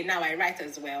 now I write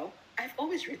as well. I've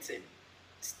always written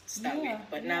to start Yeah, with,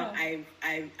 but now yeah.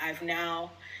 I've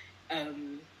now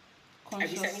I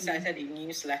recently Consciously. started a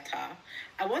newsletter.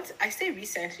 I say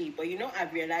recently, but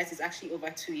I've realized it's actually over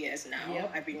 2 years now.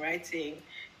 Yep. I've been writing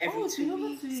every Oh, it's 2 been over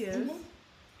weeks. 2 years.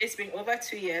 It's been over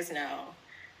 2 years now.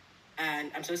 And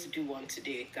I'm supposed to do one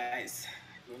today, guys.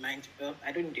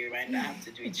 I don't need a reminder, I have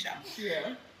to do it sharp.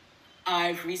 Yeah.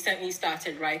 I've recently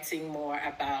started writing more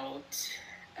about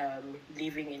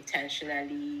living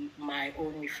intentionally, my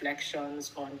own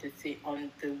reflections on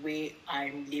the way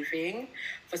I'm living.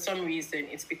 For some reason,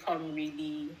 it's become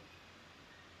really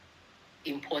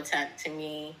important to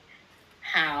me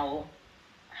how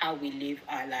we live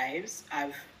our lives.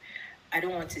 I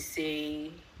don't want to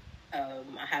say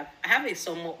I have a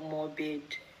somewhat morbid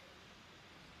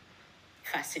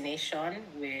fascination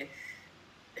with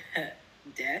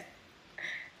death.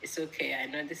 It's okay. I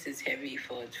know this is heavy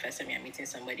for the first time you're meeting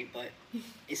somebody, but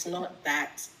it's not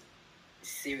that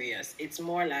serious. It's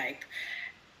more like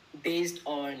based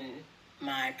on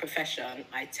my profession,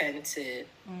 I tend to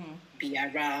be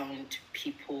around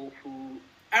people who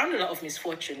around a lot of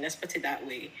misfortune. Let's put it that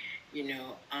way.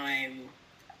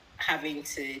 having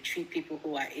to treat people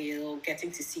who are ill,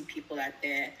 getting to see people at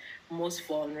their most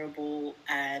vulnerable,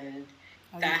 and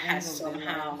At the that end has of their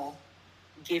somehow lives.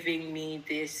 giving me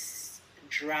this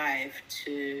drive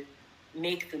to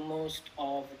make the most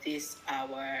of this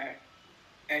our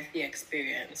earthly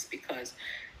experience, because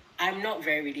I'm not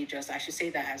very religious. I should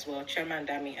say that as well. Chioma and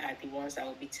Dami are the ones that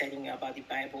will be telling you about the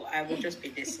Bible. I will just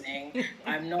be listening.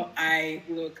 I'm not. I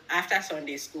look, after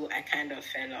Sunday school, I kind of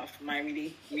fell off. My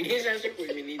relationship with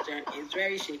religion is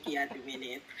very shaky at the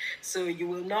minute. So you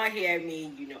will not hear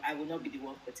me. I will not be the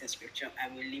one quoting scripture. I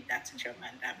will leave that to Chioma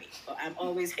and Dami. But I'm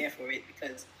always here for it,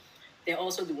 because they're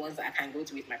also the ones that I can go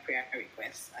to with my prayer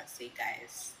requests and say,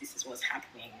 guys, this is what's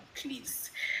happening. Please,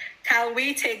 can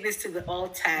we take this to the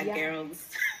altar, Yeah. girls?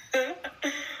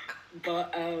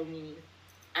 But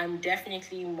I'm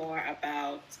definitely more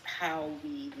about how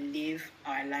we live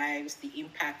our lives, the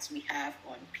impacts we have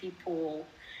on people,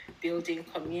 building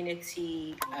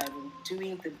community,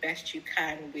 doing the best you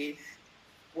can with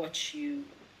what you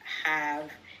have.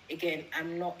 Again,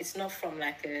 it's not from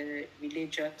like a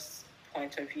religious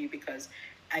point of view, because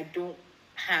I don't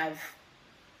have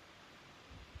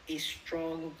a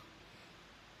strong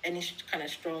any kind of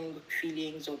strong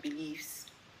feelings or beliefs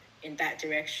in that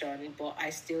direction. But I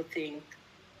still think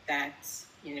that,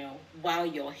 while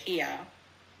you're here,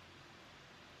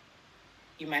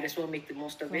 you might as well make the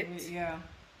most of it. Yeah.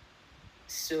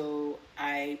 So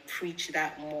I preach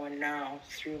that more now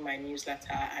through my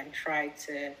newsletter, and try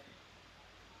to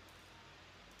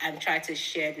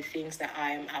share the things that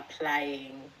I'm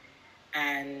applying,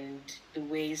 and the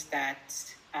ways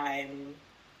that I'm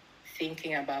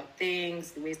thinking about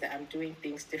things, the ways that I'm doing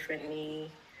things differently.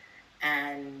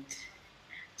 And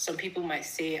some people might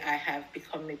say I have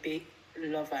become a bit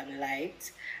love and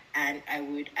light, and I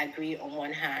would agree on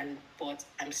one hand, but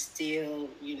I'm still,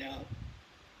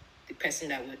 the person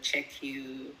that will check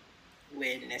you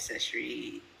when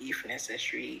necessary, if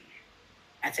necessary,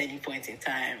 at any point in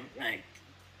time. Like,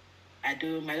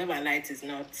 my love and light is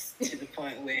not to the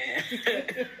point where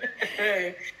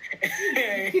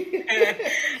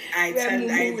I don't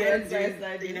do,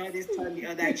 this turn the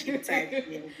other cheek type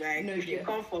thing. Like, No, if you dear.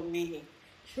 come for me,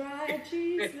 Try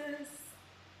Jesus.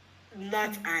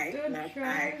 not I, Don't not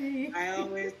try I. me. I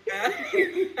always,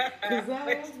 'Cause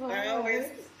I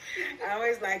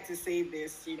always like to say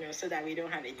this, so that we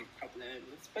don't have any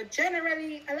problems. But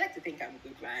generally, I like to think I'm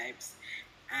good vibes,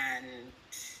 and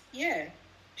yeah,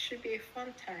 should be a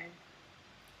fun time.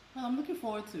 Well, I'm looking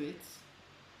forward to it.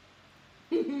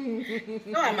 So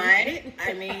am I.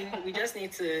 I mean, we just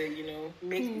need to,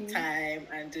 make the time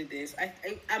and do this.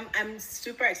 I'm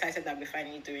super excited that we're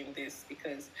finally doing this,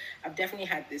 because I've definitely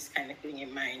had this kind of thing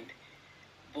in mind,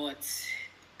 but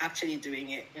actually doing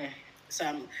it.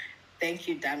 So thank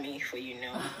you, Dami, for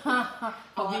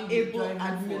Our being the able driving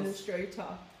force. administrator.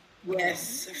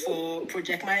 yes, for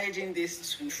project managing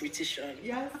this to fruition.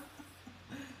 Yes.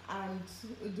 And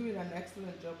doing an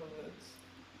excellent job of it.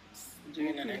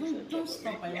 Doing an excellent Don't job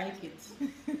stop. of I it. Yeah. like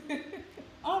it.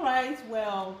 All right.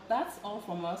 Well, that's all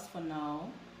from us for now.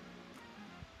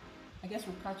 I guess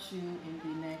we'll catch you in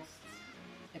the next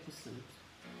episode.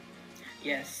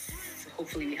 Yes.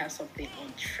 Hopefully we have something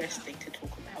interesting to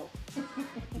talk about.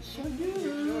 We sure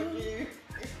do.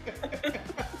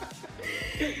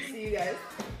 See you guys.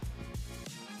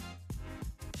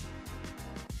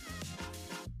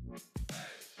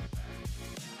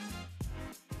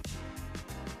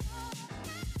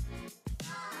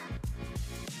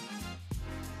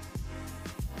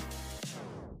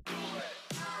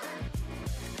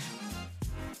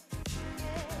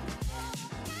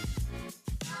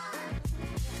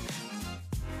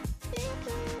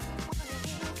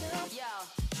 Yeah.